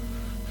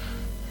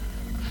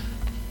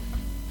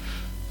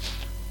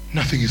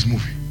 Nothing is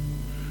moving.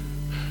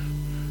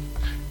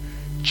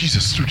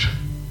 Jesus stood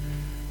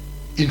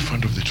in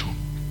front of the tomb.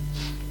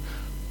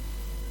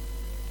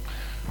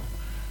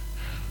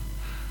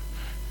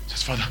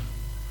 Says, Father,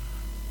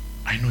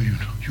 I know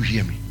you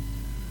hear me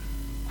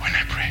when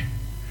I pray.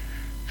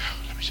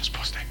 Let me just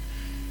pause there.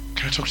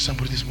 Can I talk to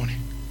somebody this morning?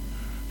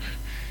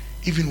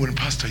 Even when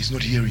pastor is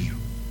not hearing you,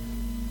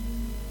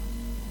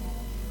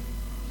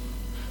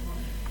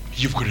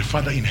 you've got a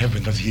Father in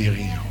heaven that's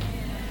hearing you.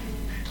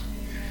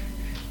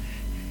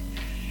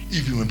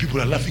 Even when people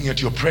are laughing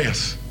at your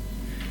prayers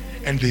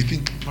and they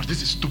think, but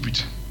this is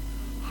stupid.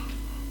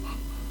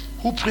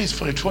 Who prays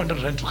for a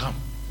 200 rand to come?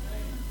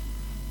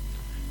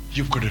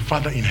 You've got a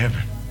Father in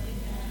heaven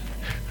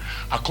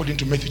according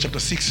to Matthew chapter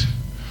 6,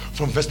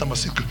 from verse number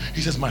 6.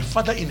 He says, my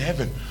Father in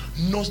heaven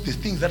knows the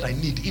things that I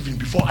need even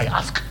before I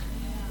ask.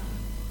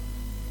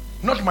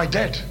 Not my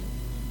dad.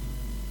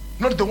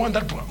 Not the one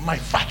that my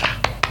Father.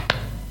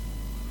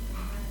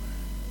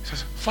 He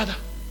says, Father,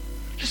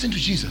 listen to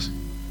Jesus.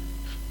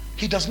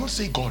 He does not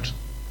say God.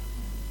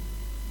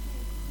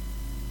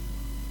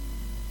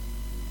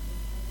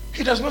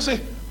 He does not say,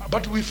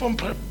 but we form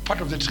part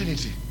of the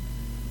Trinity.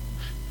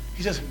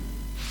 He says,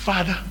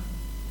 Father,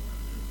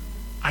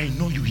 I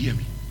know you hear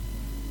me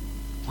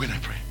when I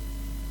pray.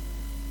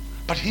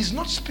 But he's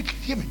not speaking,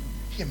 hear me.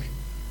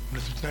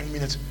 9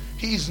 minutes.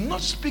 He is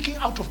not speaking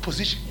out of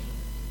position.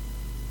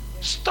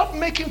 Stop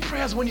making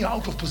prayers when you're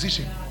out of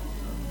position.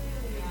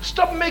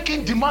 Stop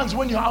making demands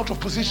when you're out of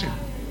position.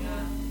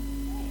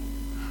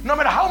 No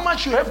matter how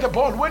much you have the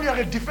ball, when you're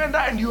a defender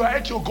and you are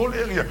at your goal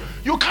area,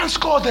 you can't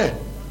score there.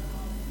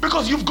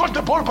 Because you've got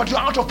the ball, but you're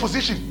out of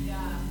position.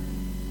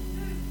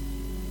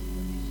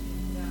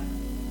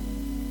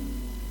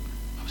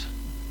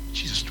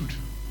 Jesus stood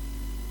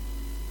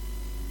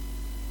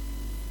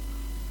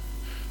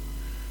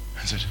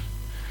and said,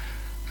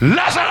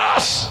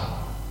 Lazarus,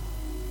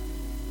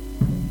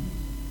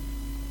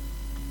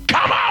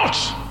 come out.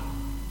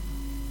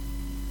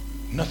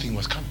 Nothing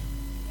was coming.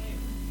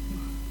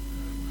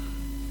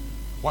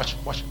 Watch.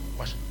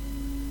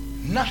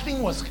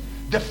 Nothing was.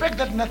 The fact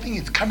that nothing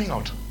is coming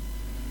out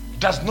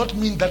does not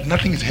mean that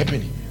nothing is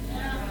happening.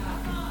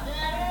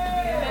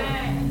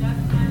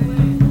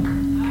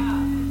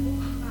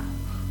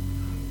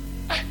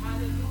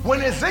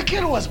 When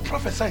Ezekiel was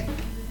prophesying,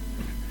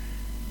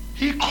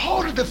 he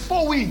called the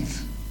four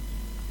winds.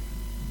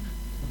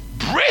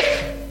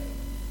 Breath,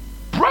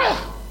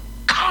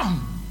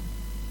 come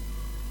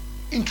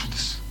into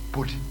this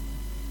body.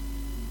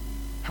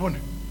 I want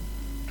to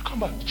come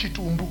back.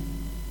 Chitumbu.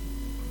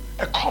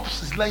 A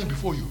corpse is lying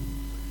before you.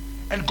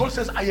 And God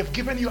says, I have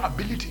given you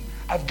ability.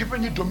 I've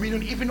given you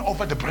dominion even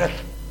over the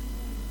breath.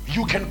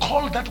 You can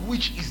call that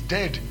which is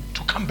dead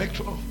to come back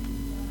to earth.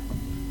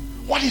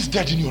 What is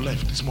dead in your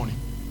life this morning?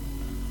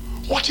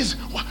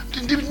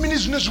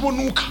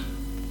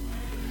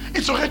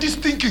 It's already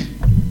stinking.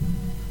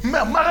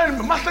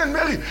 Martha and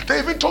Mary, they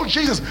even told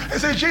Jesus, they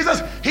said,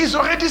 Jesus, he's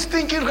already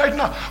stinking right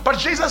now. But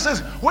Jesus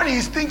says, when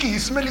he's stinking,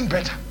 he's smelling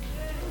better.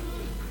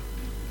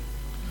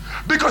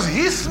 Because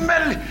his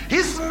smell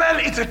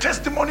is a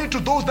testimony to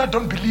those that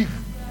don't believe.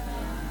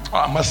 Oh,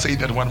 I must say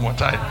that one more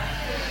time.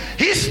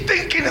 His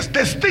stinkiness,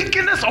 the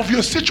stinkiness of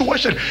your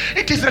situation,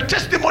 it is a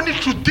testimony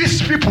to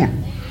these people.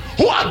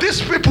 Who are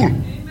these people?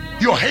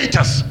 Your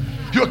haters,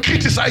 your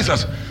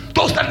criticizers,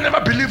 those that never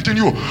believed in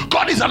you.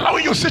 God is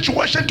allowing your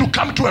situation to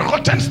come to a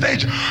rotten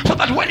stage so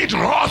that when it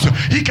rots,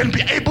 he can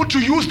be able to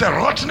use the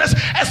rottenness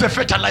as a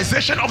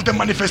fertilization of the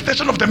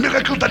manifestation of the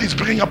miracle that is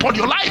bringing upon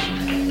your life.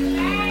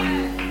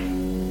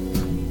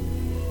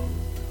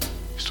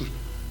 He stood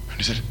and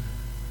he said,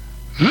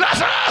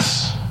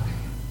 Lazarus,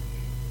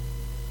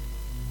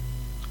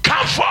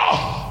 come forth.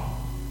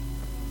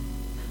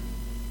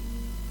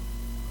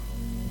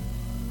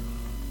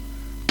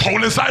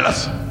 Paul and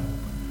Silas,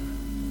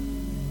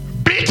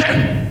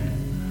 beaten,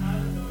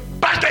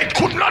 but they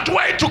could not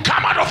wait to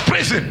come out of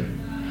prison.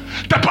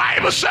 The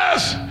Bible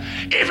says,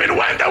 even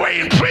when they were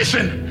in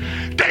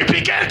prison, they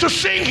began to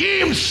sing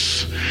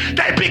hymns.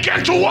 They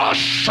began to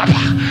worship.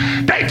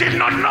 They did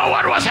not know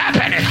what was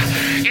happening.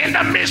 In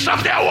the midst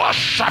of their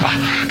worship,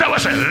 there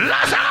was a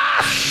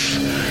Lazarus,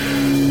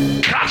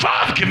 come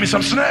forth. Give me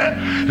some snare.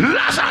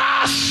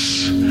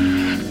 Lazarus,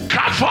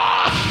 come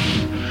forth.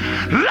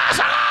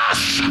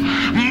 Lazarus,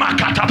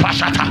 Makata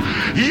Pashata,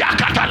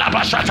 Yakata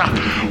Labashata.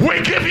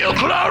 We give you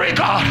glory,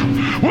 God.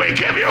 We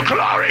give you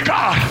glory,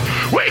 God.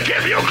 We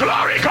give you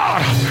glory,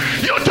 God.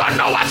 You don't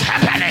know what's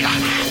happening.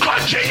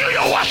 Continue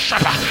your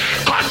worship.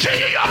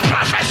 Continue your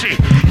prophecy.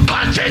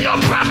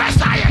 Continue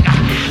prophesying.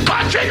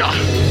 Continue.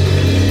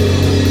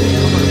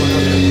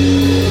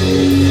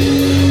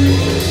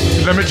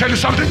 Let me tell you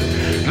something.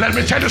 Let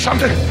me tell you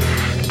something.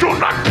 Do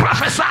not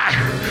prophesy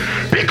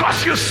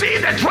because you see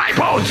the dry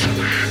bones.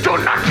 Do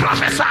not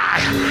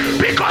prophesy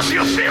because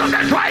you feel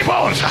the dry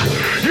bones.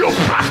 You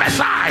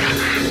prophesy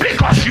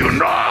because you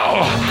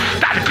know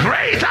that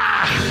greater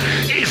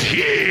is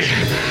he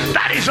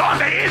that is on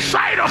the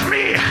inside of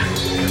me.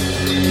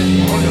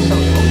 Hold yourself.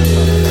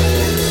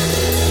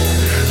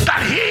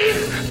 That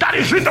he that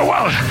is in the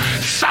world.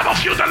 Some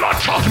of you, the Lord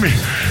told me,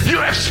 you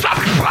have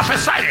stopped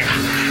prophesying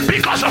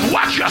because of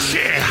what you're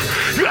seeing.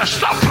 You have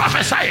stopped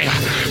prophesying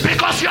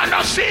because you're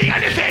not seeing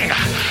anything.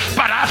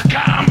 But I've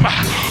come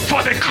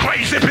for the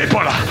crazy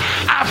people.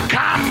 I've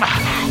come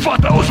for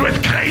those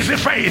with crazy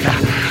faith.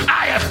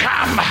 I have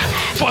come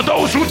for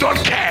those who don't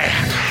care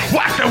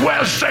what the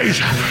world says,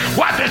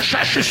 what the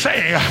church is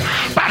saying,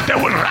 but they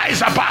will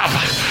rise above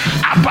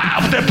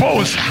the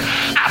bones,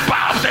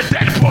 above the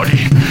dead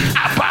body,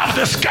 above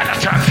the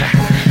skeletons,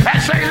 and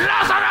say,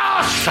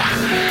 Lazarus,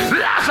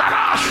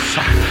 Lazarus.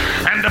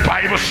 And the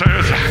Bible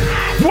says,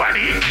 when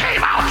he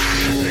came out,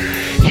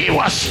 he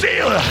was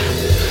still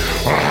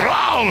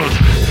rolled.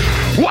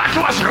 What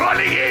was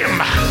rolling him?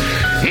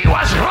 He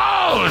was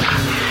rolled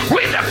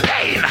with the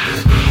pain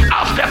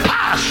of the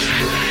past.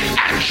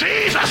 And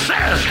Jesus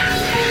says,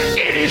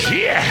 it is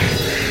here.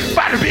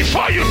 But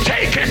before you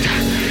take it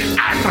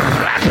and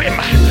wrap him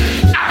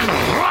and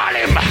roll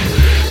him,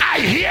 I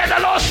hear the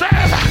Lord say,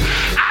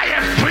 I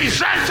have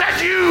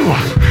presented you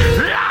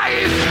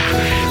life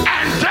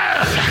and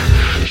death.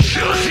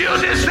 Choose you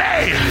this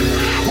day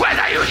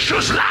whether you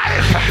choose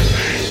life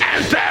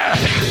and death.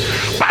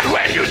 But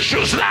when you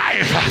choose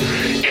life,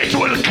 it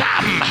will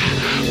come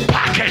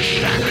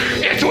packaged.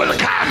 It will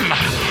come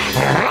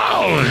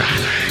rolled.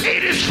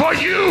 It is for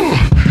you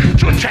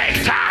to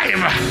take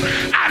time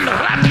and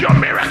wrap your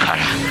miracle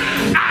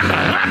and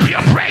wrap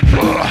your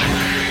breakthrough.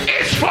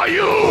 It's for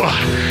you.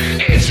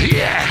 It's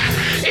here.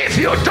 If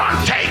you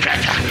don't take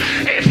it,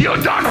 if you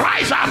don't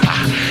rise up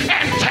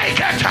and take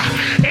it,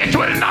 it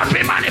will not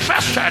be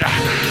manifested.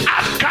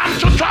 I've come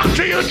to talk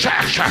to you,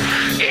 church.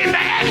 In the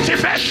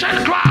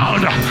activation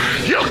ground,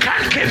 you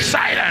can't keep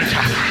silent.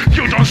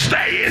 You don't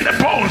stay in the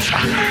bones.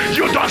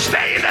 You don't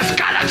stay in the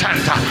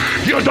skeletons.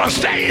 You don't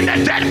stay in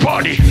the dead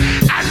body.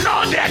 I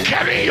know they're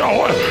carrying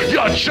your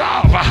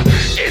job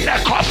in the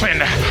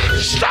coffin.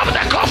 Stop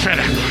the coffin.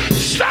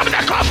 Stop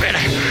the coffin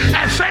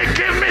and say,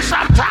 give me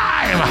some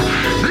time.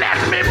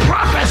 Let me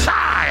prophesy.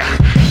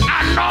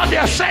 I know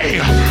they're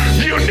saying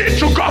you need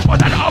to go for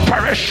that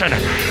operation.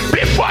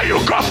 Before you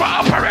go for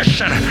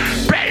operation,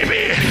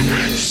 baby,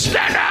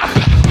 stand up,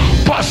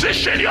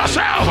 position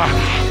yourself,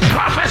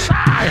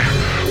 prophesy,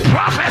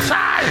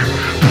 prophesy,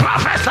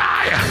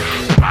 prophesy,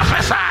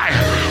 prophesy.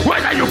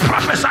 Whether you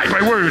prophesy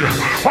by word,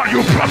 or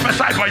you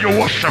prophesy by your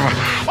worship,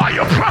 or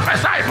you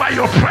prophesy by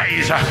your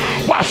praise,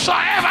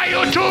 whatsoever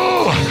you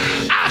do,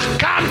 I've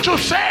come to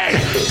say,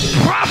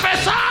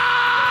 prophesy.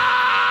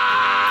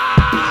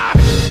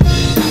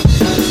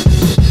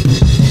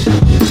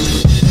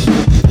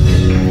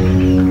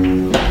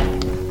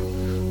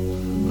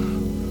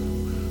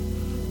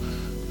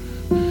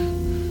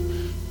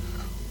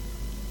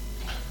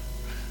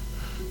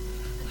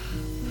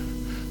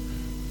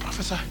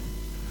 Prophesy.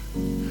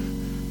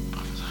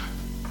 Prophesy.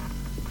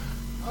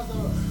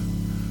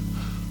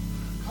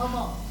 Come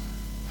on.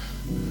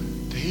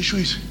 The issue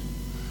is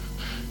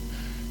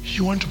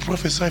you want to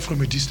prophesy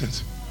from a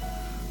distance.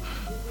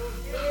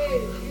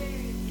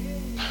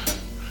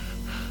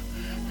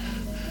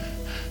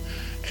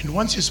 And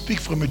once you speak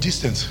from a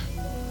distance,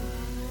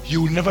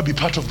 you will never be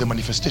part of the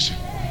manifestation.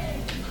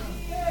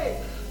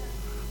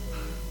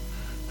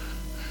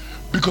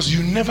 Because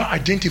you never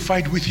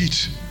identified with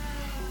it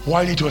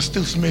while it was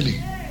still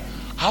smelling.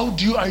 How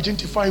do you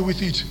identify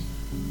with it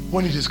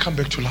when it has come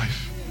back to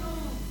life?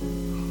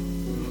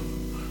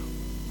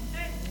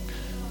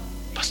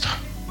 Pastor,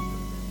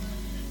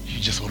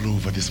 you're just all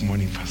over this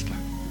morning, Pastor.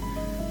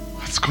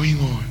 What's going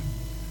on?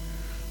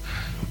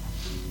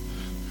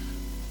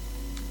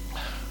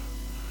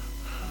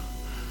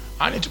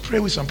 I need to pray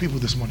with some people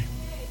this morning.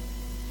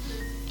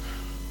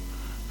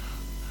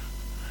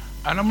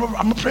 And I'm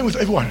not praying with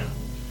everyone.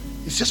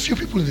 It's just few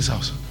people in this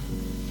house.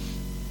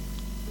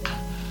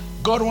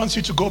 God wants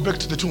you to go back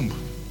to the tomb.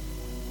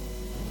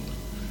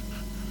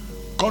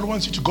 God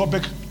wants you to go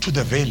back to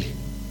the valley.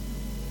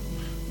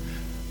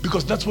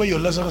 Because that's where your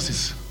Lazarus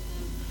is.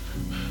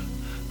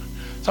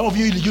 Some of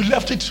you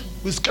left it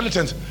with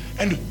skeletons.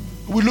 And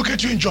we look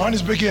at you in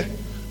Johannesburg here,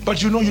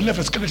 but you know you left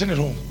a skeleton at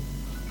home.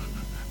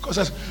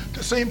 Because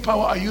the same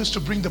power I used to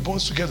bring the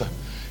bones together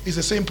is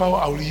the same power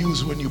I will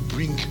use when you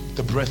bring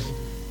the breath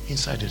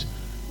inside it.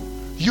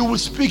 You will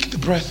speak the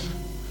breath.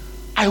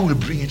 I will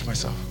bring it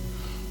myself.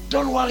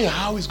 Don't worry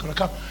how it's going to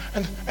come.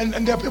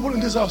 And there are people in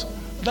this house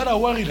that are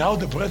worried how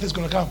the breath is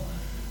going to come.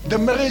 The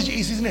marriage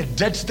is in a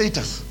dead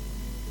status.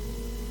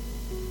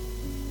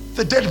 It's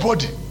a dead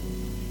body.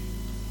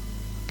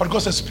 But God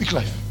says, speak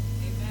life.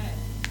 Amen.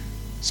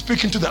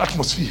 Speak into the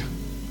atmosphere.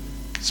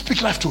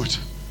 Speak life to it.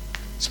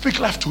 Speak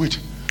life to it.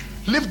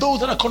 Leave those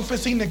that are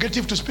confessing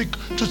negative to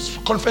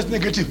confess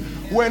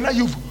negative. When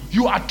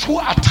you are too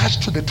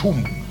attached to the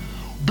tomb.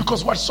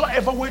 Because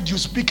whatsoever word you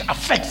speak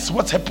affects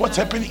what's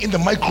happening in the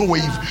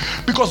microwave.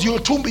 Because your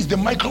tomb is the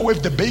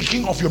microwave, the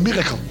baking of your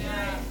miracle.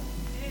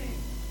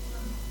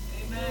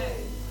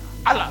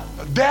 Allah,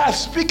 they are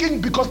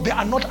speaking because they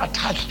are not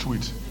attached to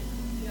it.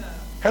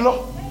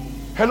 Hello?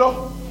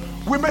 Hello?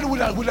 Women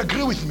will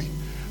agree with me.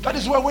 That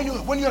is why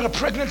when you are a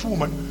pregnant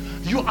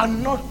woman, you are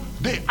not,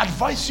 they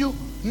advise you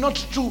not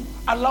to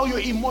allow your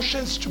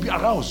emotions to be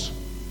aroused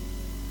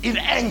in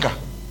anger.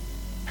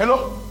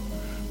 Hello?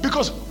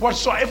 Because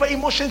whatsoever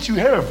emotions you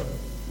have,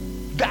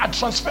 they are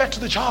transferred to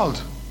the child.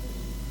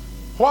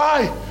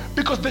 Why?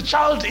 Because the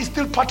child is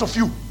still part of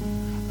you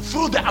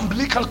through the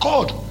umbilical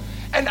cord.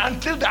 And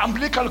until the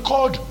umbilical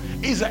cord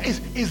is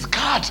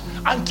cut,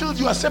 until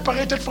you are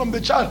separated from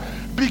the child,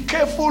 be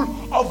careful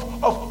of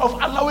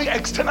allowing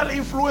external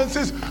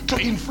influences to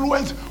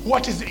influence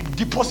what is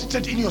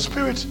deposited in your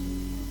spirit.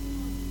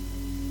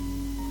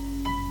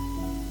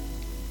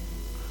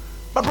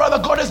 My brother,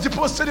 God has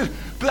deposited it.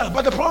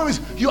 But the problem is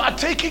you are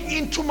taking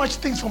in too much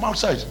things from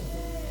outside.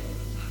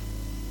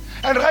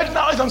 And right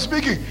now as I'm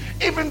speaking,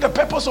 even the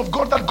purpose of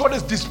God that God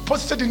has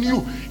deposited in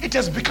you, it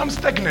has become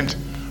stagnant.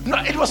 No,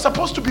 it was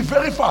supposed to be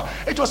very far.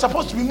 It was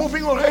supposed to be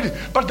moving already.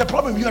 But the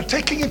problem, you are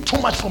taking in too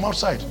much from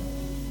outside.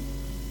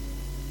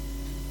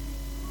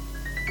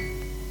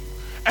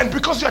 And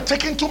because you are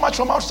taking too much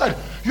from outside,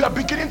 you are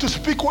beginning to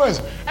speak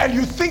words. And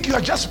you think you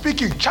are just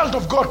speaking. Child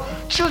of God.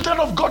 Children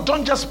of God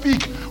don't just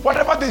speak.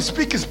 Whatever they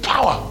speak is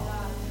power.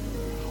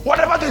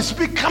 Whatever they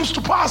speak comes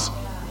to pass.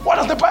 What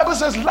does the Bible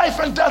says? Life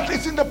and death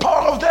is in the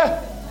power of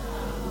the...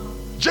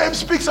 James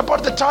speaks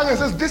about the tongue and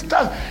says, this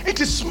tongue,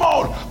 it is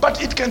small,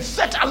 but it can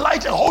set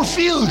alight a whole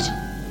field.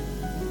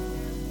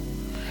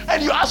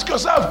 And you ask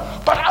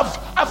yourself, but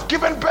I've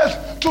given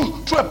birth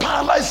to a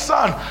paralyzed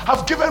son.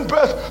 I've given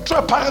birth to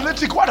a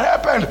paralytic. What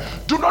happened?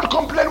 Do not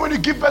complain when you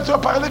give birth to a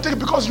paralytic,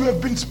 because you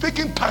have been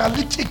speaking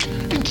paralytic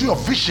into your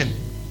vision.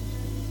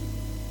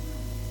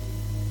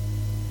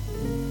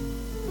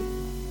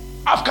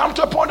 I've come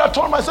to a point I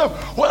told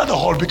myself, whether the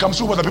hall becomes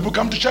full, whether people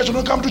come to church or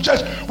don't come to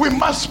church, we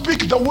must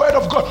speak the word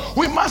of God.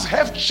 We must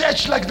have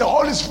church like the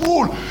hall is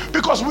full,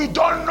 because we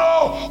don't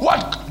know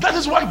that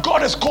is what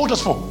God has called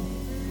us for.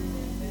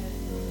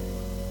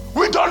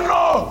 We don't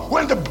know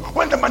when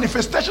the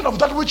manifestation of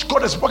that which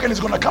God has spoken is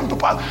going to come to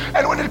pass.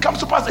 And when it comes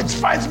to pass, it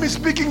finds me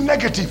speaking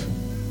negative.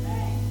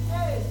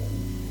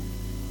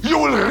 You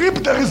will reap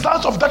the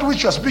results of that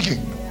which you are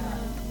speaking.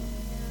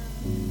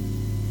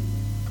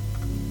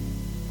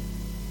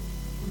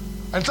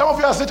 And some of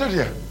you are seated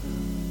here.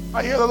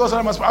 I hear the Lord say,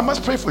 I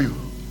must pray for you.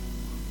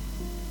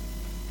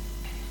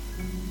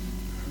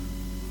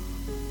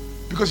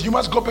 Because you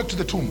must go back to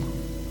the tomb.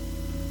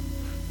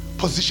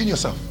 Position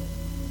yourself.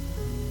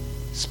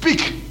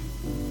 Speak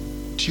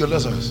to your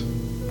Lazarus.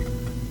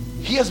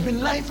 He has been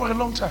lying for a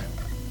long time.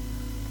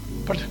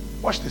 But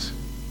watch this.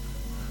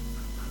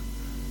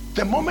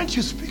 The moment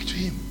you speak to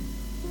him,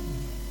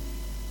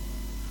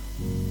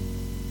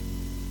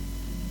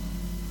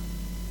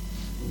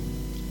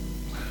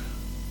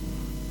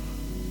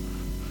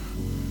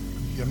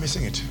 you're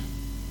missing it.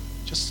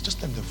 Just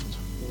stand there.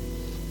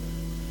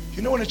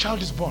 You know when a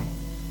child is born,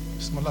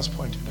 this is my last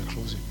point and I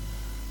close it.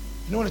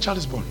 You know when a child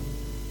is born,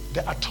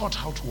 they are taught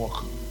how to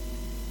walk.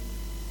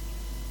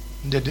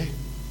 In the day.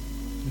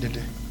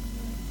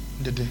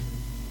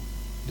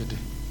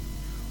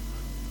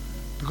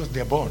 Because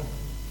they are born.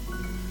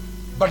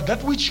 But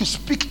that which you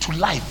speak to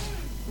life,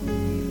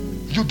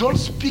 you don't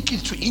speak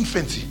it to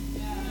infancy.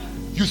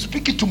 You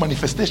speak it to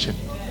manifestation.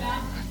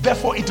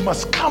 Therefore, it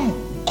must come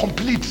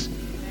complete.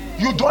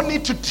 You don't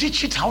need to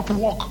teach it how to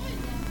walk.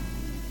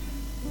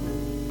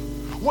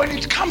 When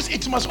it comes,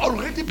 it must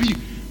already be...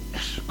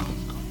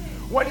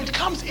 When it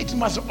comes, it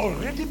must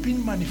already be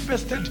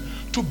manifested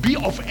to be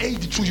of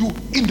aid to you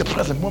in the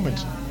present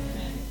moment.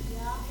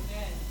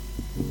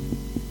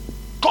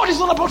 God is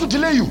not about to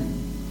delay you.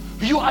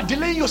 You are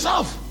delaying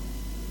yourself.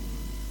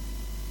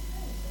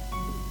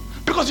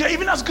 Because you're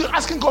even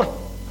asking God,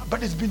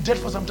 but it's been dead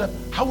for some time.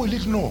 How will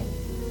it know?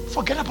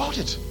 Forget about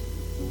it.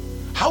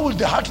 How will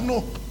the heart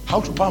know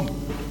how to pump?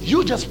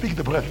 You just speak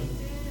the breath.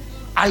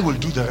 I will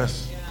do the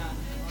rest.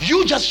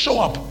 You just show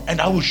up and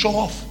I will show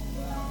off.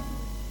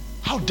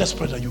 How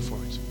desperate are you for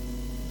it?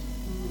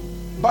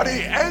 But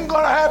it ain't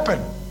gonna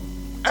happen.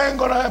 Ain't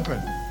gonna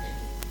happen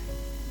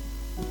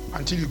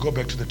until you go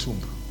back to the tomb.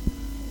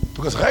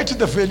 Because right in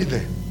the valley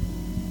there,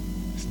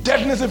 there's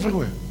deadness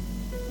everywhere.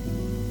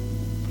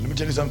 But let me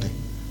tell you something.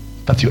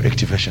 That's your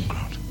activation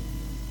ground.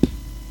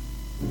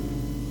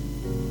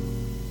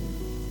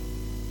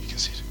 You can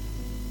see it.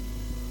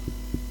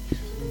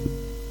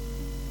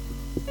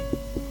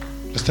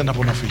 Let's stand up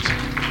on our feet.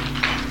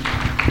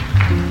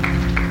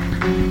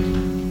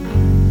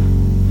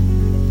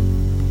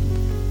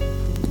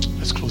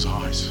 Let's close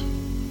our eyes.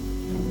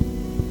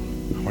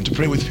 I want to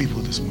pray with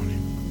people this morning.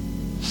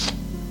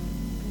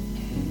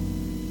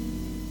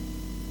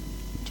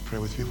 To pray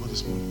with people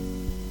this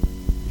morning.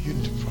 You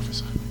need to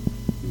prophesy.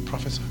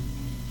 Prophesy.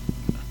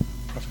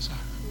 Prophesy.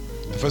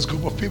 The first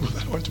group of people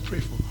that I want to pray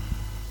for.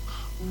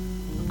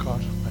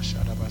 God,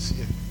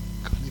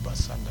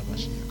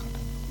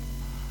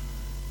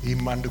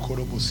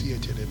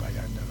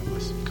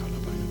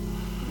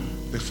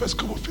 the first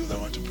group of people that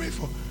I want to pray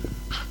for.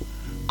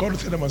 God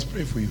said I must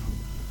pray for you.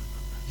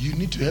 You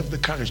need to have the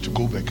courage to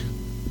go back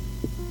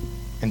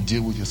and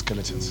deal with your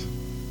skeletons.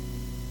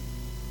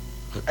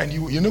 And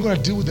you're not going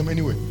to deal with them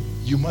anyway.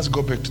 You must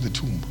go back to the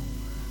tomb,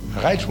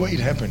 right where it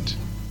happened,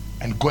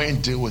 and go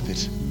and deal with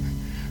it.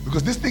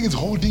 Because this thing is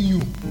holding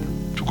you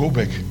to go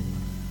back.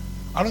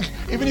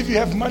 Even if you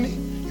have money,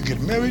 you get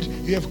married,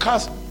 you have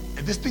cars,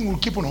 this thing will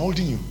keep on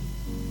holding you.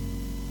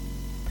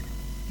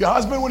 Your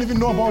husband won't even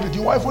know about it.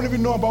 Your wife won't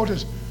even know about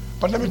it.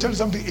 But let me tell you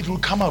something, it will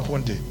come up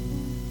one day.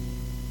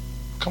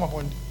 Come up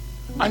one day.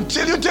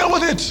 Until you deal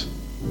with it.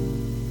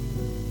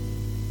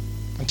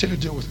 Until you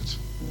deal with it.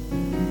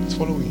 It's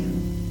following you.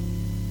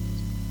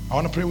 I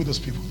want to pray with those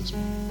people this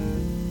morning.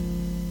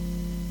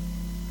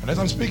 And as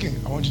I'm speaking,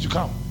 I want you to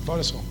come. Without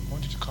a song, I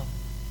want you to come.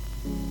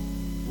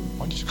 I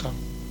want you to come.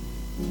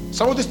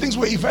 Some of these things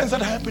were events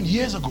that happened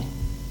years ago.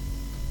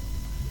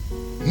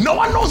 No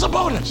one knows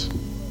about it.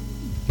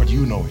 But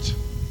you know it.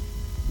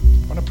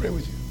 I want to pray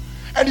with you.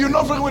 And you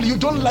know very well you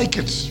don't like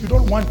it. You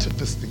don't want it,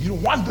 this thing. You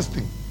don't want this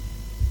thing.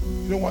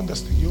 You don't want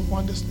this thing. You don't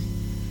want this thing.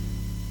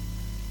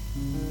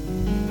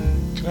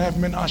 Can I have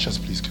men ushers,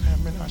 please? Can I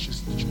have men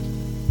ushers in the church?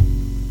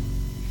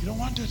 You don't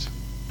want it.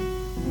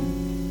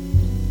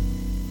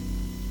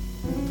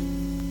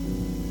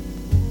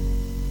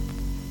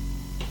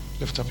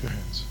 Lift up your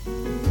hands.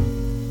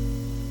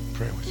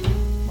 Pray with you.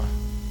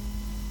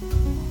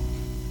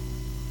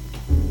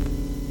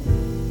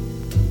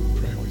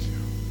 Pray with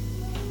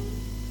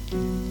you.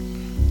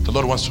 The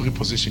Lord wants to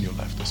reposition your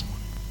life this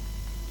morning.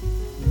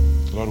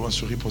 The Lord wants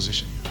to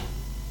reposition you.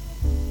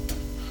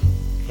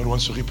 The Lord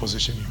wants to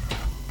reposition you.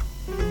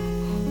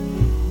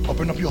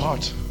 Open up your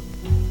heart.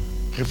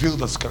 Reveal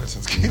the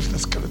skeletons. Give the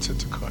skeleton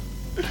to God.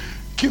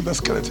 Give the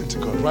skeleton to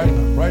God right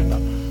now, right now,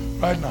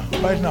 right now,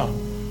 right now,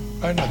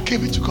 right now.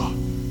 Give it to God.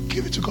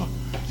 Give it to God.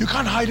 You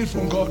can't hide it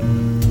from God.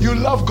 You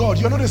love God.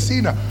 You're not a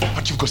sinner,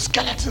 but you've got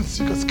skeletons.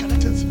 You've got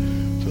skeletons.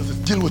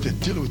 Deal with it.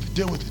 Deal with it.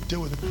 Deal with it.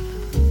 Deal with it.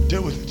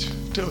 Deal with it.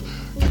 The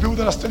people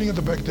that are standing at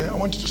the back there, I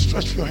want you to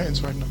stretch for your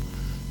hands right now.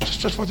 Just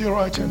stretch for your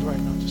right hand right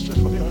now. Just stretch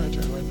for your right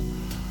hand right now.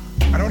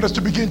 And I want us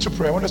to begin to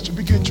pray. I want us to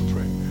begin to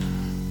pray.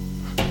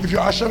 If you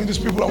are showing these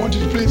people, I want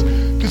you to please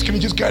can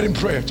you just get in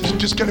prayer?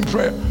 Just get in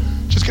prayer.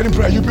 Just get in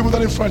prayer. You people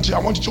that are in front here, I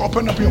want you to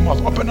open up your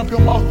mouth. Open up your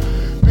mouth.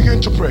 Begin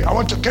to pray.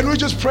 Can we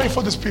just pray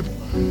for these people?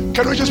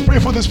 Can we just pray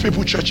for these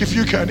people, church? If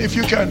you can.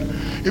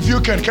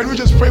 Can we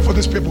just pray for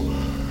these people?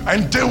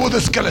 And deal with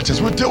the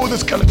skeletons. We'll deal with the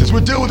skeletons.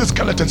 We'll deal with the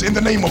skeletons in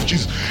the name of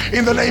Jesus.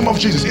 In the name of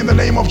Jesus. In the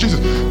name of Jesus.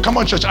 Come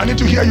on, church. I need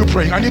to hear you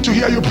praying. I need to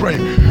hear you praying.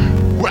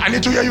 I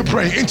need to hear you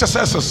pray.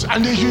 Intercessors, I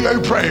need to hear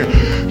you pray.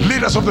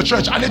 Leaders of the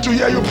church, I need to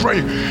hear you pray.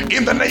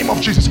 In the name of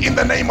Jesus, in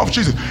the name of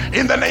Jesus,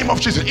 in the name of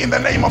Jesus, in the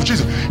name of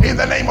Jesus, in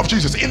the name of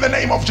Jesus, in the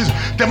name of Jesus.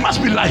 There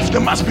must be life,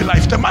 there must be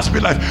life, there must be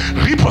life.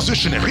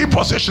 Reposition it,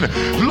 reposition it.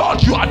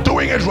 Lord, you are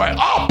doing it right.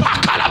 Oh,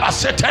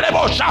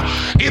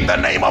 in the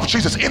name of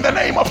Jesus, in the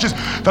name of Jesus.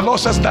 The Lord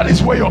says that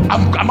is where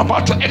I'm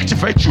about to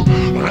activate you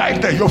right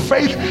there. Your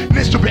faith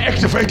needs to be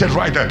activated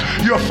right there.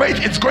 Your faith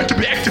is going to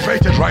be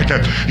activated right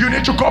there. You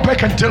need to go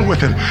back and deal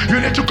with it. You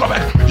need to go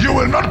back. You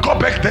will not go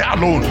back there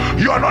alone.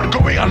 You are not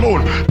going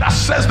alone. That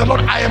says the Lord,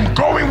 I am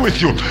going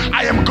with you.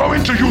 I am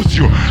going to use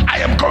you. I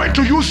am going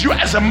to use you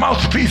as a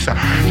mouthpiece.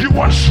 You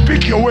won't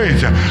speak your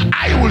words.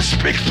 I will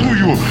speak through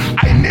you.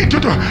 I need to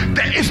do.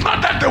 It's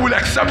not that they will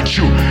accept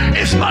you.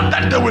 It's not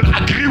that they will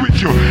agree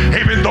with you,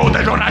 even though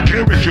they don't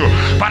agree with you.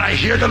 But I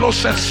hear the Lord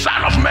says,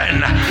 Son of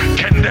man,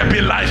 can there be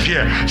life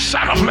here?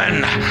 Son of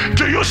man,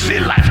 do you see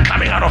life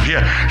coming out of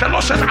here? The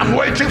Lord says, I'm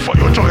waiting for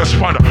you to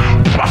respond.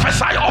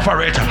 Prophesy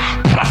over it.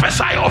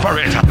 Prophesy over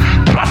it.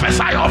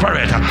 Prophesy over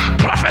it.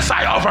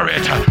 Prophesy over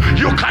it.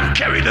 You can't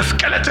carry the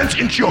skeletons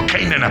into your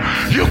Canaan.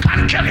 You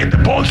can't carry the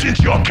bones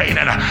into your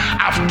Canaan.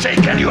 I've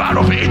taken you out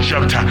of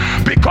Egypt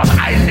because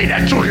I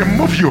needed to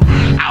remove you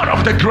out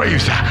of the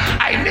graves.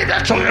 I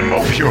needed to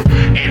remove you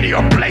in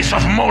your place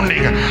of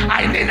mourning.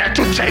 I needed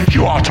to take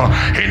you out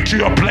into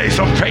your place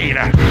of pain.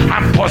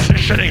 I'm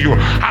positioning you.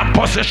 I'm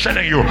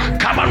positioning you.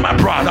 Come on, my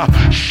brother.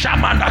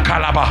 Shamanda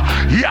Kalaba.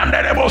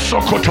 Yanderebo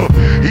Sokoto.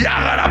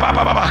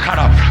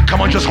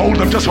 Come on, just hold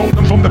them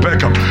from the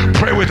back.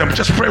 Pray with them,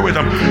 just pray with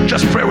them,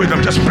 just pray with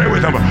them, just pray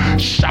with them.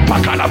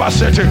 Shapakalaba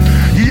sete,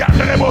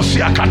 Yanderebo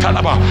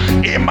Siakatalaba,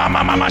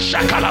 Imama Mama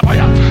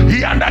Shakalabaya,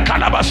 Yanda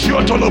Kalaba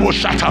Siotolobo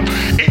Shata,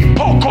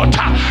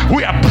 Ipokota.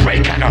 We are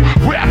breaking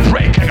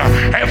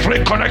every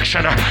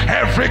connection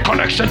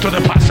to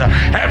the pastor,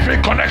 every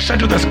connection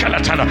to the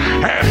skeleton,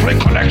 every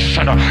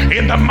connection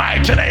in the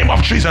mighty name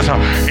of Jesus,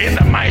 in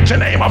the mighty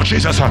name of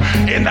Jesus,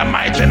 in the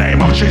mighty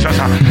name of Jesus,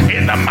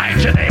 in the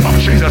mighty name of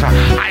Jesus.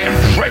 I am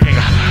praying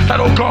that,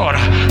 oh God,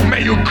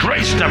 may you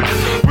grace them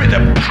with the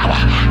power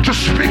to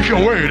speak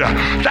your word.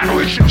 That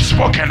which you've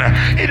spoken,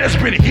 it has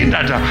been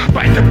hindered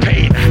by the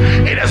pain.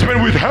 It has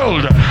been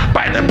withheld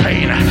by the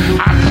pain.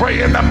 I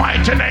pray in the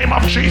mighty name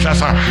of Jesus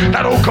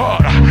that, oh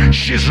God,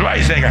 she's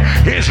rising,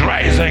 he's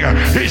rising,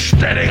 he's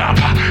standing up,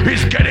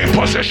 he's getting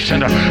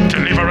positioned.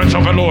 Deliverance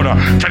of the Lord,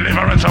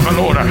 deliverance of the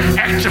Lord,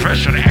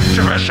 activation,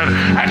 activation,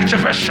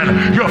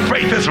 activation. Your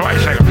faith is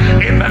rising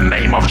in the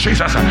name of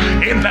Jesus,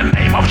 in the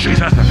name of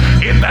Jesus,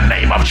 in the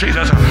name of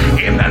Jesus,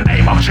 in the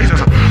name of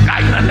Jesus,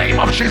 in the name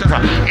of Jesus,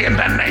 in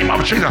the name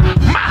of Jesus.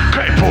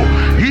 Makepo,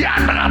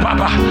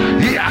 Yandrababa,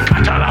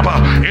 Yakatalaba,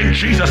 in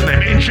Jesus'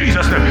 name, in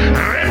Jesus' name.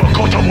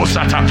 Rebokoto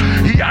Musata,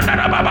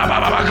 Yandrababa,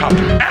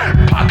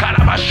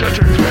 Pakalaba Shut,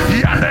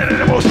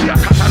 Yandrabosia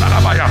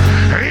Catalabaya,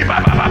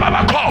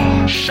 Ribababa,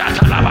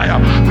 Shatalabaya,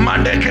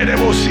 Mandeke de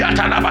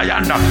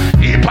Bosiatalabayanda,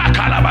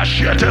 Ipakalaba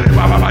Shut,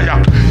 Babaya,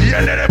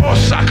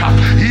 Yandrabosaka,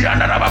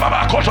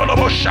 Yandrababa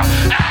Kotolobosha.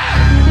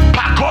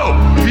 I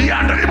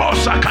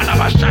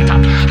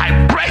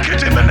break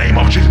it in the name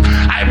of Jesus.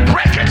 I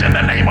break it in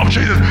the name of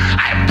Jesus.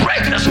 I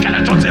break the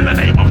skeletons in the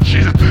name of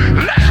Jesus.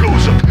 Let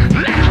loose,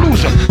 let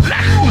loose,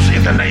 let loose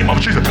in the name of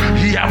Jesus.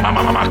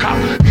 Yamamamaka,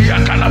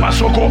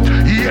 Yakalabasoko,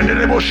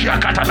 Yendereboshia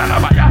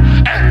Catalabaya,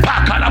 and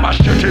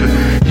Pakalabashit,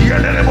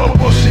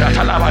 Yenderebosia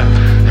Talaba,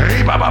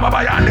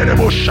 Ribababa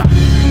Yanderebosha.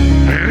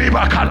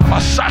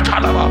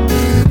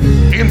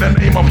 the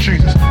name of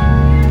Jesus.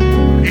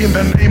 In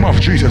the name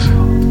of Jesus.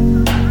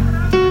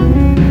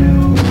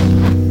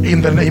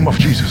 In the name of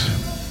Jesus.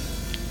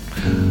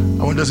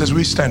 I want us as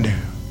we're standing.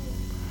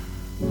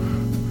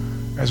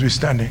 As we're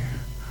standing,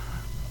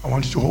 I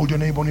want you to hold your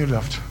neighbor on your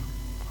left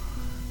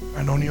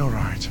and on your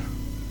right.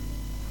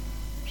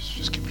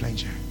 Just keep playing,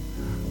 Jay.